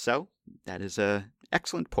 So, that is an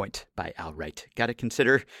excellent point by Al Wright. Got to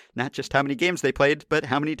consider not just how many games they played, but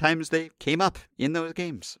how many times they came up in those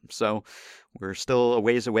games. So, we're still a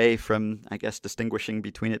ways away from, I guess, distinguishing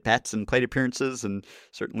between at-bats and plate appearances, and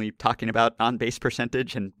certainly talking about on-base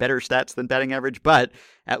percentage and better stats than batting average, but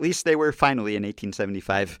at least they were finally in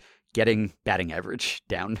 1875 getting batting average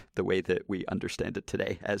down the way that we understand it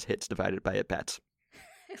today, as hits divided by at-bats.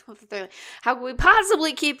 How can we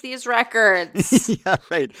possibly keep these records? Yeah,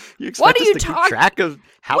 right. You expect us to keep track of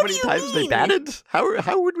how many times they batted?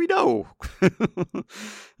 How would we know?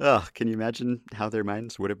 Oh, can you imagine how their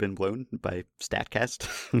minds would have been blown by StatCast?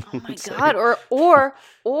 Oh my God!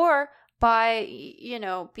 Or by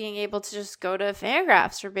being able to just go to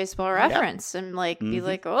Fangraphs or Baseball Reference and be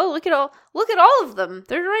like, oh, look at all of them.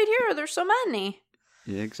 They're right here. There's so many.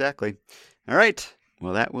 Yeah, exactly. All right.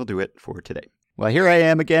 Well, that will do it for today. Well, here I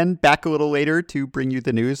am again, back a little later to bring you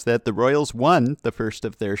the news that the Royals won the first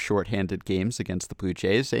of their shorthanded games against the Blue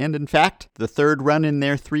Jays, and in fact, the third run in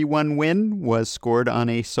their 3-1 win was scored on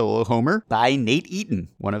a solo homer by Nate Eaton,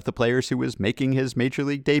 one of the players who was making his Major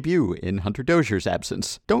League debut in Hunter Dozier's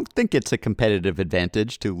absence. Don't think it's a competitive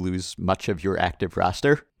advantage to lose much of your active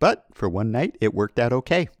roster, but for one night, it worked out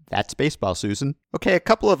okay. That's baseball, Susan. Okay, a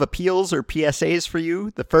couple of appeals or PSAs for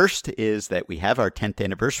you. The first is that we have our 10th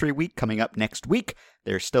anniversary week coming up next week.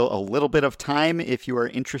 There's still a little bit of time if you are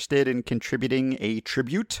interested in contributing a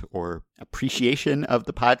tribute or appreciation of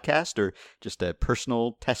the podcast, or just a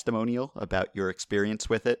personal testimonial about your experience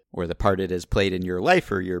with it, or the part it has played in your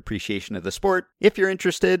life, or your appreciation of the sport. If you're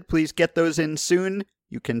interested, please get those in soon.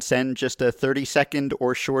 You can send just a 30-second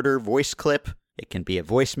or shorter voice clip. It can be a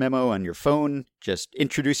voice memo on your phone. Just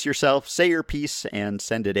introduce yourself, say your piece, and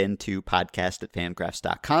send it in to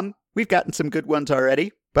podcast@fangraphs.com. We've gotten some good ones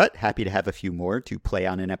already, but happy to have a few more to play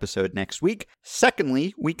on an episode next week.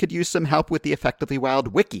 Secondly, we could use some help with the Effectively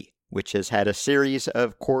Wild Wiki, which has had a series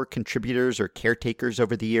of core contributors or caretakers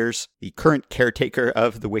over the years. The current caretaker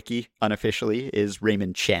of the wiki, unofficially, is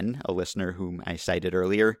Raymond Chen, a listener whom I cited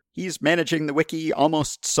earlier. He's managing the wiki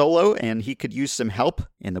almost solo, and he could use some help.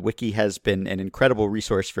 And the wiki has been an incredible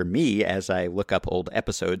resource for me as I look up old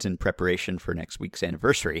episodes in preparation for next week's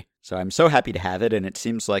anniversary. So I'm so happy to have it, and it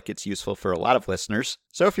seems like it's useful for a lot of listeners.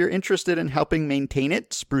 So if you're interested in helping maintain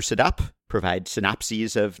it, spruce it up, provide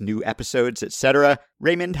synopses of new episodes, etc.,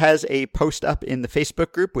 Raymond has a post up in the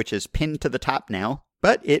Facebook group, which is pinned to the top now.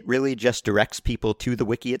 But it really just directs people to the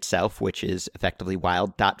wiki itself, which is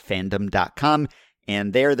effectivelywild.fandom.com.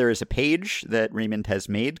 And there is a page that Raymond has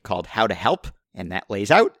made called How to Help, and that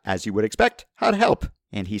lays out, as you would expect, how to help.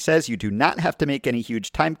 And he says you do not have to make any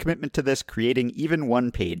huge time commitment to this. Creating even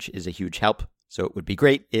one page is a huge help. So it would be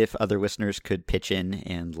great if other listeners could pitch in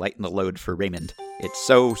and lighten the load for Raymond. It's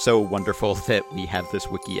so wonderful that we have this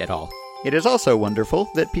wiki at all. It is also wonderful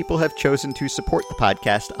that people have chosen to support the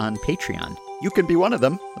podcast on Patreon. You can be one of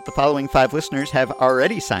them, but the following 5 listeners have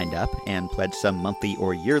already signed up and pledged some monthly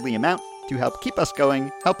or yearly amount to help keep us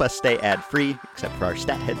going, help us stay ad-free, except for our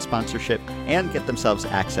StatHead sponsorship, and get themselves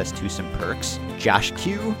access to some perks. Josh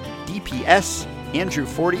Q, DPS, Andrew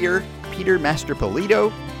Fortier, Peter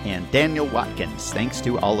Mastropolito, and Daniel Watkins. Thanks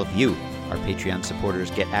to all of you. Our Patreon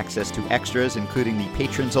supporters get access to extras, including the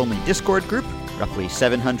patrons-only Discord group, roughly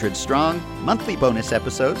 700 strong, monthly bonus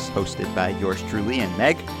episodes hosted by yours truly and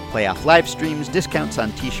Meg, playoff live streams, discounts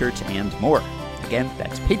on t-shirts, and more. Again,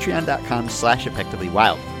 that's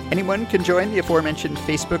patreon.com/effectivelywild. Anyone can join the aforementioned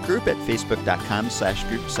Facebook group at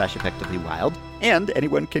facebook.com/group/effectivelywild. And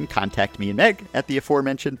anyone can contact me and Meg at the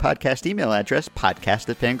aforementioned podcast email address,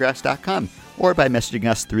 podcast@fangraphs.com, or by messaging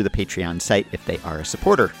us through the Patreon site if they are a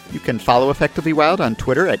supporter. You can follow Effectively Wild on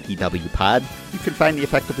Twitter at EWPod. You can find the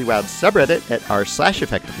Effectively Wild subreddit at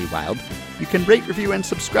r/EffectivelyWild. You can rate, review, and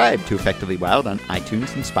subscribe to Effectively Wild on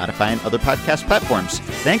iTunes and Spotify and other podcast platforms.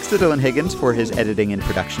 Thanks to Dylan Higgins for his editing and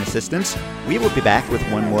production assistance. We will be back with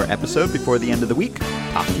one more episode before the end of the week.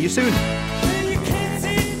 Talk to you soon.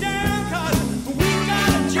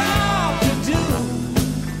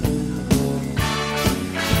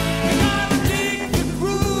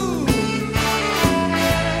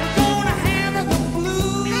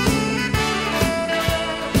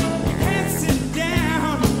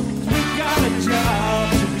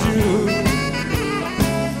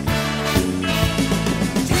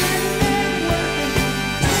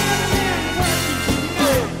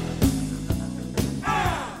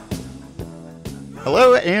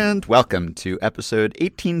 Hello and welcome to episode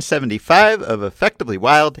 1875 of Effectively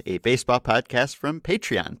Wild, a baseball podcast from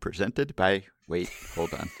Patreon, presented by... Wait,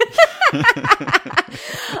 hold on.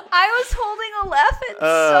 I was holding a laugh in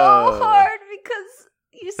so hard because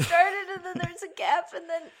you started and then there's a gap and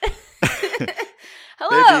then...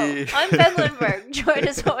 Hello, maybe... I'm Ben Lindbergh, joined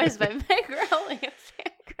as always by Meg Rowley of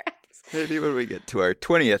Fangraphs. Maybe when we get to our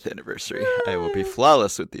 20th anniversary, I will be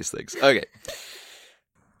flawless with these things. Okay.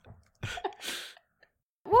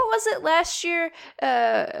 What was it last year?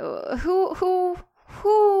 Who?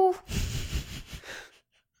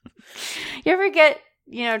 You ever get,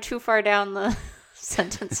 too far down the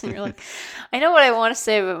sentence and you're like, I know what I want to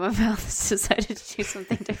say, but my mouth has decided to do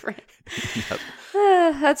something different. Yep.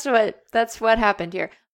 That's what happened here.